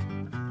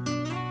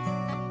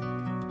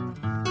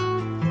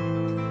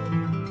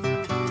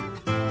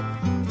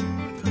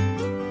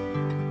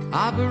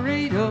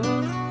 Operator,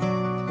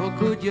 or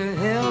could you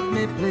help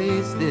me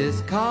place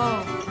this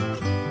call?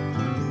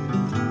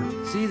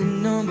 See, the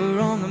number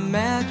on the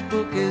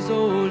matchbook is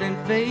old and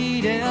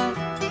faded.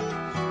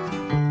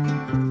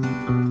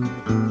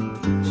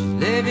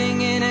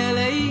 Living in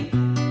LA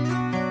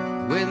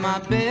with my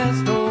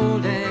best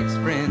old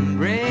ex-friend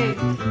Ray.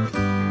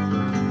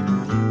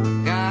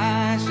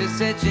 Gosh, she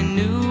said she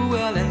knew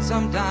well and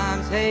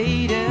sometimes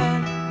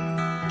hated.